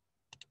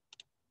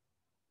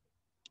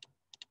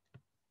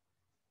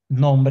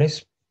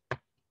 nombres.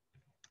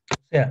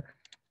 O sea,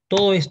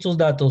 todos estos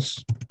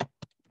datos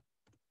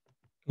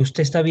que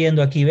usted está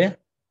viendo aquí, ¿ve?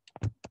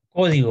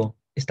 Código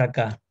está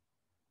acá.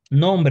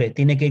 Nombre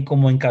tiene que ir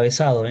como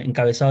encabezado,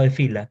 encabezado de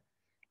fila.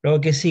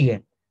 Luego, ¿qué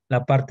sigue?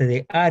 La parte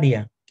de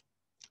área,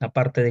 la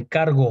parte de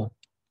cargo,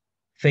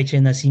 fecha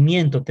de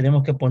nacimiento,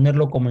 tenemos que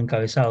ponerlo como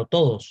encabezado,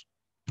 todos,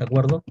 ¿de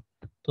acuerdo?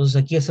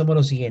 Entonces aquí hacemos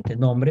lo siguiente,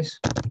 nombres,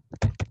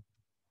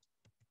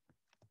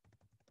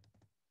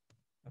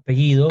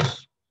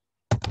 apellidos,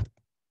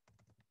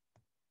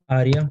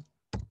 área,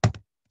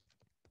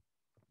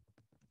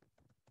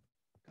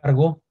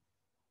 cargo,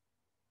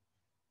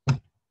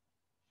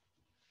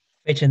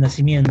 fecha de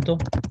nacimiento,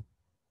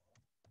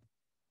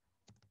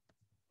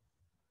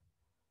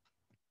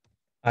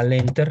 al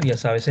enter, ya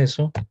sabes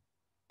eso,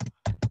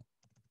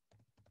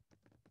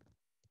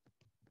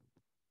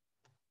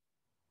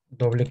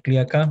 doble clic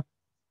acá,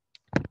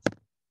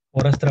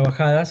 horas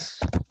trabajadas,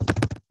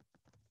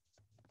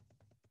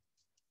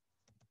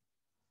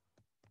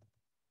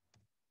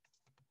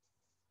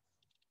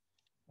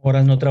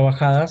 horas no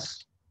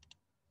trabajadas,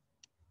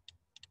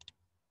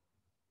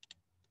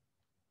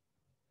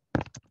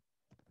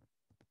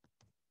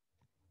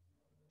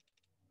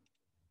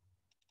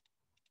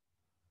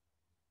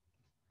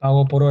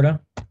 pago por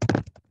hora,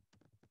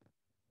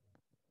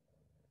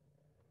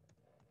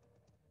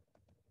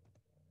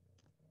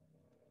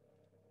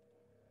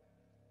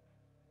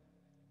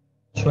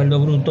 sueldo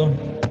bruto,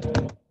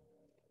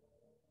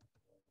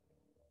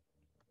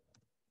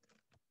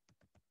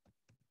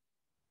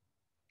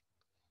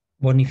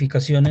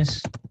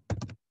 bonificaciones,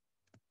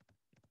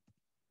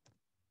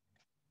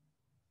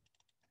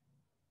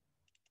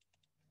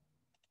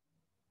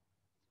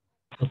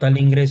 total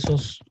de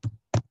ingresos,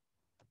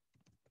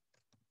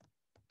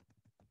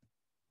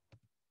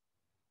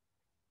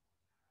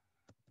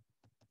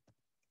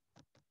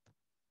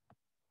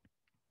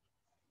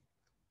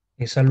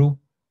 de salud,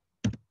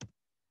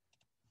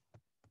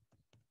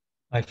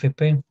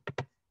 AFP,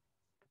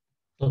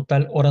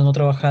 total horas no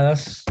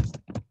trabajadas,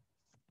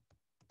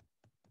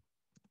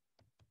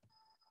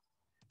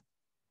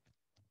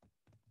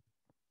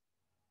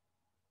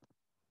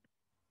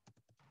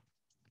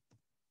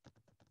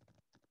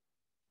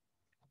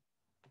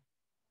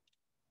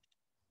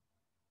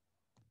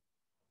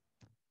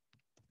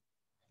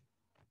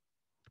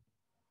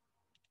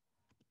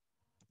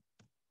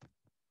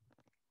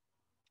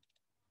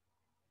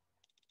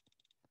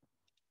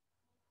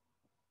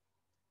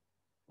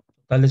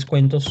 total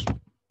descuentos,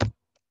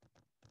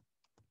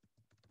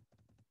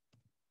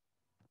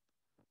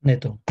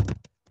 neto.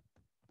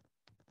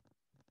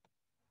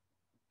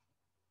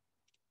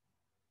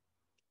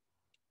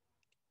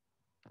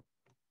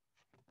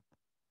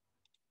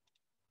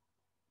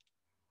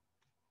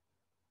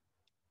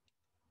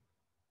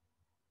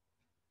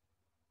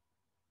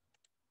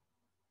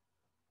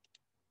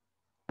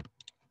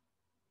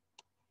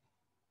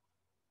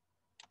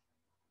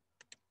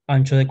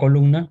 Ancho de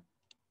columna,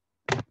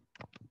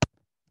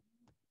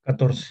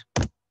 14,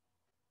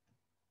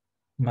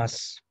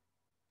 más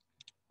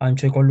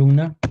ancho de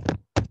columna,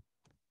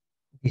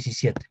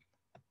 17.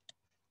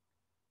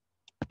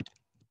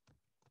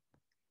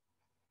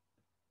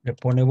 Le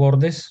pone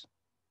bordes,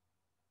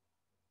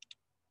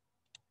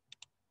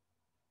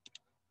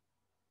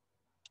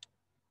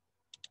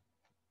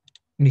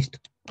 listo.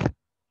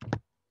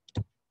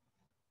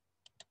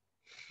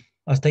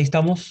 Hasta ahí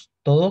estamos,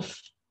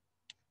 todos.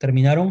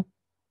 ¿Terminaron?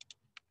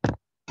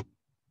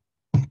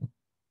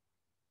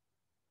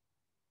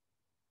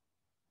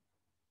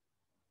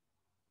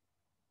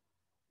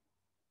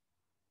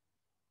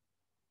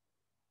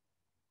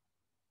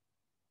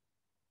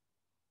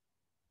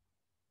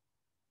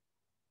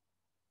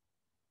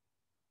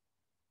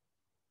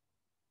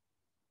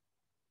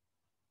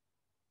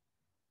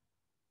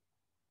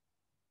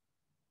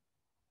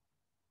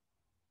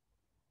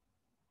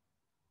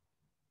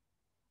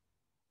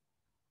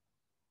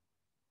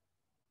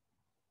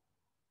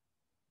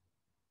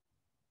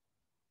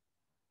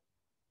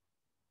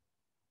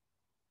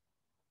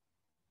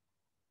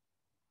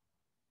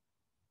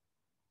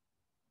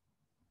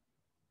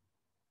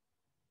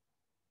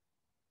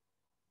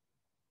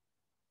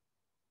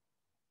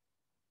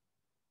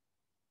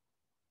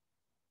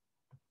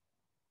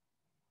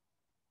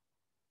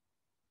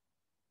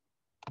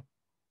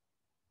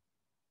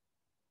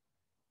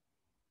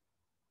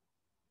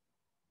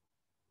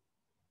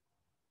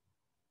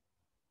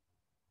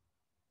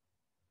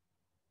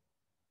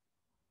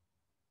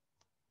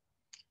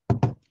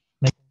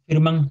 ¿Me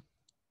confirman?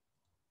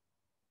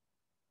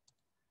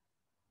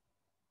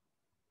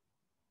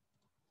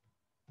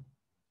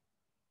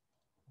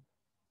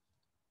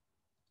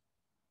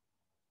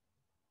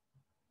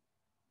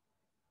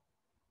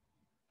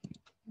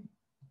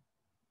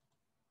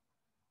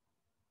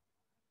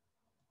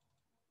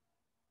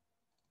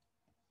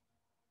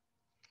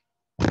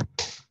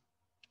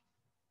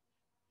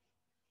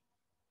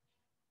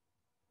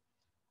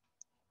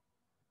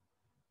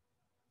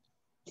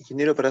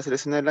 Ingeniero, para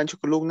seleccionar el ancho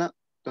columna,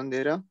 ¿dónde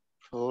era?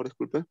 Por favor,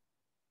 disculpe.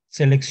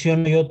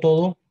 Selecciono yo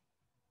todo,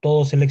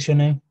 todo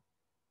seleccioné.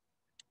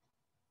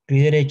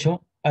 clic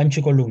derecho,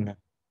 ancho y columna.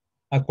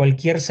 A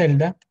cualquier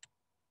celda,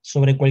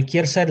 sobre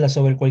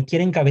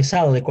cualquier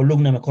encabezado de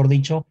columna, mejor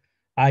dicho,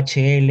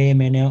 H, L,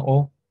 M, N,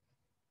 O,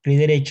 clic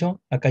derecho,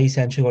 acá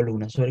dice ancho y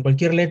columna. Sobre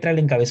cualquier letra, el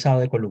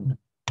encabezado de columna.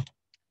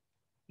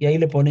 Y ahí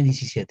le pone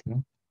 17,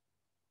 ¿no?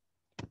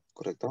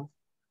 Correcto.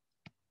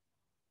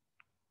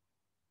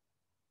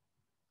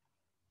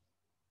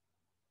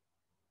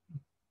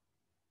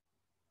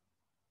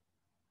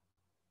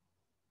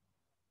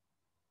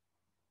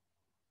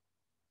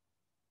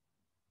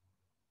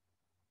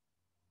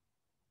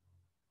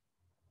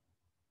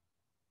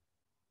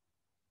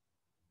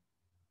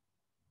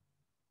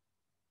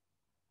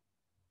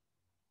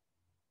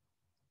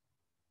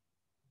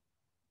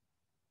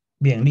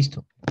 Bien,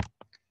 listo.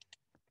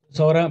 Entonces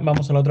ahora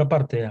vamos a la otra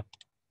parte ya.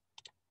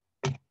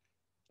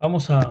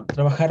 Vamos a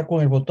trabajar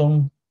con el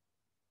botón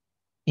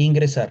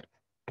ingresar,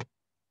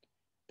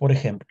 por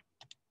ejemplo.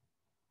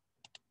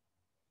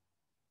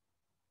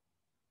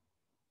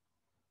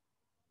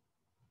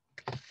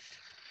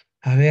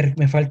 A ver,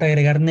 me falta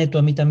agregar neto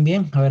a mí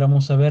también. A ver,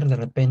 vamos a ver de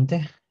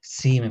repente.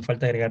 Sí, me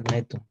falta agregar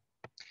neto.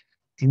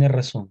 Tiene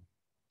razón.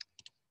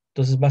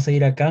 Entonces vas a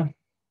ir acá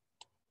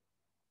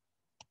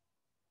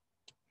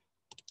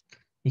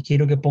y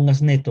quiero que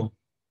pongas neto.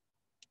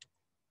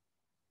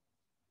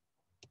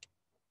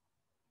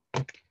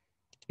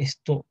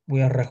 Esto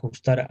voy a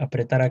reajustar,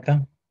 apretar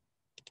acá.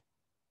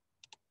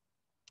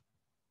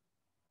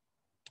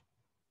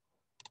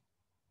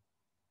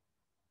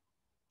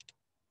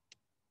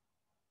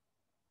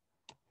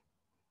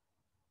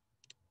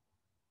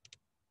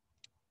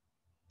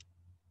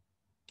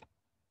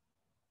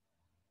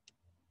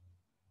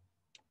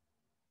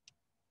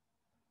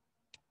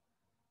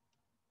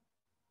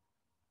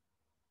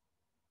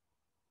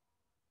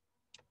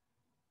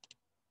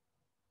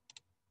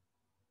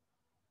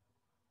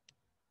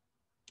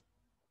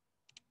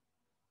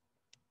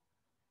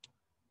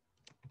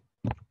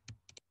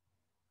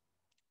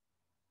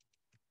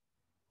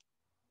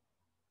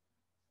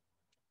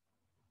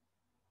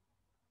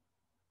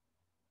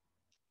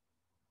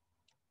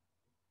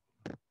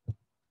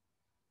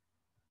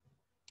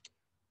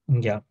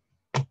 Ya.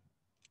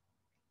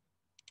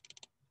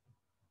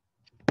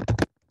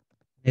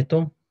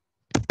 Neto.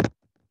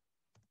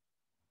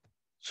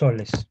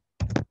 Soles.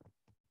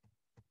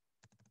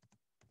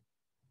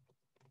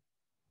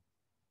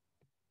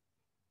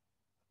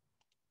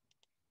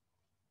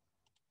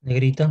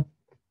 Negrita.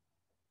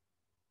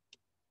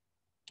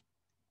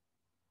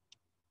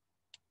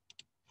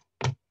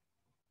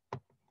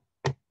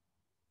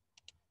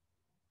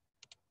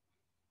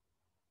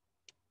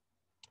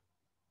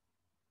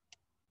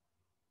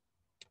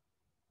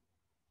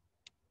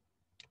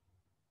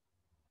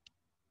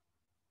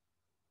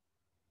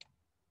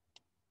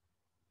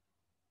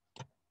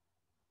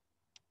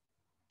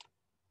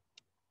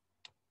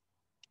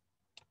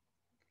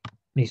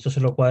 Listo, se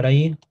lo cuadra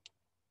ahí.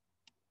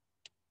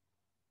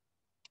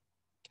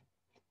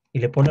 Y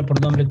le pone por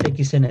nombre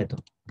TX neto.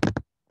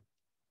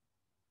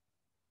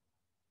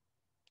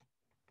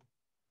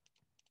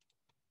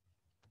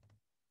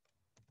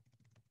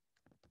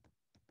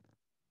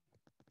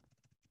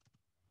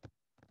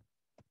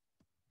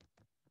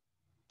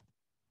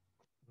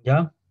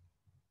 ¿Ya?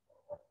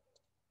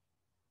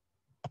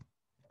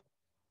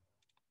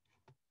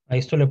 A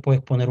esto le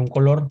puedes poner un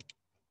color.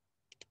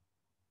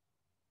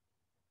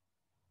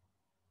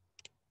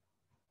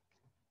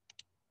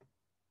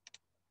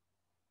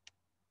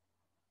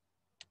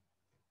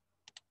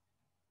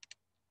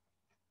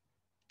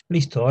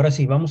 Listo, ahora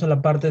sí, vamos a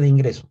la parte de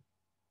ingreso.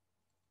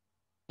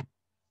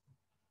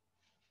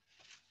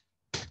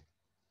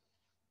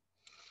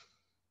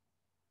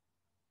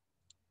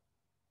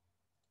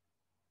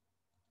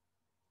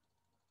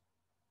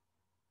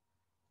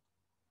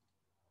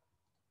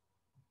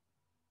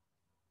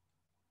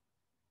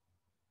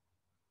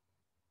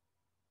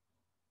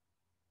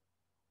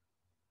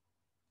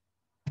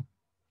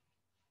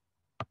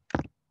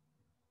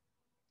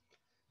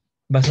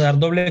 Vas a dar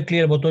doble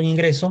clic al botón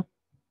ingreso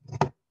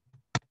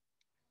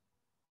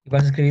y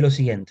vas a escribir lo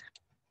siguiente.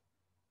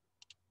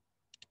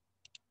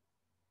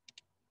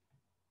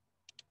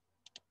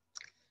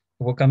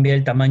 Voy a cambiar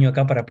el tamaño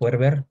acá para poder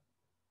ver.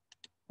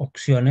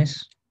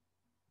 Opciones.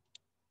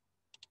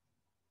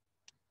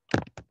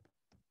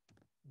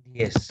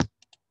 10.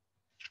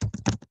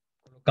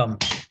 Colocamos.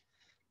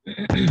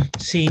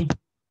 Sí.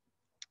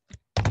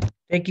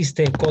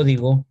 TXT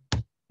código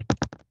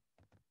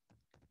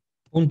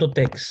punto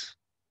text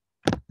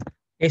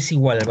es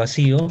igual al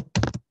vacío.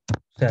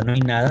 O sea, no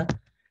hay nada.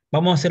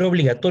 Vamos a hacer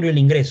obligatorio el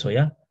ingreso,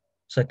 ¿ya?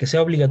 O sea, que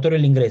sea obligatorio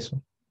el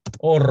ingreso.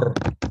 OR.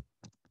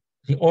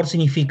 ¿Sí? OR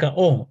significa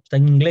O. Está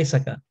en inglés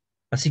acá.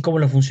 Así como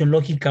la función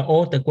lógica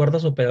O, ¿te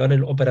acuerdas?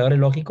 Operadores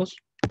lógicos.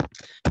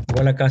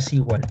 Igual acá sí,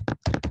 igual.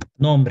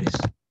 Nombres.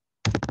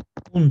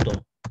 Punto.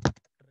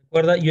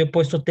 Recuerda, yo he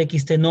puesto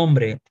TXT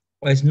nombre.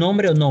 ¿O es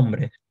nombre o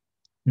nombre?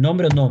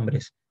 Nombre o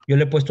nombres. Yo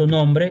le he puesto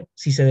nombre.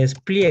 Si se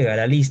despliega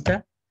la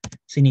lista,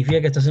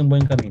 significa que estás en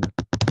buen camino.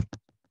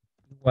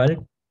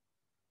 Igual.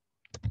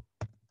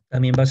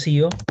 También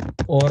vacío.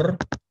 OR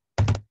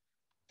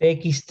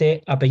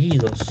txt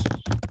apellidos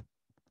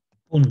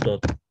punto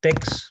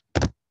text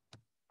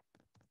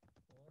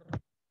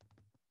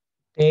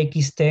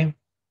txt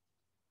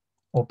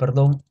o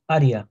perdón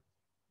área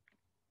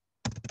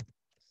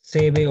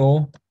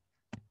cbo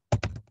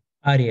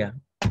área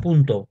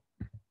punto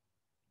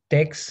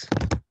text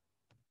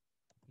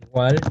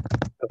igual,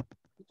 o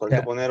 ¿Por qué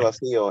sea, poner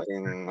vacío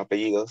en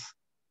apellidos?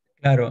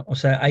 claro, o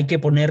sea, hay que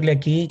ponerle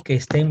aquí que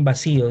estén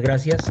vacíos,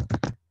 gracias.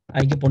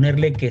 Hay que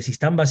ponerle que si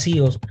están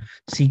vacíos,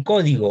 si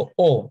código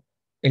o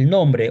el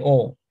nombre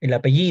o el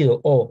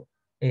apellido o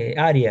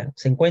área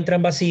se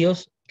encuentran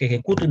vacíos, que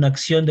ejecute una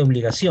acción de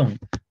obligación,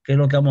 que es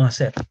lo que vamos a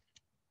hacer.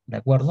 ¿De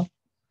acuerdo?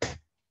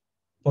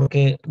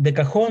 Porque de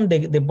cajón,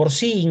 de por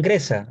sí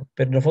ingresa,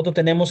 pero nosotros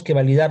tenemos que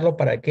validarlo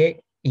para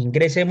que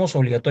ingresemos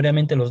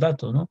obligatoriamente los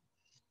datos, ¿no?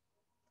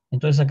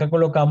 Entonces acá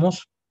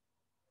colocamos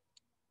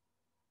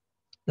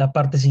la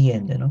parte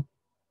siguiente, ¿no?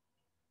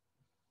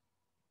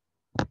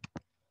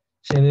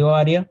 CBO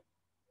área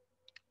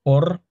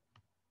por,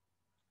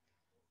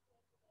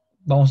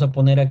 vamos a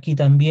poner aquí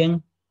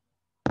también,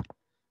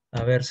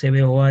 a ver,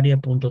 CBO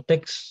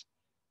área.text,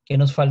 ¿qué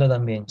nos falta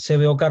también?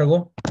 CBO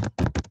cargo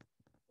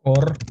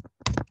por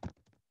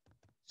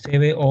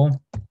CBO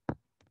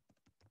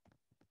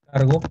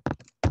cargo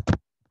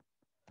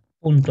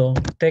punto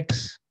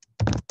text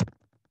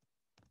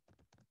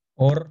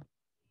or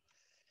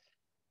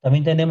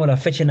también tenemos la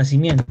fecha de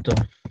nacimiento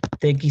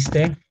txt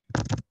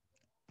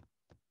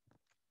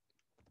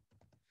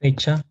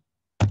fecha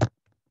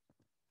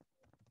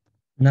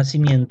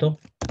nacimiento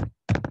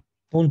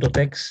punto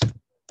text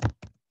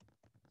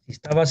si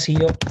está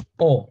vacío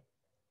o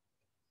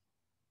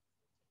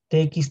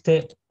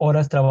txt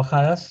horas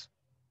trabajadas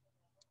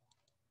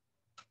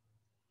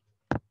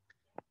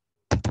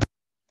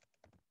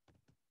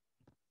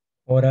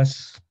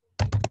horas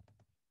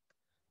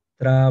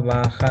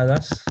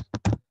trabajadas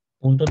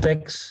punto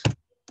text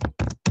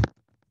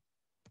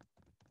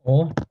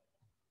o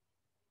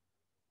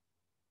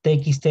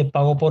txt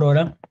pago por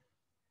hora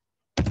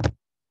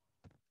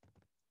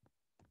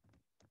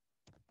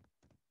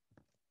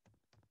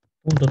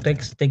punto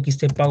text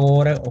txt pago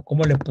hora o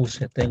cómo le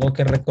puse, tengo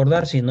que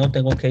recordar, si no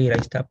tengo que ir, ahí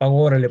está,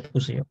 pago hora le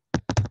puse yo,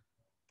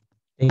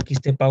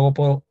 txt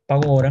pago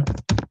hora,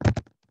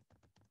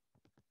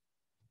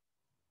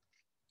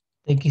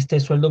 txt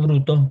sueldo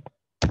bruto,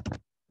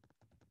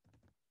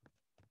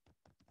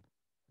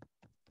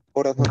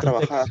 Horas no punto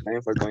trabajadas text,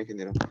 también faltó,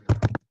 ingeniero.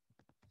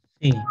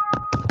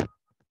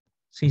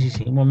 sí,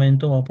 sí, un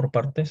momento, vamos por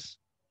partes.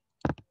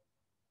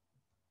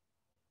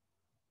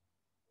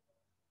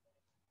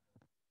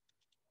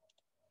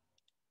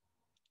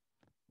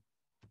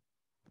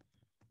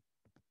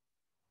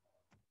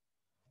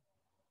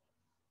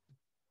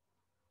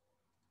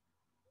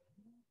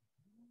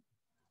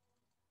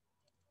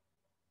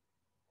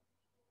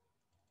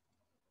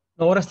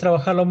 Horas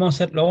trabajar lo vamos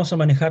a hacer, lo vamos a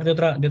manejar de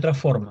otra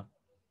forma.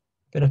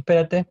 Pero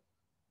espérate,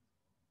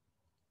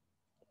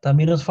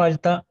 también nos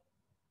falta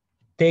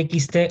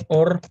txt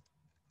or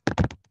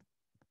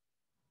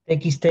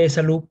txt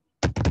salud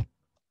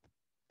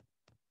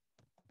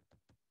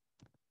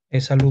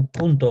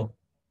punto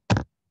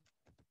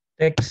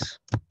text,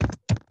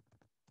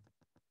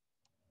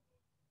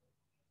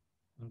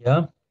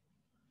 ¿ya?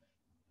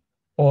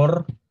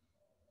 Or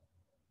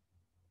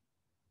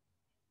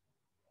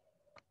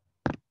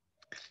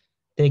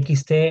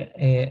txt,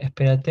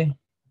 espérate,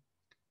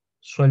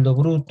 sueldo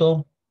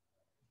bruto,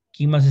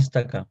 ¿quién más está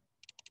acá?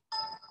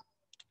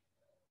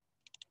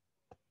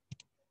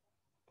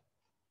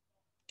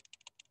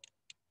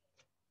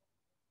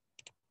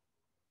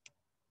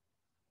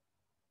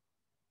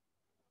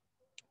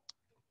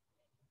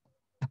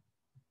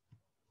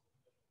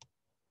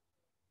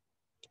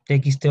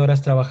 Txt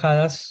horas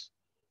trabajadas,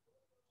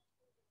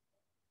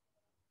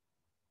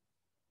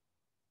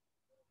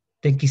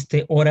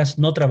 txt horas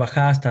no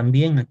trabajadas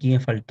también, aquí me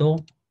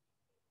faltó,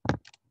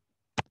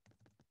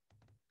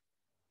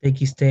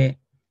 txt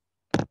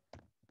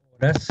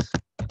horas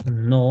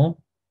no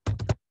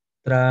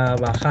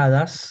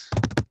trabajadas,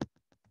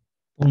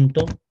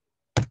 punto,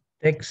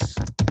 text,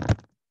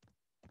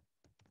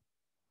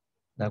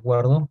 ¿de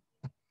acuerdo?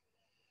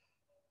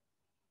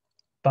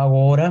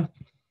 Pago hora,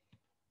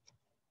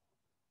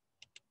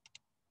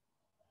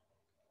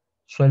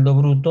 sueldo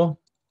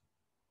bruto,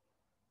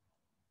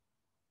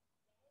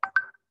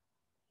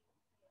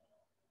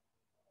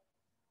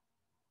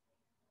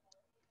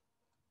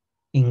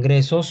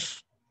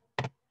 ingresos,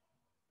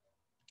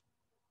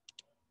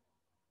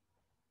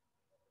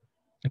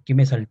 aquí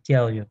me he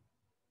salteado yo,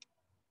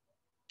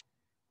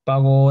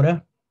 pago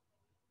hora,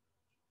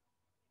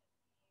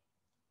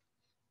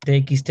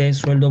 txt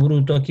sueldo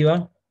bruto, aquí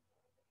va,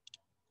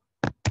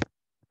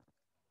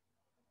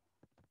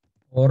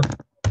 por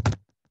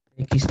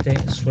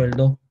txt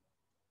sueldo,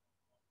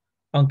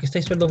 aunque está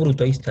el sueldo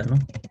bruto, ahí está, ¿no?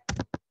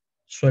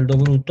 Sueldo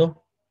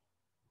bruto,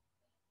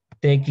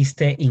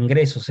 txt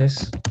ingresos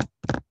es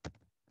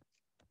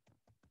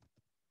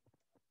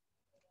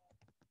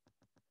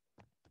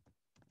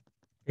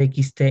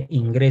txt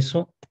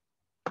ingreso,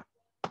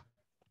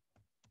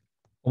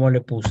 ¿cómo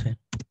le puse?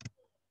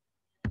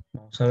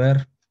 Vamos a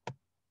ver.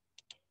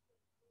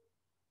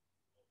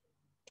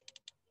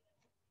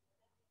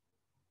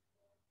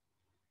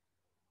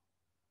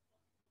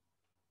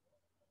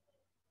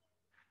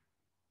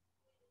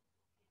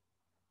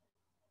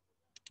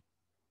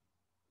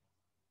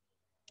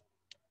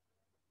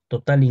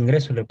 Total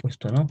ingreso le he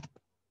puesto, ¿no?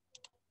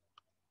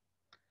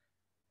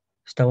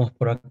 Estamos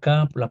por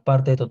acá, la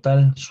parte de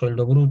total,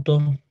 sueldo bruto.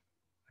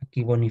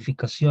 Aquí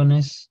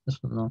bonificaciones,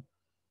 eso no.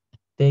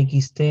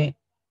 TXT,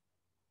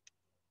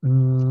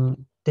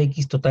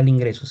 TX total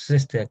ingresos, es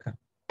este de acá.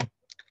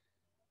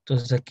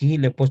 Entonces aquí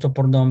le he puesto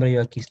por nombre,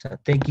 yo aquí está,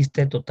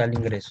 TXT total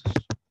ingresos.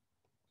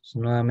 Entonces,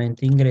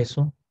 nuevamente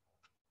ingreso.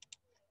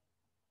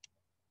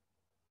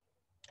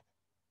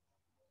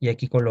 Y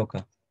aquí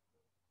coloca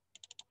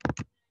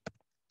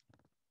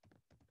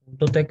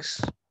punto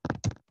text.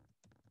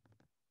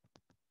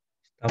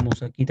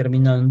 Estamos aquí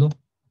terminando.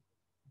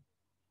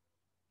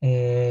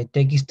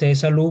 TXT de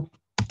salud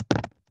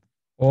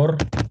por,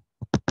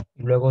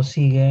 y luego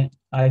sigue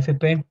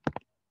AFP.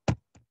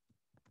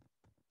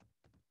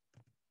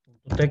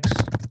 Punto text.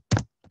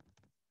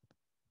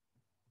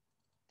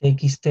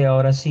 TXT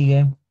ahora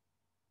sigue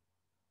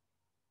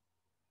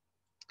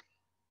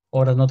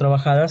horas no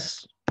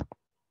trabajadas.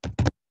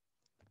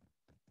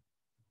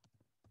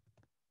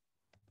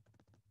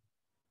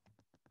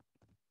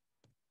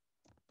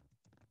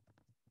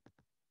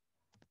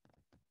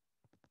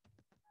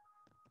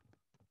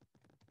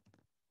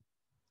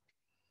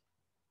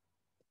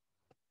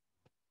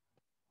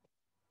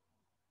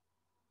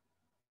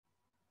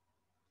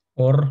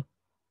 Por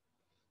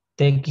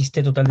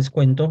TXT total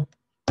descuento.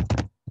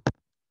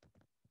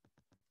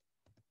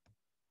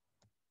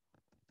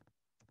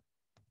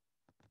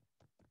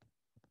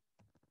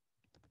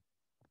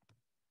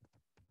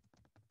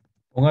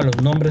 Ponga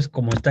los nombres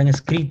como están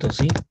escritos,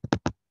 ¿sí?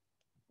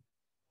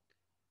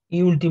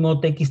 Y último,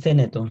 TXT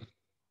neto.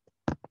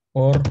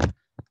 Por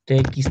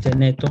TXT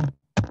neto.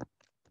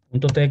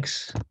 Punto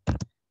text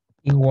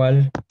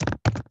igual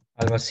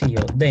al vacío.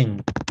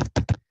 Den.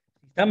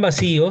 Si están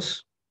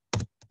vacíos,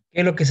 ¿qué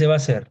es lo que se va a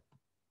hacer?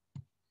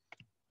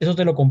 Eso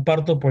te lo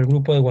comparto por el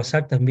grupo de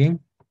WhatsApp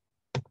también.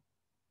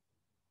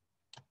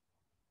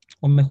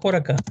 O mejor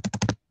acá.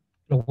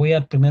 Lo voy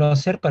a primero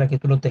hacer para que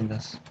tú lo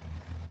tengas.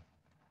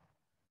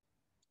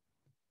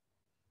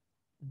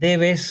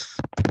 Debes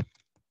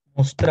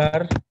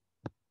mostrar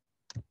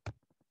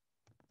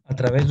a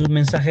través de un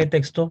mensaje de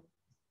texto,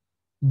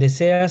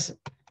 deseas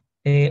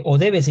o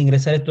debes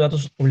ingresar estos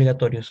datos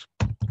obligatorios.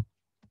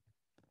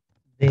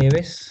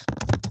 Debes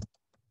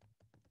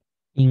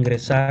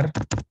ingresar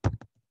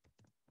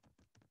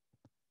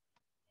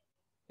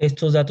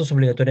estos datos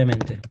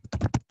obligatoriamente.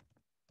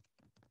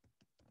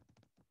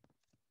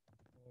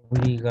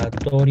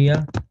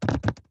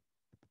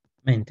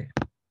 Obligatoriamente.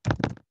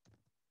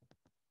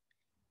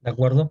 ¿De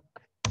acuerdo?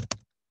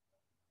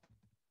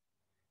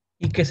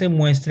 Y que se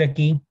muestre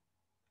aquí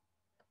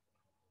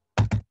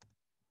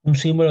un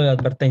símbolo de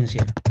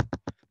advertencia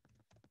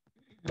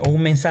o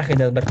un mensaje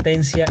de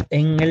advertencia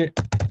en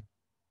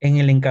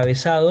el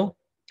encabezado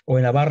o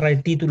en la barra de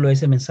título de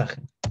ese mensaje.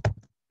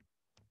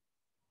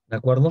 ¿De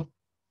acuerdo?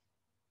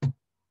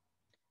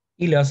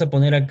 Y le vas a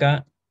poner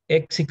acá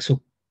exit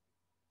sub.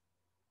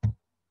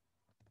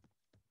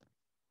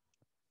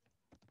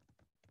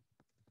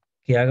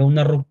 Que haga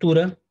una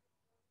ruptura,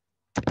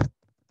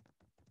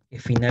 que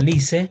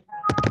finalice.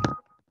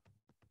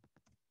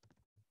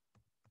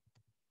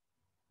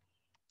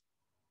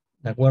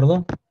 ¿De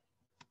acuerdo?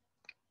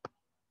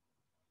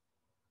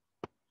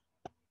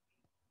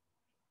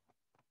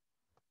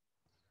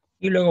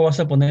 Y luego vas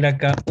a poner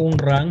acá un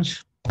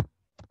range.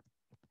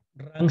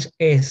 Range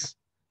es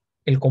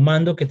el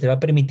comando que te va a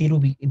permitir,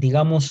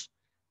 digamos,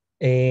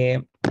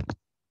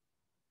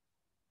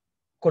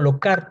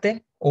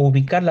 colocarte o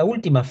ubicar la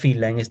última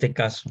fila en este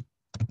caso.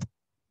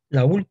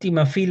 La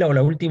última fila o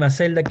la última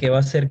celda que va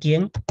a ser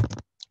 ¿quién?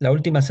 La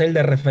última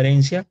celda de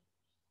referencia.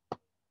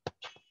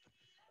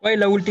 ¿Cuál es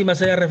la última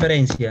celda de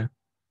referencia?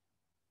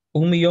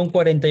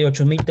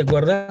 1.048.000, ¿te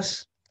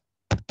acuerdas?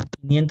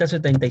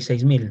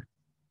 576.000.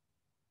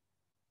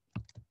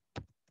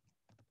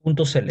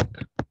 Punto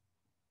select.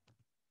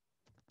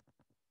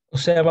 O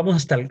sea,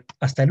 vamos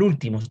hasta el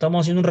último.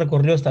 Estamos haciendo un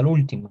recorrido hasta el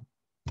último.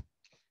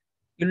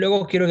 Y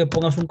luego quiero que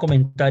pongas un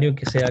comentario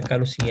que sea acá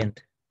lo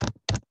siguiente.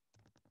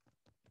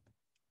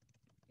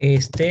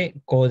 Este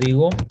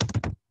código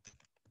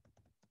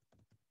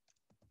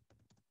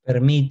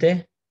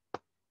permite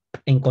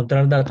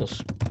encontrar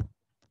datos.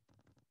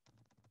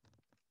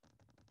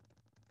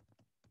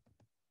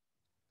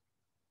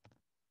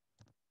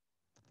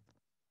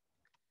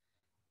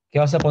 ¿Qué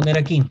vas a poner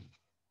aquí?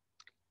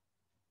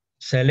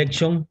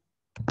 Selection.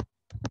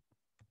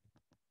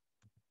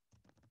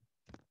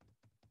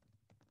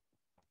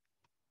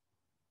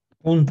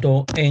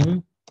 Punto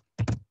en.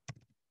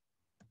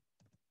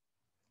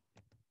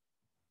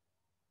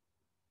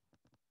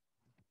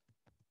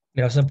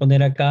 Le vas a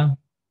poner acá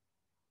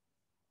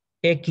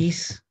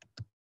X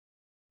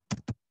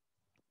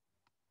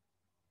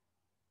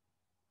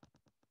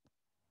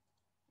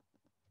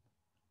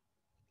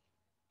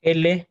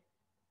L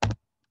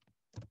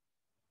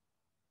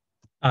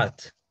add.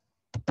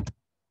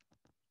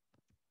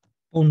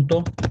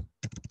 Punto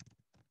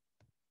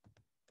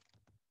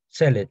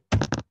select.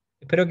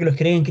 Espero que lo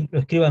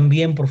escriban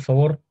bien, por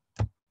favor.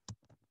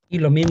 Y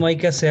lo mismo hay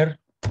que hacer,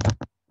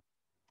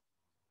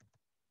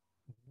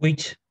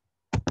 which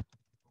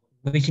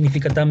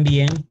significa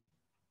también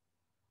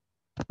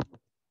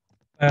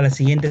para las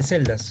siguientes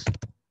celdas.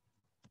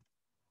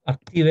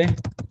 Active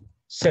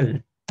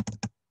cell.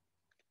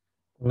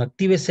 Con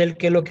active cell,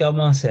 ¿qué es lo que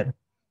vamos a hacer?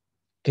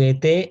 Que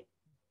te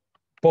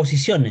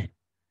posicione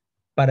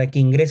para que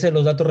ingrese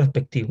los datos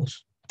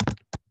respectivos.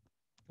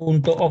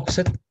 Punto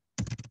offset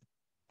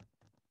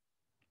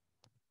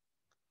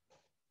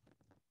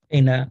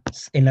en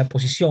la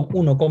posición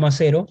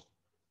 1,0, o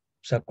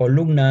sea,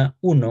 columna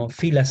 1,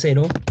 fila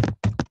 0,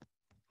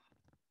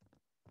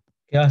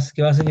 que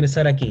vas a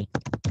ingresar aquí.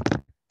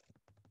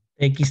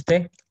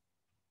 TXT,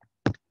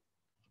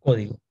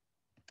 código.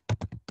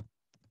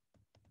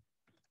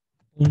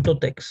 Punto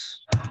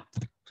text.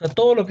 O sea,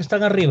 todo lo que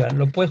están arriba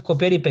lo puedes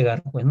copiar y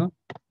pegar, pues, ¿no?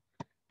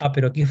 Ah,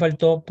 pero aquí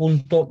faltó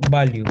punto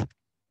value.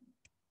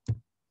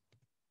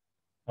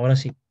 Ahora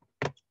sí.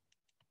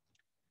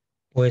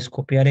 Puedes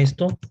copiar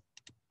esto,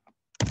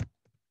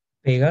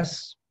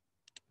 pegas.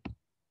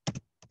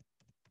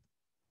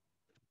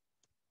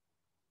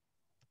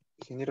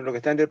 Ingeniero, lo que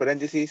está entre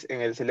paréntesis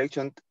en el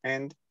selection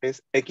end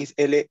es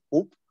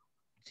XLU.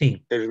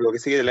 Sí, Lo que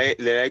sigue de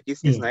la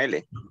X es sí. una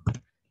L.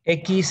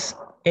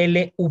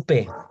 XLUP,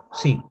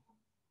 sí.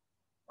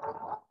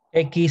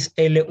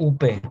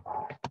 XLUP.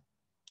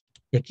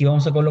 Y aquí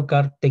vamos a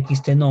colocar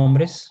TXT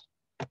nombres.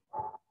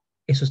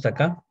 Eso está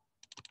acá.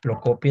 Lo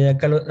copia de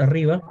acá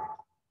arriba.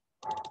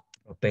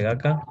 Lo pega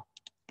acá.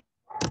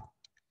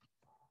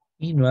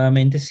 Y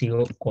nuevamente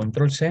sigo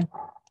control C.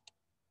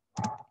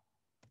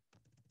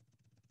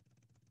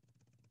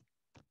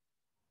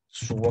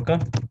 Subo acá.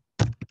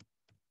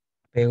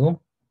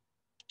 Pego.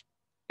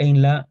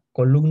 En la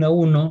columna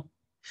 1,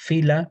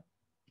 fila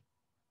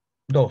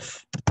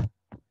 2.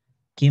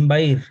 ¿Quién va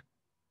a ir?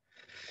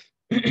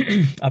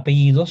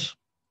 Apellidos.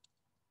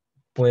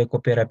 Puede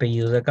copiar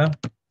apellidos de acá.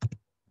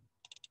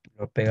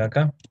 Lo pega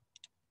acá.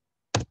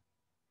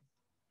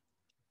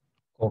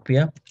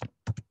 Copia.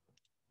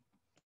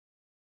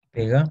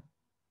 Pega.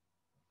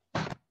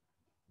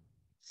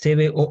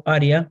 CBO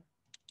área.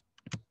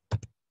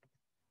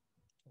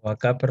 O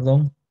acá,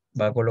 perdón.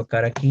 Va a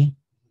colocar aquí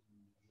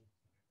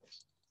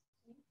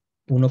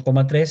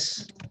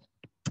 1,3.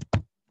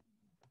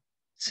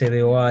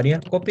 CBO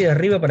área. Copia de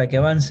arriba para que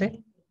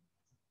avance.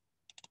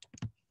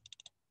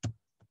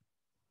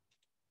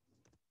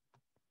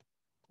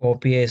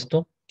 Copie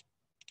esto.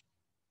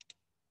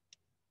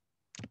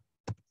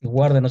 Y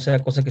guarde, no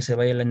sea cosa que se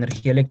vaya la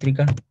energía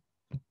eléctrica.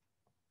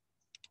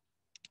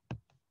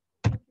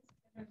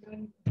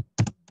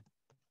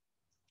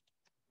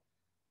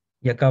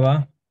 Y acá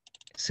va.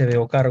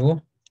 CBO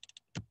cargo.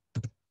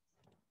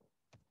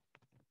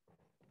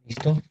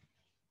 Listo.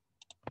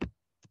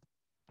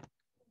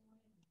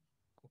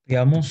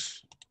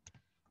 Copiamos.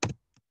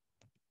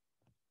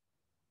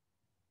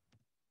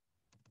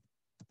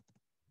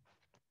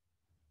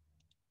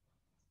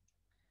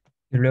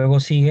 Y luego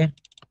sigue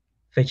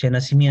fecha de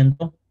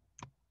nacimiento.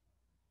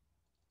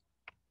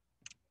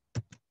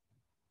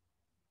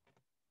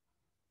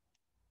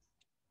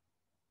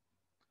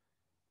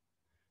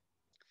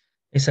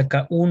 Es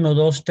acá 1,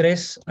 2,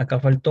 3. Acá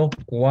faltó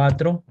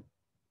 4,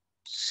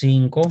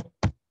 5.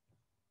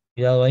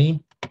 Cuidado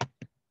ahí.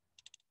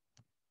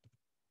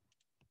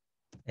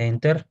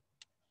 Enter.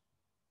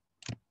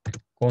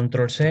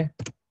 Control C.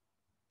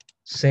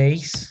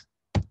 6.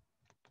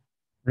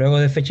 Luego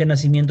de fecha de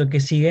nacimiento, ¿qué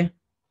sigue?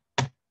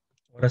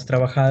 Horas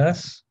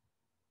trabajadas.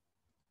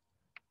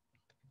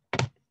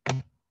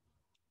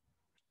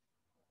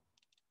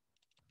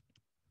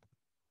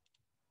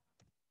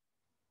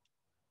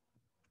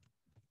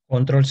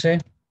 Control C.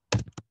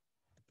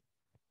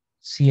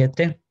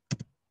 7.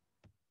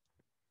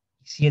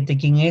 7,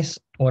 ¿quién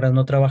es? Horas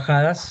no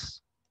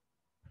trabajadas.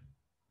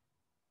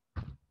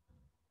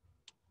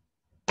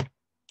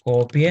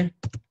 Copie.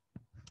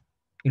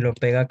 Y lo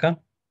pega acá.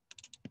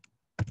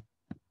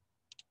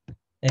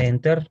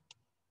 Enter.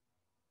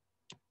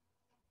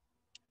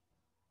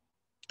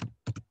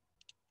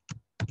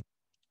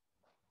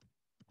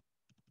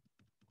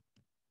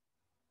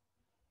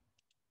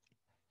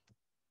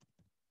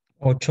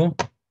 8.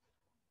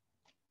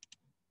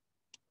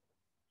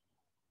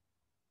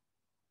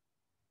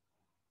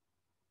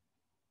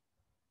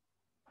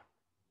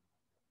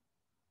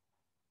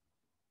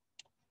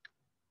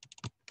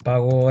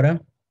 Pago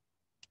hora.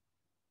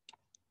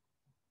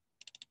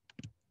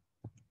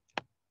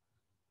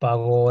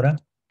 Pago hora.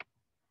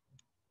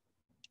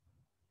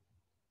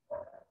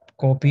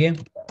 Copie.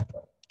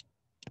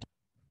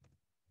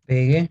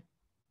 Pegue.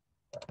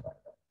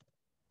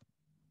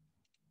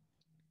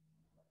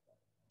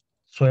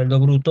 Sueldo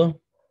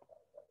bruto.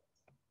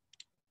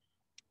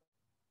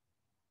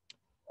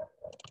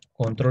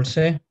 Control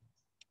C.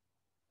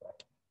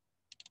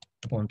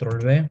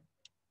 Control V.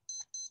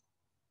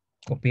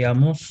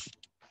 Copiamos.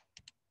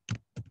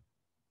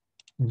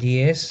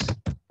 10.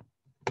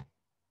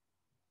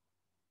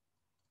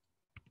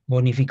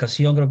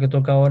 Bonificación creo que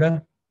toca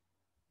ahora.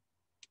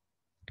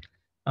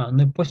 Ah,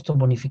 ¿no he puesto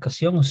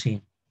bonificación o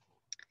sí?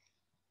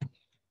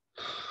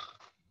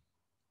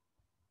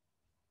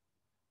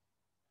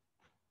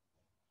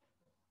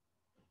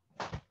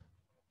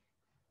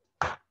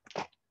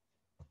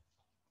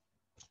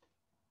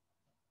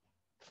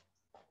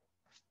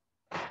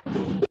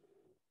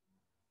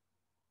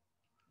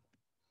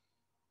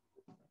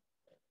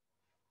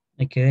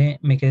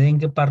 ¿Me quedé en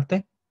qué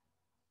parte?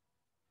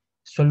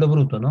 Sueldo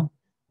bruto, ¿no?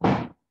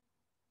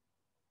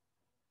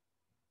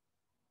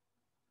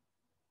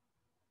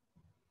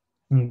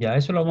 Ya,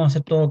 eso lo vamos a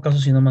hacer todo caso,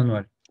 si no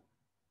manual.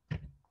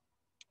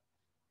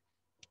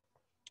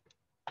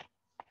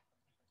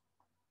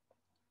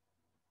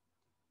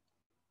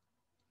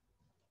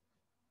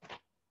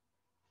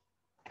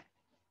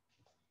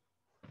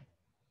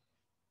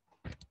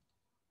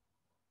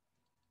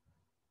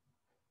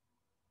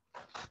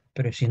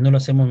 Pero si no lo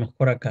hacemos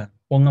mejor acá,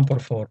 pongan por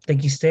favor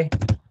TXT,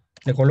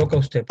 le coloca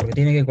usted, porque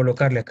tiene que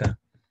colocarle acá.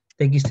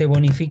 TXT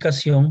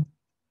bonificación,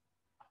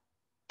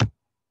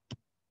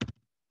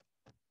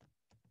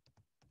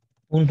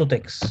 punto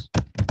text.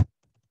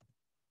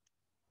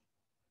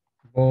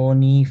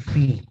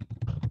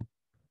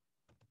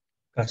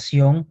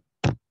 Bonificación,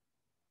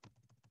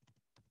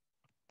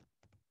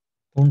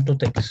 punto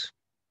text.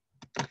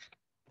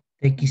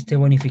 TXT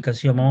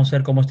bonificación. Vamos a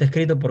ver cómo está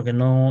escrito porque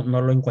no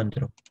lo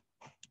encuentro.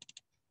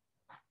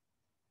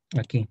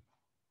 Aquí.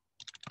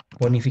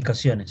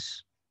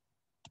 Bonificaciones.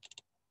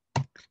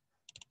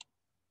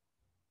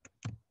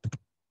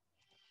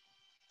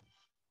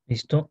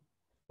 Listo.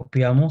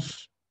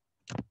 Copiamos.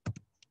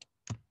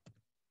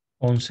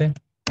 11.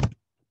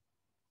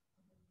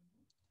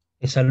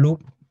 Esa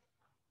loop.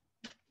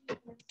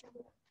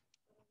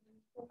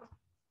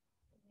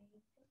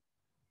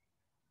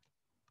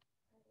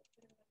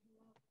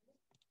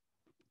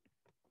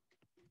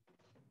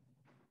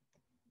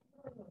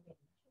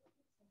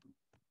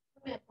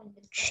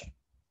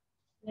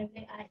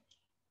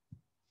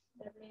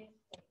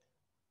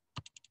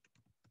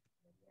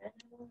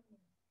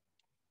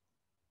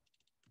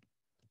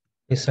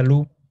 Esa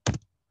loop.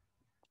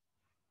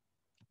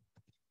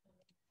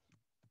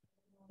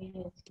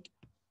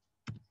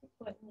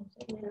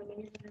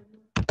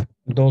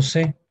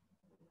 12.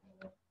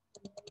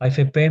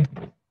 AFP.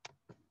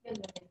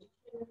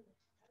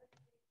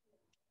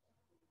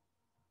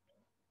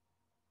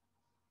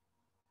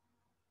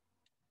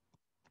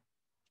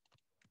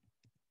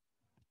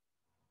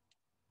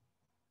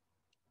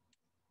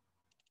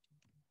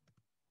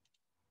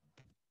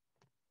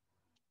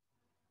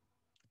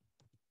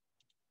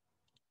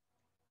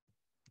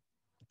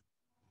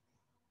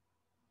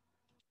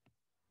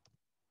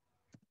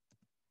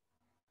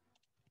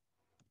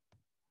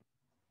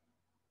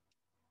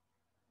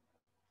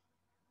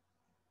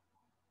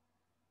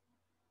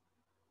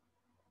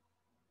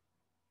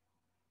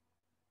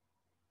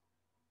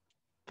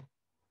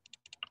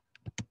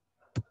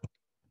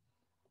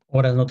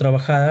 Horas no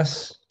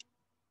trabajadas.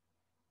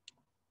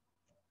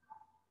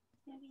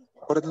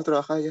 Horas no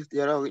trabajadas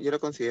ya lo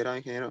consideraba,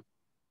 ingeniero.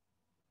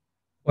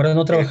 Horas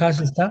no En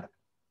trabajadas está.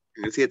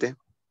 el 7.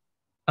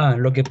 Ah,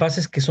 lo que pasa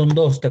es que son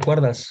dos, ¿te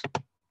acuerdas?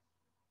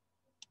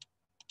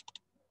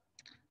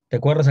 ¿Te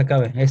acuerdas acá?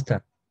 Ve,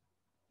 esta.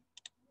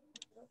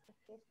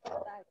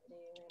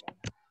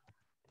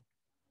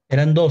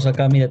 Eran dos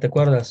acá, mira, ¿te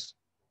acuerdas?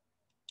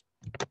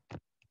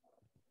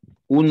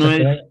 O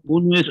sea,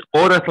 Uno es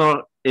horas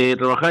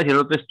trabajadas y el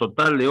otro es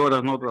total de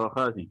horas no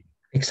trabajadas. Sí.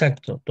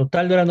 exacto,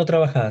 total de horas no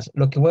trabajadas.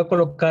 Lo que voy a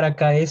colocar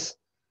acá es,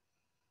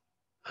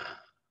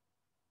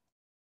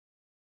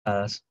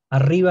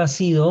 arriba ha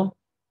sido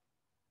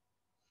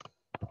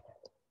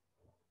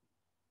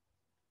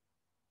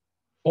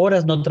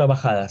horas no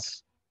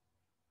trabajadas.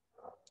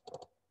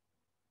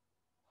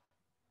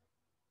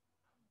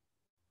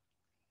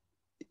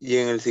 Y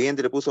en el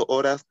siguiente le puso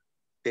horas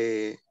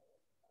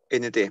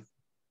NT.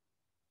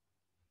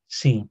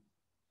 Sí,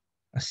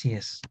 así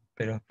es.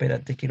 Pero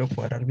espérate, quiero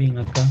cuadrar bien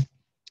acá.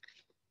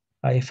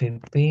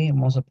 AFP,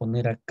 vamos a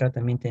poner acá,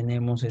 también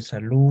tenemos de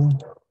salud,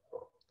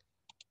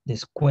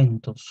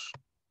 descuentos.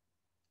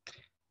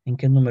 ¿En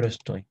qué número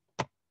estoy?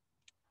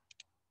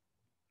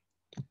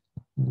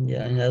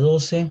 Ya en la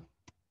 12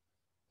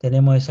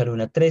 tenemos de salud, en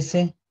la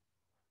 13,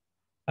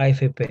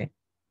 AFP.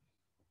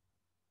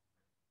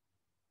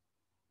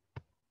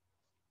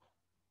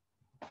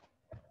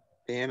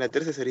 En la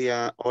 13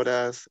 sería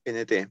horas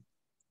NT.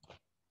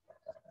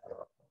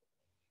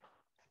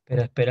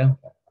 Espera, espera.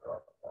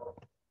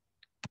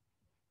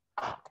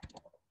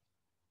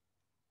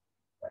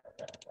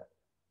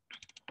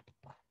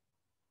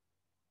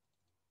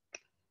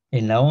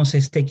 En la 11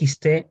 es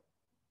TXT,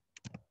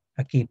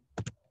 aquí.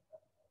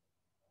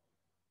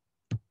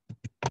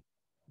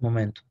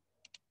 Momento.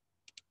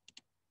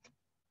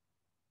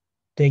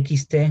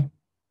 TXT,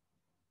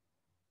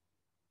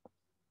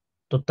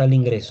 total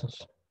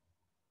ingresos.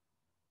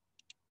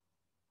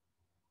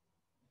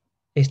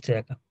 Este de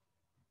acá.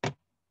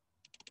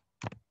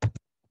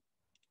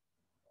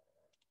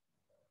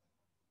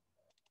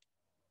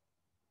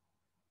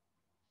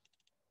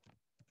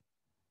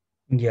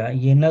 Ya,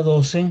 y en la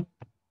 12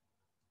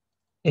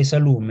 es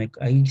salud.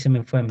 Ahí se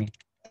me fue a mí.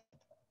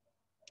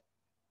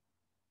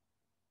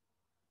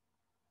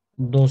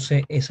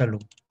 12 es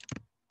salud.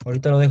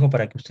 Ahorita lo dejo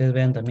para que ustedes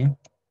vean también.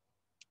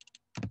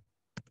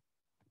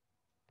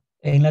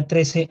 En la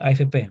 13,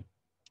 AFP.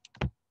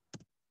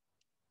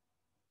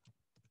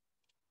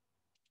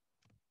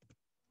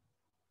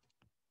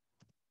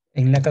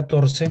 En la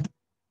 14,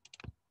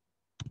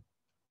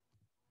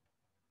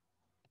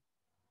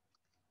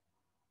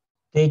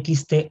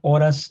 TXT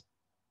horas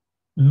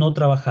no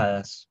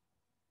trabajadas.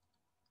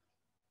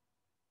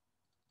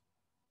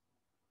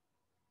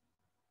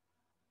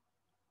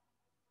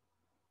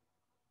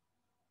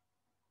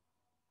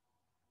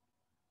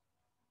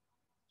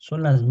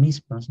 Son las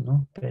mismas,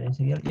 ¿no?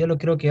 Espérense, ya lo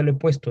creo que ya lo he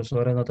puesto, eso,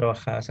 horas no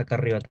trabajadas acá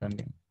arriba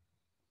también.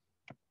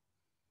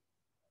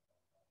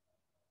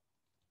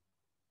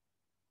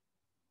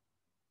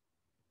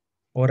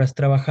 Horas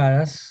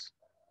trabajadas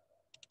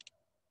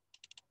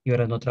y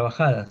horas no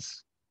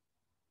trabajadas.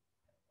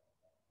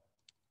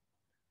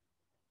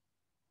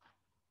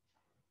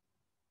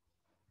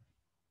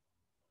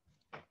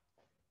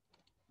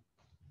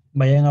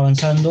 Vayan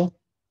avanzando.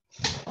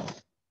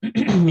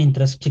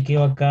 Mientras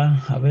chequeo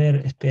acá, a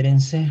ver,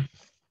 espérense.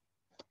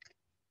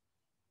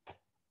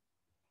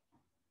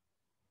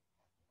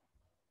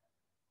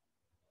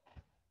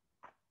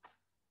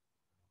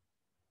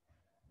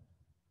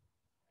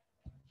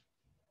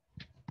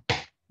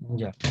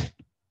 Ya.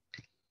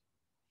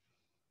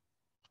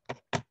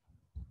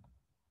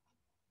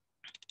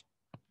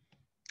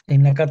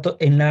 En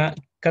la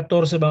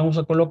 14 vamos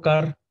a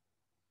colocar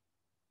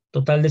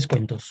total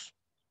descuentos.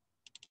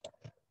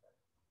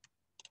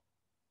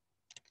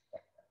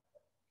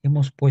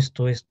 Hemos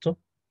puesto esto.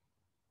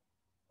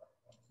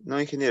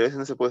 No, ingeniero, ese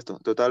no se ha puesto.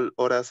 Total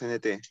horas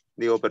NT.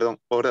 Digo, perdón,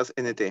 horas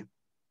NT.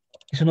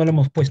 Eso no lo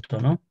hemos puesto,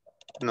 ¿no?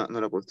 No, no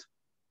lo he puesto.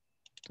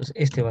 Entonces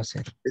este va a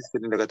ser. Es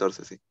el de la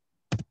 14, sí.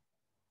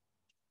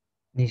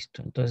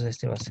 Listo, entonces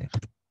este va a ser.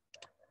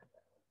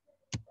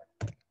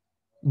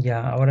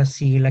 Ya, ahora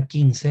sigue la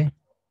 15.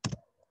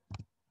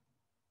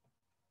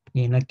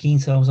 Y en la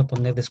 15 vamos a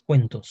poner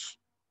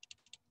descuentos.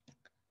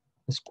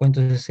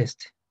 Descuentos es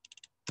este.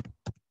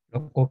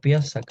 Lo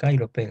copias acá y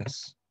lo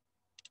pegas.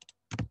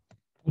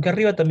 Aunque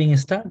arriba también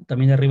está,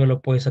 también arriba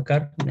lo puedes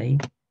sacar de ahí.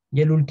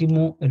 Y el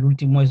último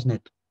es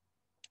neto.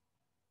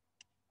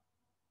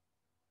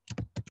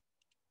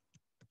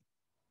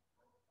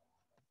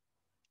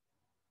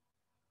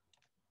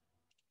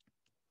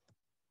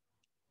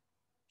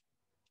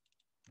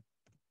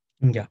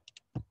 Ya.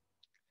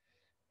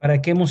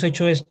 ¿Para qué hemos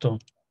hecho esto?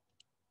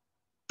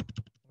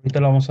 Ahorita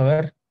lo vamos a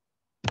ver.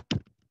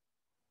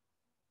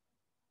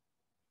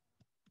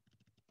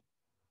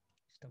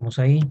 Estamos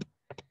ahí.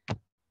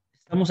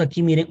 Estamos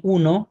aquí, miren,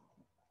 1,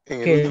 En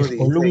el que último es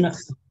columna.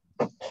 16.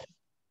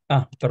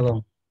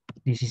 Perdón,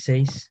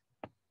 16.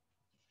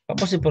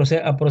 Vamos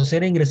a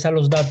proceder a ingresar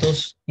los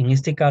datos, en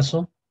este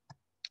caso,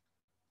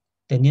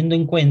 teniendo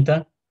en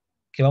cuenta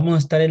que vamos a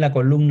estar en la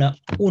columna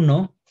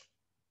 1,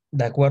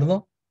 ¿de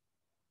acuerdo?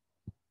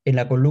 En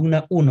la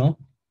columna 1.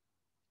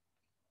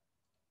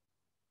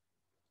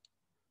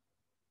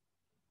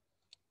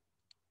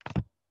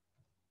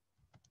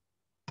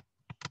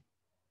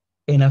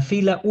 En la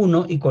fila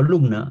 1 y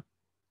columna.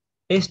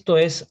 Esto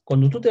es,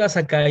 cuando tú te vas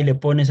acá y le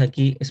pones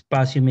aquí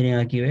espacio, miren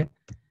aquí, ¿ve?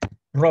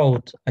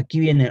 Row, aquí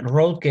viene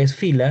row, que es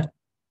fila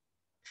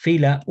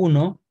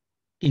 1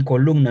 y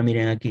columna,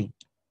 miren aquí.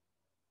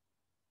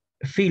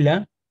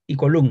 Fila y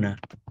columna,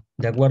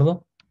 ¿de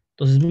acuerdo?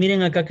 Entonces,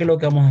 miren acá qué es lo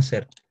que vamos a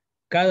hacer.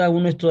 Cada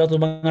uno de estos datos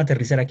van a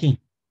aterrizar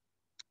aquí,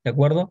 ¿de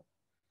acuerdo?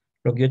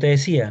 Lo que yo te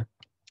decía,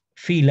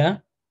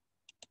 fila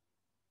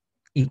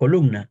y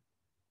columna,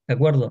 ¿de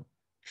acuerdo?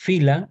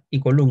 Fila y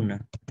columna.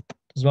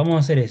 Entonces, vamos a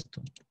hacer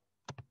esto.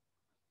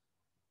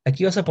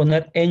 Aquí vas a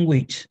poner en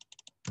which.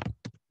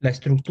 La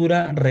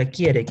estructura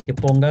requiere que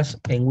pongas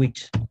en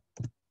which.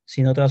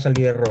 Si no te va a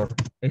salir error.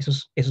 Eso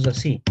es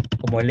así,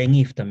 como el en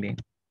if también.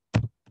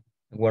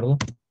 ¿De acuerdo?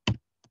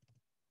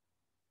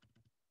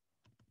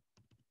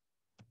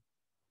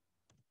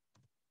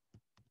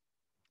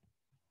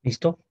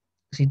 ¿Listo?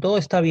 Si todo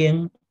está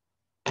bien,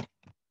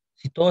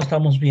 si todos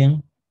estamos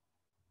bien,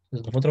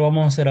 pues nosotros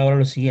vamos a hacer ahora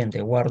lo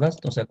siguiente. Guardas,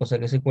 o sea, cosa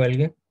que se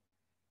cuelgue,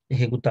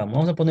 ejecutamos.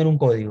 Vamos a poner un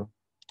código.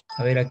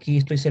 A ver, aquí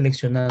estoy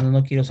seleccionando,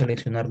 no quiero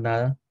seleccionar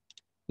nada.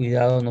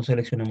 Cuidado, no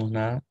seleccionemos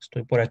nada.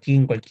 Estoy por aquí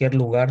en cualquier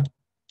lugar.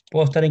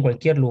 Puedo estar en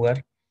cualquier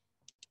lugar.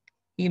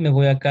 Y me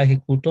voy acá,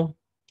 ejecuto,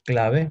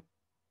 clave.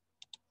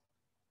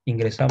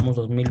 Ingresamos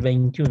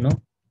 2021.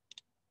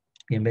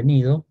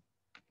 Bienvenido.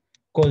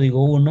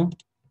 Código 1.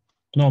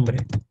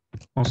 Nombre.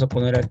 Vamos a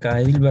poner acá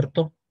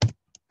Edilberto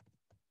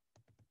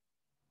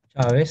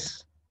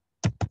Chávez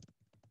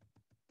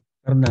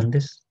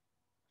Hernández.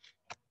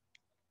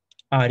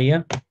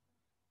 Área.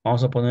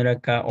 Vamos a poner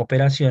acá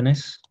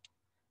operaciones.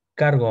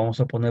 Cargo. Vamos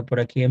a poner por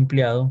aquí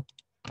empleado.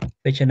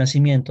 Fecha de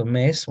nacimiento,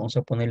 mes. Vamos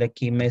a ponerle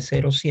aquí mes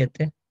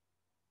 07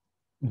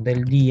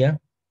 del día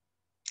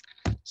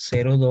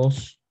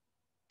 02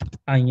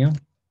 año.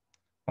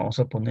 Vamos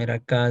a poner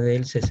acá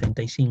del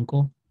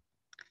 65.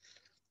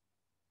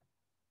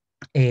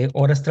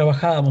 Horas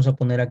trabajadas, vamos a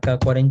poner acá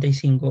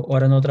 45.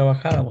 Horas no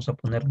trabajadas, vamos a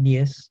poner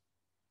 10.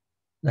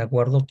 ¿De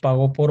acuerdo?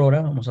 Pago por hora,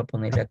 vamos a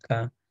ponerle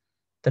acá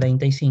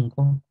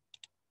 35.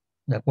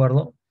 ¿De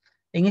acuerdo?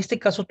 En este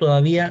caso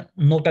todavía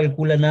no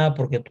calcula nada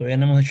porque todavía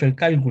no hemos hecho el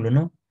cálculo,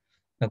 ¿no?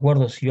 ¿De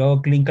acuerdo? Si yo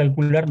hago clic en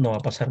calcular, no va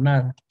a pasar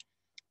nada.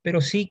 Pero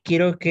sí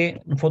quiero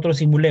que nosotros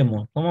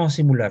simulemos. Vamos a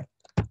simular.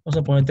 Vamos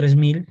a poner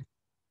 3000.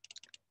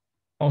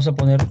 Vamos a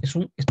poner,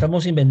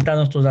 estamos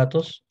inventando estos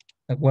datos,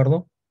 ¿de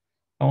acuerdo?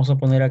 Vamos a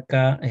poner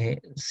acá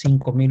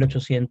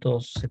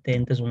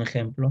 5870 es un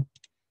ejemplo.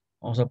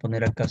 Vamos a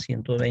poner acá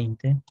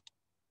 120,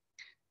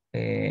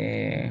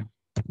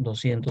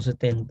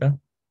 270.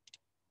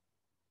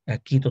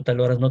 Aquí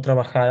total horas no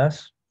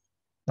trabajadas.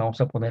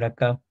 Vamos a poner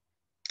acá,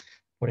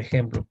 por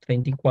ejemplo,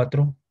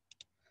 34.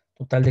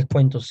 Total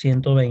descuento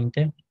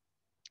 120.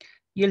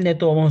 Y el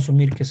neto vamos a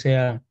asumir que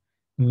sea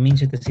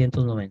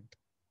 1790.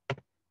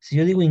 Si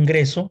yo digo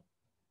ingreso,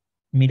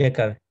 mire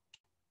acá.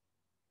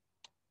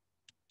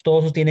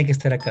 Todo eso tiene que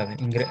estar acá.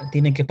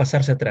 Tiene que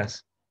pasarse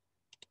atrás.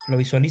 ¿Lo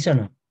visualiza o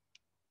no?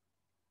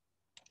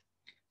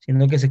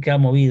 Sino que se queda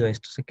movido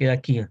esto, se queda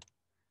aquí.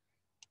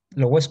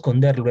 Lo voy a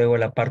esconder luego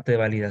la parte de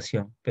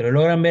validación. Pero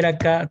logran ver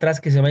acá atrás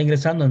que se va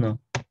ingresando o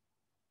no.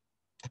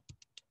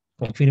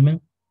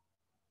 Confirmen.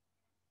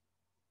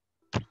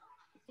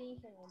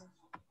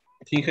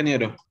 Sí,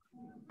 ingeniero.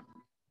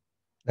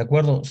 ¿De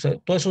acuerdo? O sea,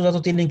 todos esos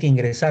datos tienen que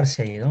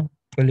ingresarse ahí, ¿no?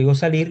 Yo le digo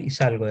salir y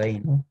salgo de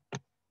ahí, ¿no?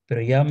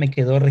 Pero ya me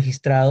quedó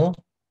registrado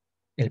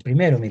el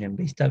primero, miren,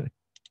 vista.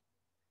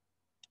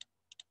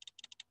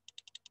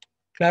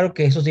 Claro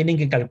que esos tienen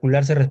que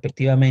calcularse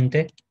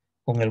respectivamente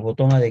con el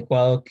botón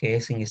adecuado que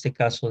es en este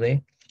caso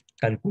de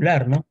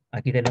calcular, ¿no?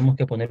 Aquí tenemos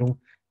que poner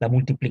la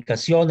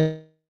multiplicación,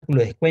 el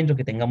cálculo de descuento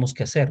que tengamos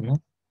que hacer,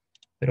 ¿no?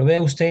 Pero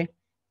vea usted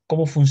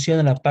cómo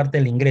funciona la parte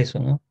del ingreso,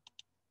 ¿no?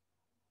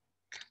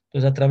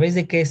 Entonces, a través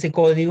de que este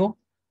código,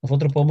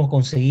 nosotros podemos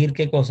conseguir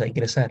qué cosa,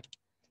 ingresar.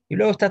 Y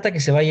luego esta data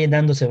que se va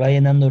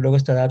llenando luego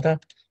esta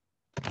data,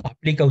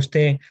 aplica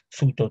usted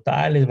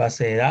subtotales,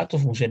 base de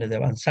datos, funciones de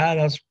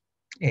avanzadas,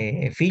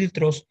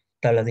 filtros,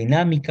 tablas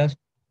dinámicas,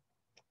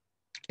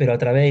 pero a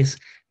través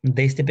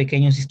de este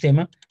pequeño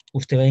sistema,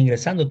 usted va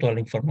ingresando toda la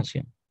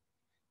información.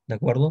 ¿De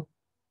acuerdo?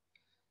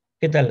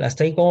 ¿Qué tal?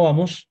 ¿Hasta ahí cómo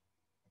vamos?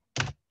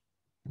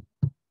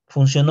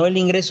 ¿Funcionó el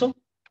ingreso?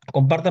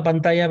 Comparta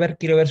pantalla, a ver,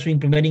 quiero ver su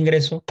primer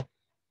ingreso.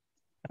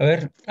 A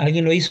ver,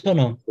 ¿alguien lo hizo o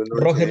no? Pues no,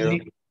 Roger,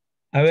 ingeniero.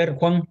 a ver,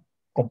 Juan,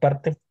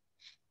 comparte.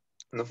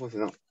 No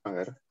funcionó. A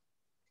ver.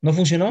 ¿No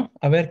funcionó?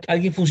 A ver,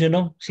 ¿alguien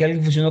funcionó? Si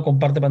alguien funcionó,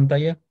 comparte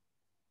pantalla.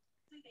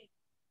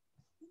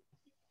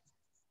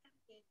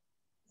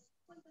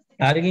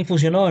 ¿Alguien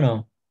funcionó o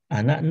no?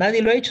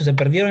 Nadie lo ha hecho, se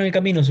perdieron en el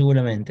camino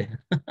seguramente.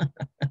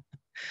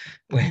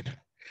 Bueno,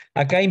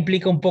 acá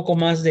implica un poco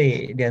más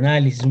de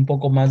análisis, un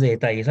poco más de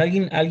detalles.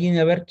 ¿Alguien,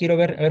 a ver, quiero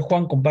ver, a ver,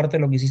 Juan, comparte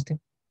lo que hiciste.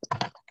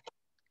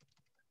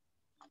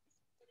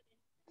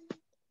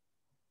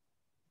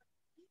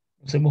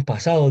 Nos hemos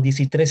pasado 10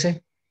 y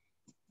 13.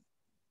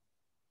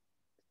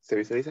 ¿Se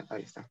visualiza?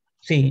 Ahí está.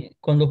 Sí,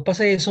 cuando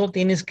pasa eso,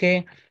 tienes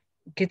que,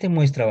 ¿qué te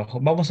muestra abajo?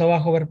 Vamos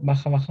abajo, a ver,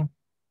 baja, baja.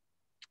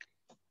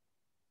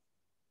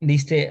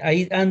 Listo,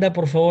 ahí anda,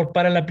 por favor,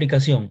 para la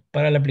aplicación,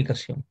 para la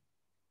aplicación.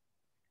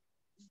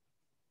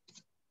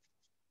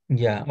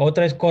 Ya,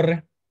 otra vez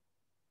corre.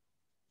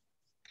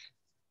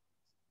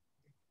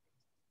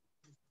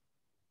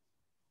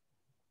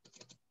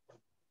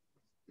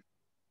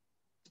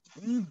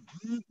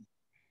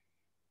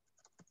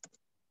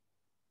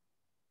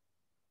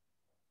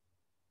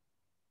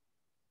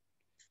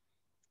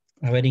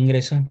 A ver,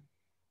 ingresa.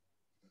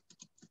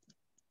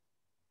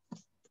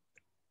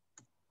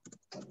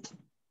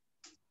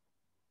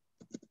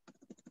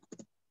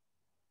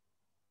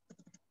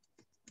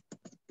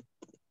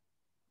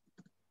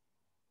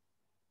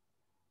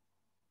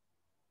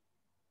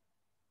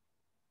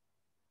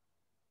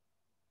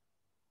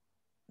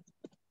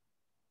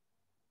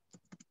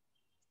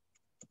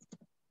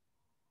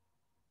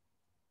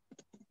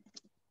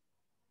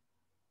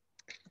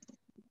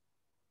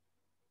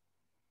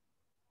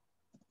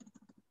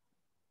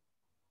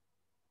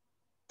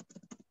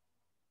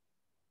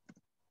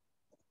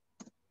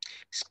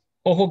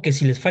 Ojo que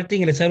si les falta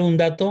ingresar un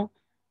dato,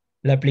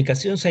 la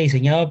aplicación se ha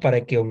diseñado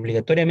para que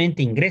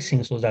obligatoriamente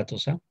ingresen esos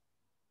datos, ¿ah?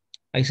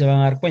 Ahí se van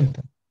a dar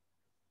cuenta.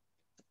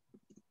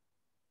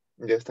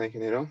 Ya está,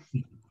 ingeniero.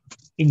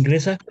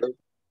 Ingresa,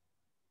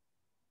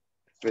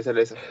 Me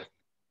sale eso.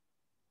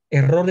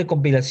 error de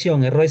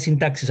compilación, error de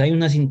sintaxis. Hay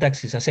una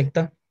sintaxis,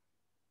 acepta.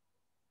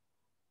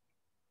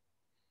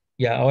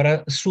 Ya,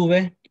 ahora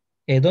sube.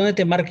 ¿Dónde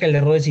te marca el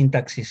error de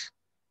sintaxis?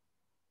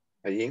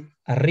 Allí.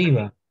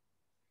 Arriba.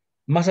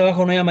 Más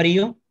abajo no hay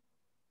amarillo.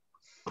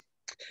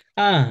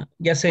 Ah,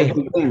 ya sé.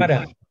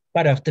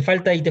 Te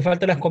falta y te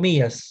faltan las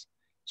comillas.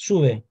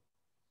 Sube.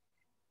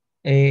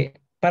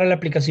 Para la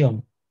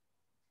aplicación.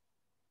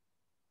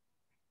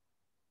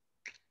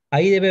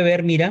 Ahí debe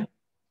ver, mira.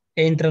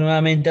 Entra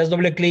nuevamente, haz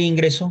doble clic,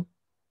 ingreso.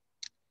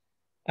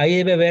 Ahí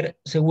debe haber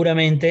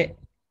seguramente,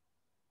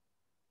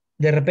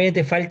 de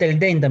repente falta el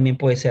den también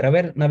puede ser. A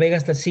ver, navega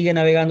hasta, sigue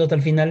navegando hasta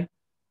el final.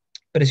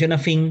 Presiona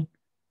fin,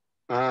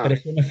 Ah,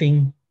 presiona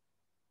fin.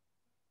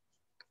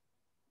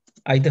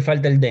 Ahí te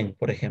falta el den,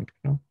 por ejemplo,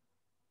 ¿no?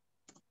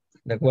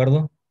 ¿De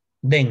acuerdo?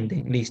 Den,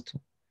 listo.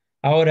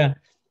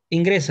 Ahora,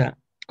 ingresa,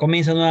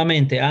 comienza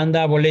nuevamente,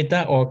 anda a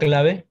boleta o a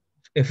clave,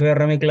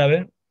 FRM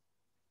clave.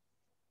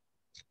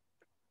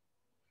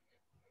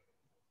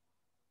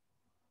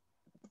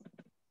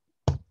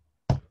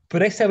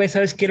 Pero esta vez,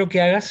 ¿sabes? Quiero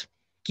que hagas,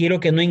 quiero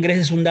que no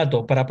ingreses un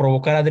dato para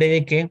provocar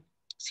adrede que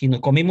si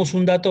nos comimos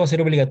un dato va a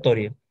ser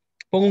obligatorio.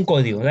 Pon un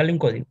código, dale un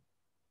código.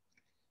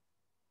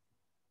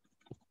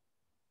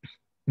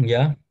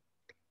 ¿Ya?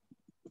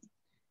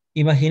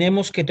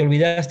 Imaginemos que te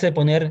olvidaste de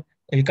poner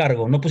el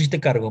cargo, no pusiste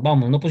cargo,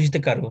 vamos, no pusiste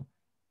cargo.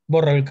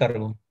 Borra el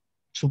cargo,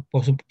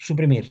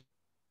 suprimir.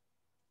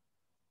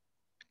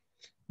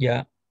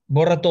 Ya,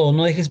 borra todo,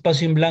 no dejes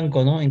espacio en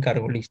blanco, ¿no? En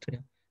cargo, listo.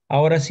 Ya.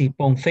 Ahora sí,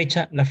 pon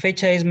fecha. La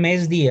fecha es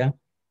mes, día,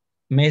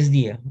 mes,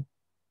 día.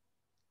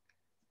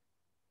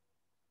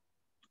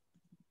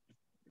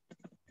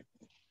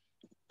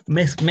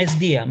 Mes,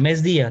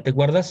 día, ¿te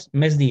acuerdas?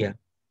 Mes, día.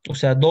 O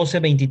sea,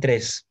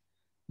 12-23,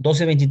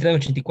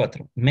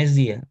 mes,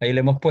 día. Ahí le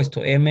hemos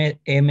puesto M,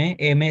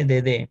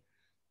 D.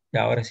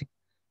 Ya, ahora sí.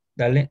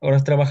 Dale,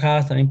 horas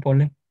trabajadas también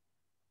ponle.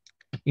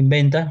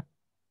 Inventa.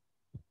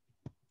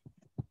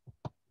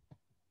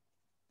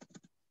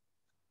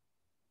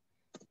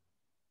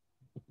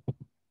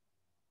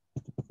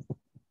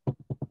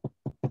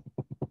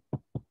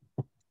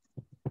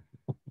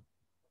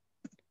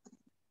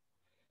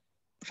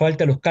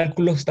 Falta los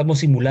cálculos, estamos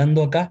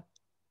simulando acá.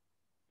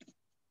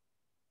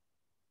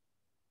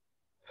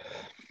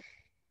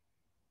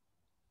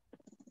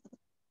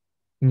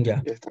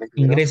 Ya. ya está,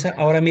 ingeniero. Ingresa.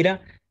 Ahora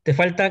mira, te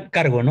falta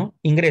cargo, ¿no?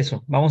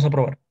 Ingreso. Vamos a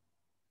probar.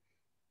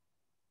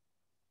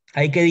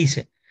 Ahí que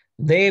dice,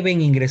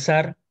 deben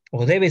ingresar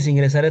o debes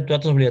ingresar tus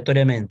datos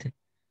obligatoriamente.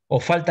 O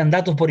faltan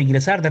datos por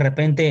ingresar, de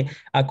repente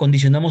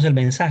acondicionamos el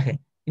mensaje.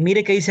 Y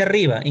mire que dice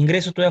arriba,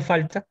 ingreso todavía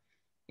falta,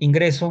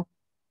 ingreso,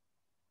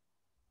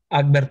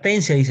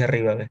 advertencia dice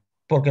arriba, ¿ve?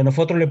 Porque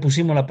nosotros le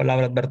pusimos la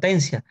palabra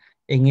advertencia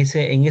en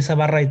esa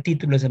barra de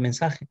título de ese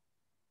mensaje.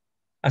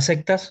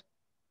 ¿Aceptas?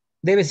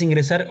 Debes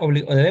ingresar, o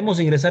debemos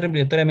ingresar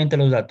obligatoriamente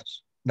los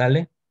datos.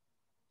 Dale.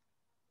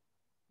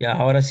 Ya,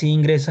 ahora sí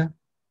ingresa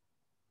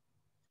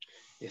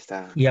Ya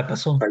está. y ya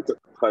pasó.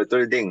 Faltó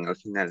el den al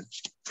final.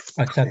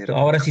 Exacto. Pero,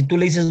 Ahora, si tú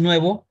le dices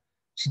nuevo,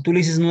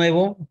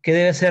 ¿qué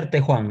debe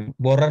hacerte, Juan?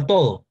 Borrar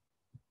todo,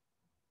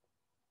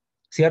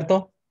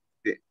 ¿cierto?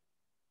 sí,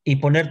 Y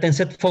ponerte en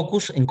set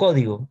focus en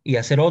código y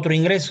hacer otro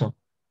ingreso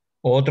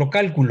o otro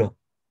cálculo.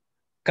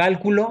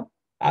 Cálculo,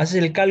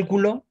 haces el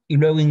cálculo y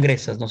luego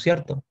ingresas, ¿no es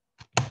cierto?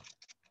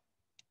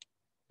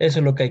 Eso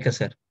es lo que hay que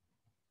hacer.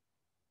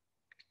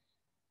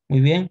 Muy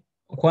bien.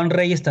 Juan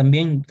Reyes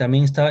también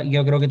está,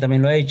 yo creo que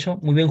también lo ha hecho.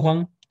 Muy bien,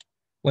 Juan.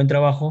 Buen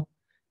trabajo.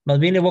 Más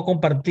bien les voy a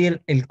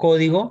compartir el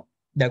código,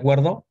 ¿de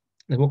acuerdo?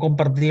 Les voy a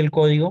compartir el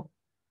código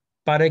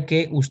para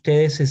que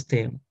ustedes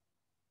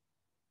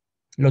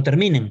lo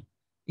terminen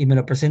y me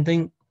lo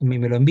presenten, me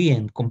lo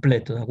envíen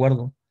completo, ¿de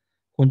acuerdo?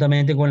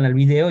 Juntamente con el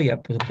video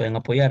ya pues pueden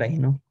apoyar ahí,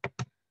 ¿no?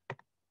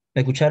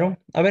 ¿Me escucharon?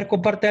 A ver,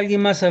 comparte a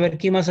alguien más, a ver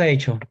quién más ha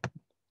hecho.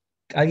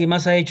 ¿Alguien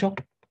más ha hecho?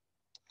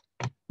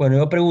 Bueno,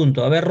 yo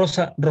pregunto, a ver,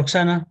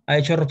 Roxana, ¿ha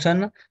hecho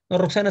Roxana? No,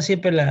 Roxana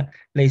siempre la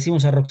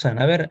hicimos a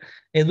Roxana. A ver,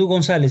 Edu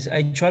González, ¿ha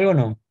hecho algo o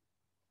no?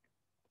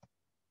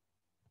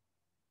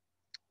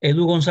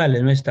 Edu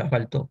González, no está,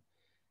 faltó.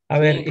 A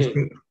ver, Sí,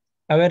 que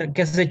a ver,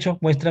 ¿qué has hecho?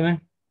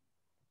 Muéstrame.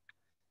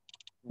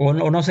 O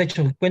no has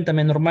hecho,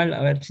 cuéntame normal,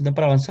 a ver, si no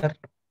para avanzar.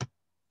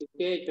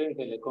 he hecho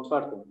que le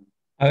comparto.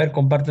 A ver,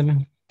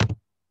 compárteme.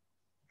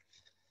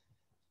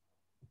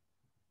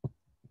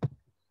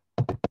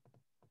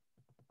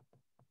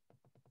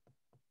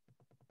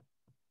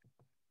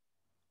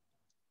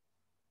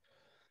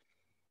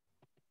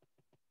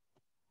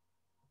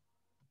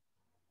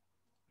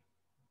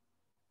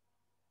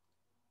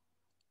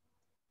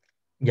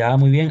 Ya,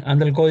 muy bien,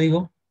 anda el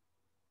código.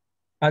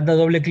 Anda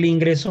doble clic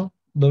ingreso,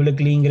 doble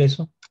clic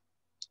ingreso.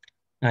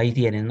 Ahí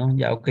tienen, ¿no?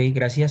 Ya, ok,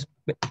 gracias.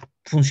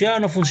 ¿Funciona o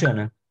no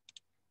funciona?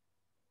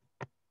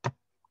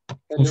 Sale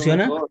un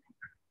 ¿Funciona? error,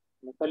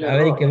 me sale A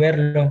ver, hay que error.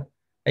 verlo,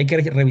 hay que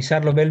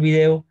revisarlo, ver el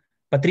video.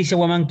 Patricia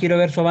Guamán, quiero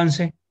ver su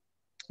avance.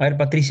 A ver,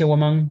 Patricia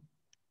Guamán.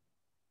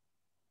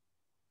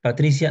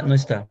 Patricia no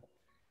está.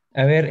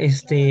 A ver, No lo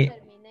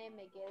terminé,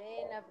 me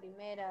quedé en la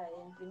primera,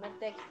 en el primer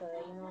texto, de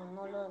ahí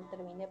no lo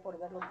terminé por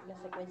ver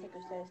la secuencia que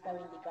usted estaba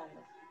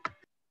indicando.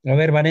 a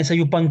ver, Vanessa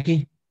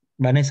Yupanqui.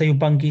 Vanessa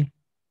Yupanqui.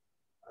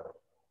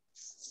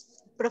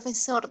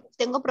 Profesor,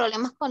 tengo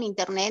problemas con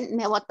internet,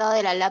 me he botado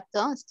de la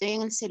laptop, estoy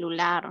en el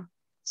celular,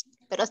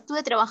 pero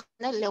estuve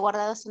trabajando y le he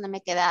guardado hasta donde me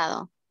he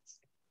quedado.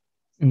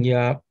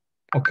 Ya,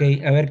 ok.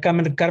 A ver,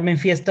 Carmen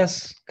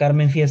Fiestas.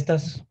 Carmen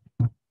Fiestas.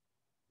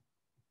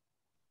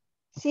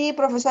 Sí,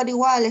 profesor,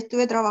 igual,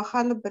 estuve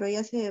trabajando, pero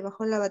ya se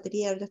bajó la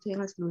batería, ahorita estoy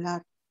en el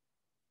celular.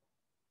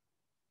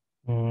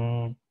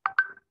 Mm,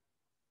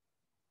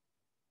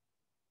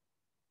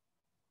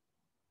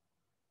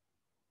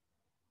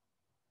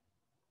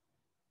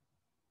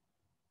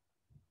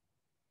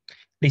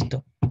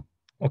 Listo.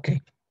 Ok.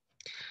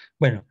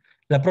 Bueno,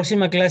 la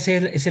próxima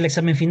clase es el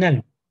examen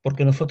final,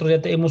 porque nosotros ya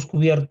hemos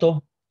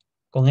cubierto,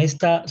 con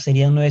esta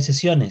serían 9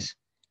 sesiones.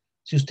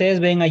 Si ustedes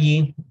ven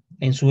allí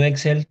en su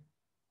Excel,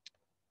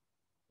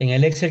 en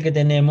el Excel que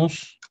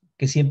tenemos,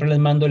 que siempre les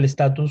mando el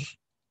estatus,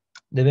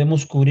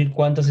 debemos cubrir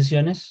 ¿cuántas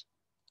sesiones?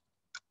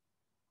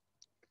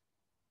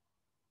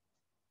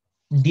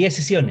 10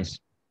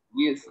 sesiones.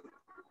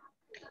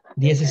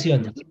 10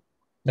 sesiones.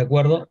 ¿De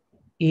acuerdo?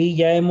 Y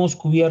ya hemos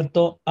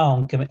cubierto,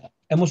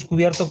 hemos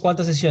cubierto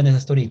 ¿cuántas sesiones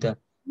hasta ahorita?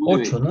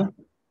 8, ¿no?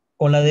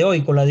 Con la de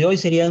hoy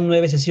serían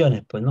 9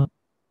 sesiones, pues, ¿no?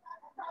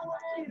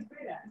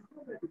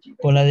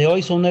 Con la de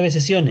hoy son 9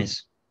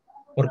 sesiones,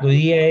 porque hoy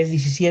día es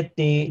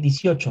 17,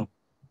 18.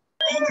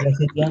 Ya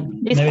serían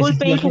 9 Disculpe,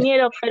 sesiones.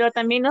 ingeniero, pero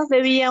también nos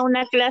debía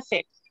una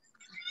clase.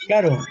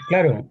 Claro,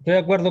 claro, estoy de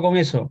acuerdo con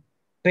eso,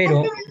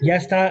 pero ya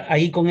está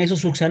ahí con eso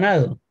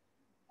subsanado.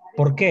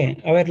 ¿Por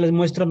qué? A ver, les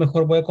muestro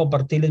mejor, voy a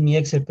compartirles mi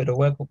Excel, pero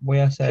voy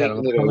a hacer Sí, algo.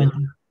 Un ingeniero.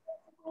 momento.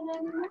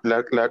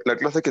 La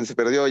clase que se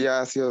perdió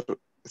ya se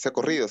ha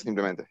corrido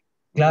simplemente.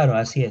 Claro,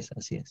 así es,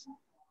 así es.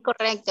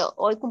 Correcto,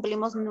 hoy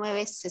cumplimos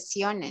 9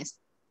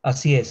 sesiones.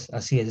 Así es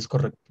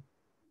correcto.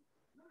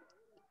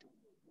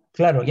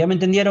 Claro, ya me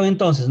entendieron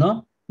entonces,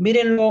 ¿no?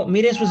 Mírenlo,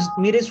 miren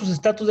sus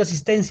estatus de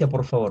asistencia,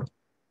 por favor.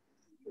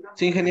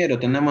 Sí, ingeniero,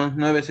 tenemos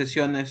 9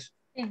 sesiones.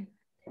 Sí,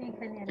 sí,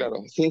 ingeniero. Claro,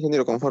 sí,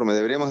 ingeniero, conforme.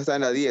 Deberíamos estar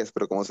en la 10,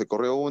 pero como se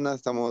corrió una,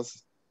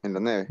 estamos en la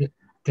 9.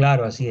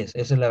 Claro, así es,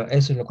 eso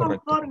es lo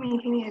correcto. Conforme,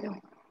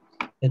 ingeniero.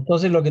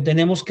 Entonces, lo que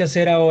tenemos que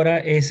hacer ahora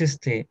es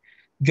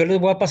yo les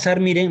voy a pasar,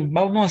 miren,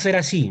 vamos a hacer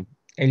así.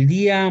 El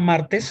día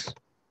martes,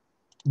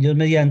 Dios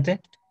mediante,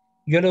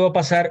 yo les voy a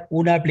pasar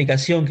una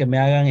aplicación que me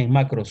hagan en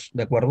macros,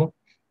 ¿de acuerdo?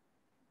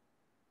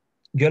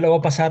 Yo le voy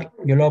a pasar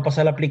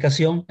la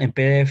aplicación en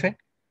PDF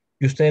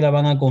y ustedes la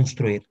van a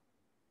construir,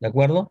 ¿de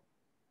acuerdo?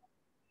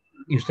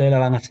 Y ustedes la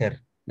van a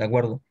hacer, ¿de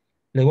acuerdo?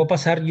 Les voy a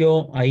pasar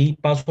yo ahí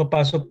paso a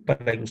paso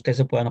para que ustedes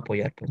se puedan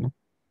apoyar, pues, ¿no?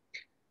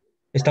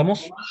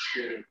 ¿Estamos?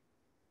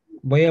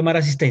 Voy a llamar a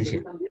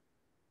asistencia.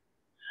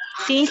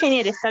 Sí,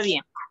 ingeniero, está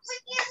bien.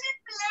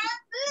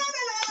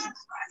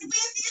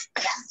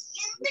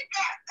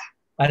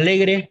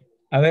 Alegre,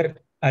 a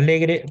ver,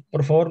 Alegre,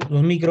 por favor,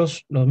 los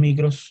micros.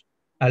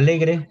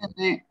 Alegre,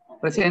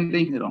 Presente,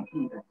 ingeniero.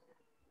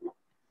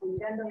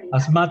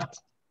 Asmat,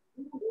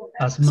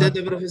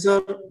 Presente,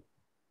 profesor.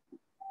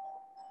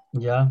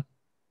 ya.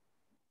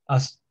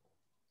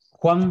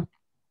 Juan,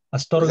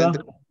 Astorga,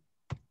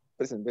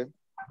 Presente.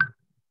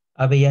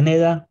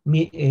 Avellaneda,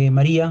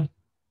 María,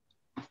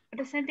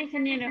 Presente,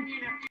 ingeniero.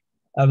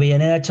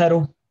 Avellaneda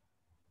Charo,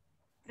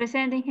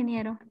 Presente,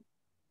 ingeniero.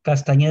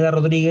 Castañeda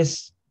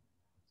Rodríguez,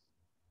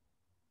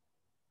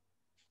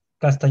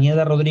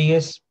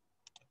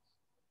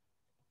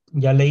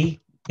 ya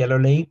lo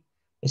leí.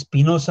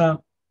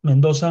 Espinosa,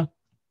 Mendoza,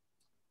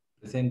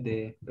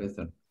 Presente,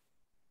 profesor.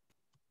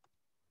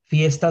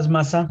 Fiestas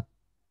Maza,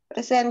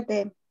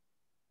 Presente.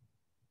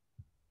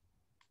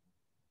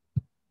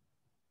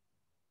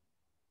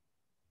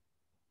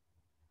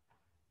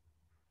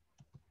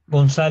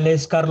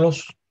 González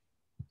Carlos,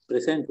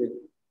 Presente.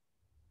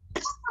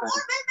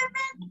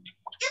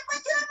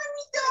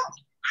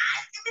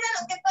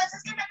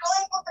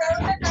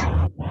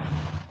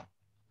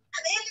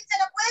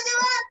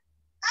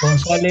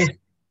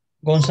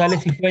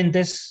 González y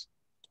Fuentes.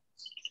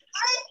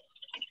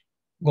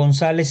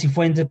 González y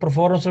Fuentes, por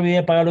favor, no se olviden de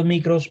apagar los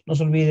micros, no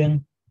se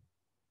olviden.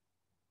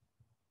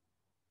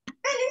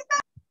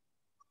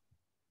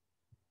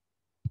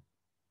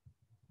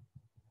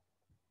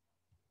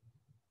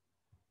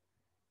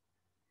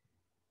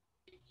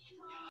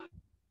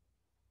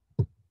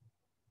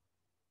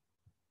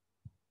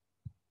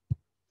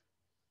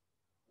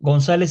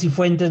 González y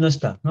Fuentes no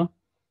está, ¿no?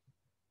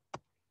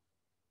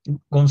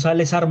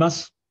 González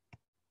Armas,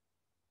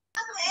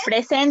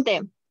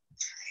 Presente.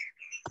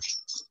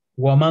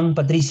 Guamán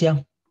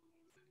Patricia,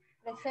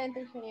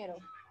 Presente, ingeniero.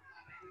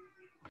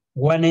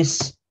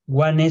 Juanes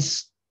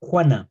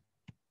Juana.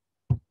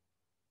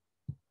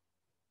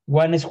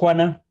 Juanes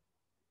Juana.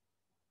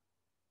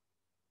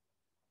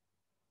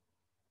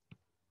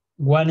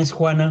 Juanes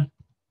Juana.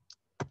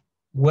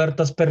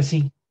 Huertas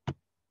Percy.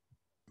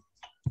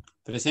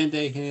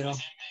 Presente, ingeniero.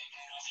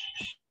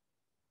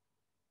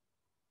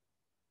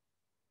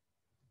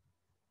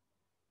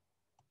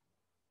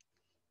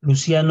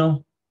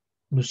 Luciano.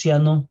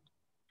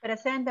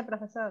 Presente,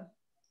 profesor.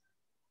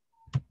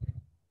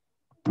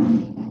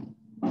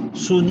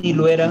 Suni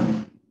Luera.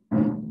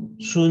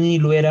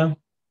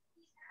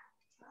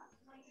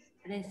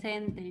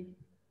 Presente.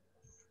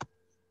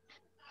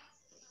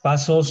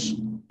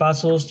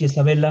 Pasos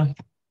Isabela.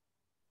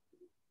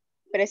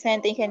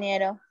 Presente,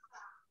 ingeniero.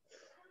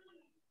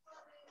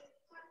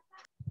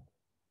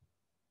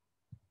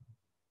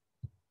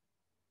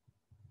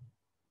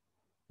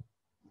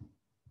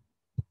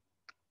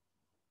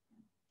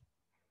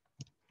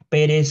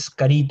 Pérez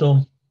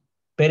Carito.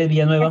 Pérez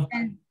Villanueva.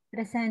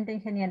 Presente,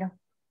 ingeniero.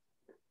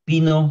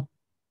 Pino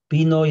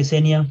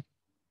Yesenia.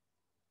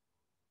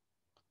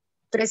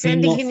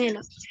 Presente, ingeniero.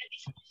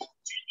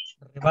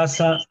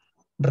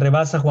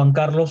 Rebasa Juan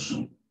Carlos.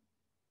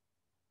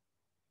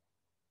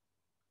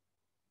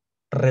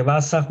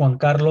 Rebasa Juan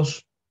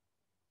Carlos.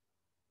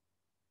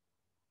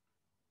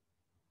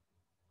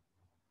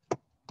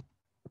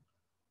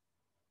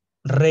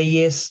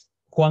 Reyes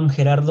Juan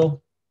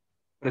Gerardo.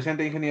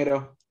 Presente,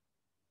 ingeniero.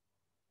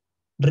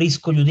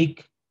 Risco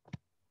Yudic.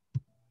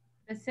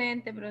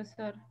 Presente,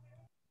 profesor.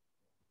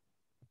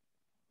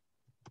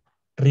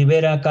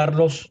 Rivera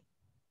Carlos.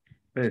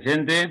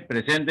 Presente,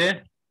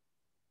 presente.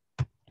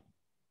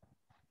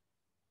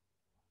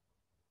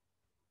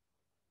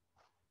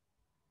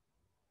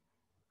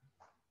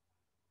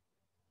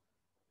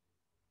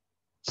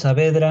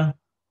 Saavedra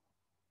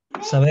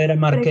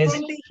Márquez.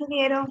 Presente,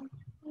 ingeniero.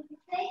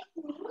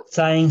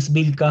 Sáenz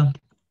Vilca.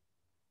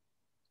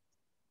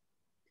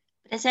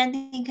 Presente,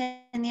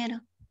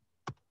 ingeniero.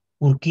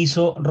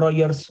 Urquizo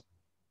Rogers.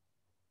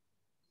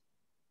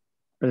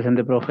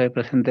 Presente, profe,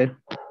 presente.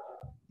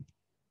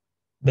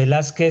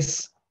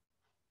 Vázquez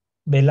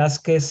de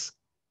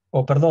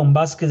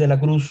la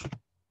Cruz.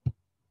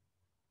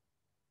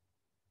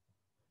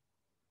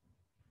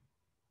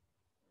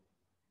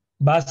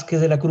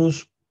 Vázquez de la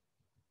Cruz.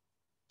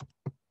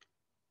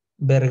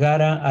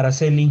 Vergara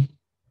Araceli.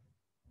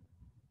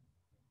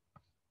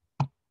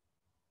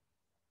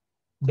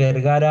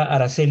 Vergara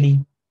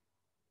Araceli.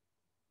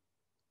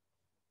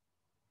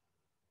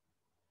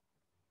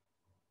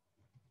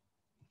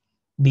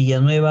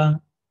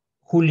 Villanueva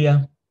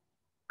Julia.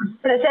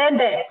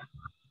 Presente.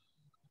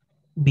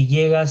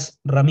 Villegas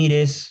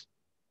Ramírez.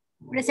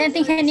 Presente,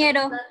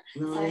 ingeniero.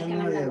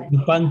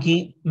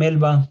 Yupanqui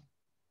Melba.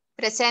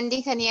 Presente,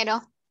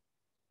 ingeniero.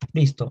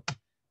 Listo.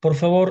 Por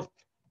favor,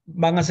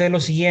 van a hacer lo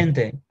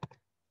siguiente.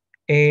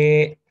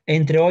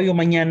 Entre hoy o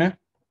mañana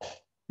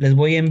les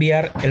voy a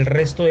enviar el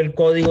resto del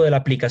código de la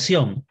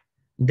aplicación,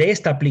 de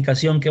esta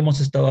aplicación que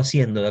hemos estado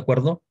haciendo, ¿de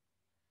acuerdo?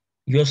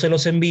 Yo se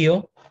los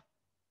envío,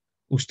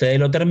 ustedes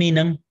lo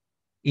terminan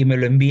y me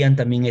lo envían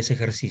también ese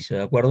ejercicio,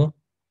 ¿de acuerdo?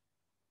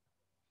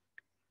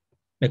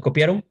 ¿Me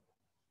copiaron?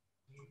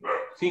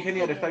 Sí,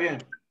 ingeniero, está bien.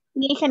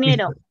 Sí,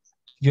 ingeniero. Listo.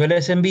 Yo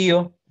les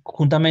envío,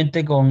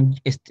 juntamente con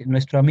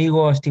nuestro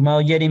amigo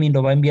estimado Jeremy,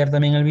 lo va a enviar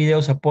también el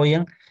video, se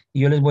apoyan, y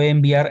yo les voy a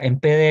enviar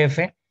en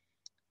PDF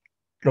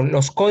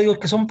los códigos,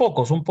 que son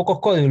pocos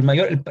códigos.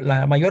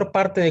 La mayor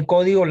parte de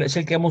código es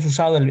el que hemos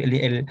usado,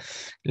 el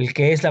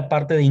que es la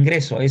parte de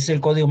ingreso, es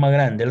el código más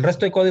grande. El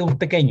resto de código es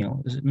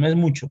pequeño, no es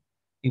mucho.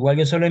 Igual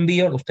yo se lo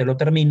envío, usted lo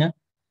termina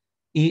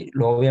y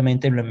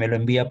obviamente me lo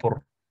envía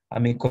a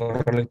mi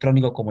correo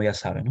electrónico, como ya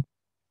saben, ¿no?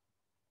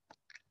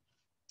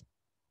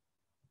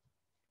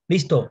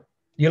 Listo.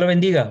 Dios lo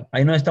bendiga.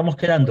 Ahí nos estamos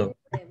quedando.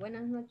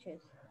 Buenas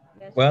noches.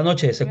 Gracias. Buenas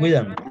noches, se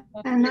cuidan.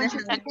 Buenas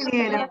noches,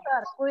 ingeniero.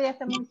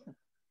 Cuídate mucho.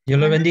 Dios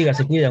los bendiga,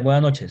 se cuidan.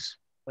 Buenas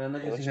noches.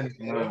 Buenas noches,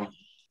 ingeniero. Nos vemos.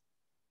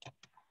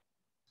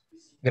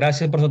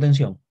 Gracias por su atención.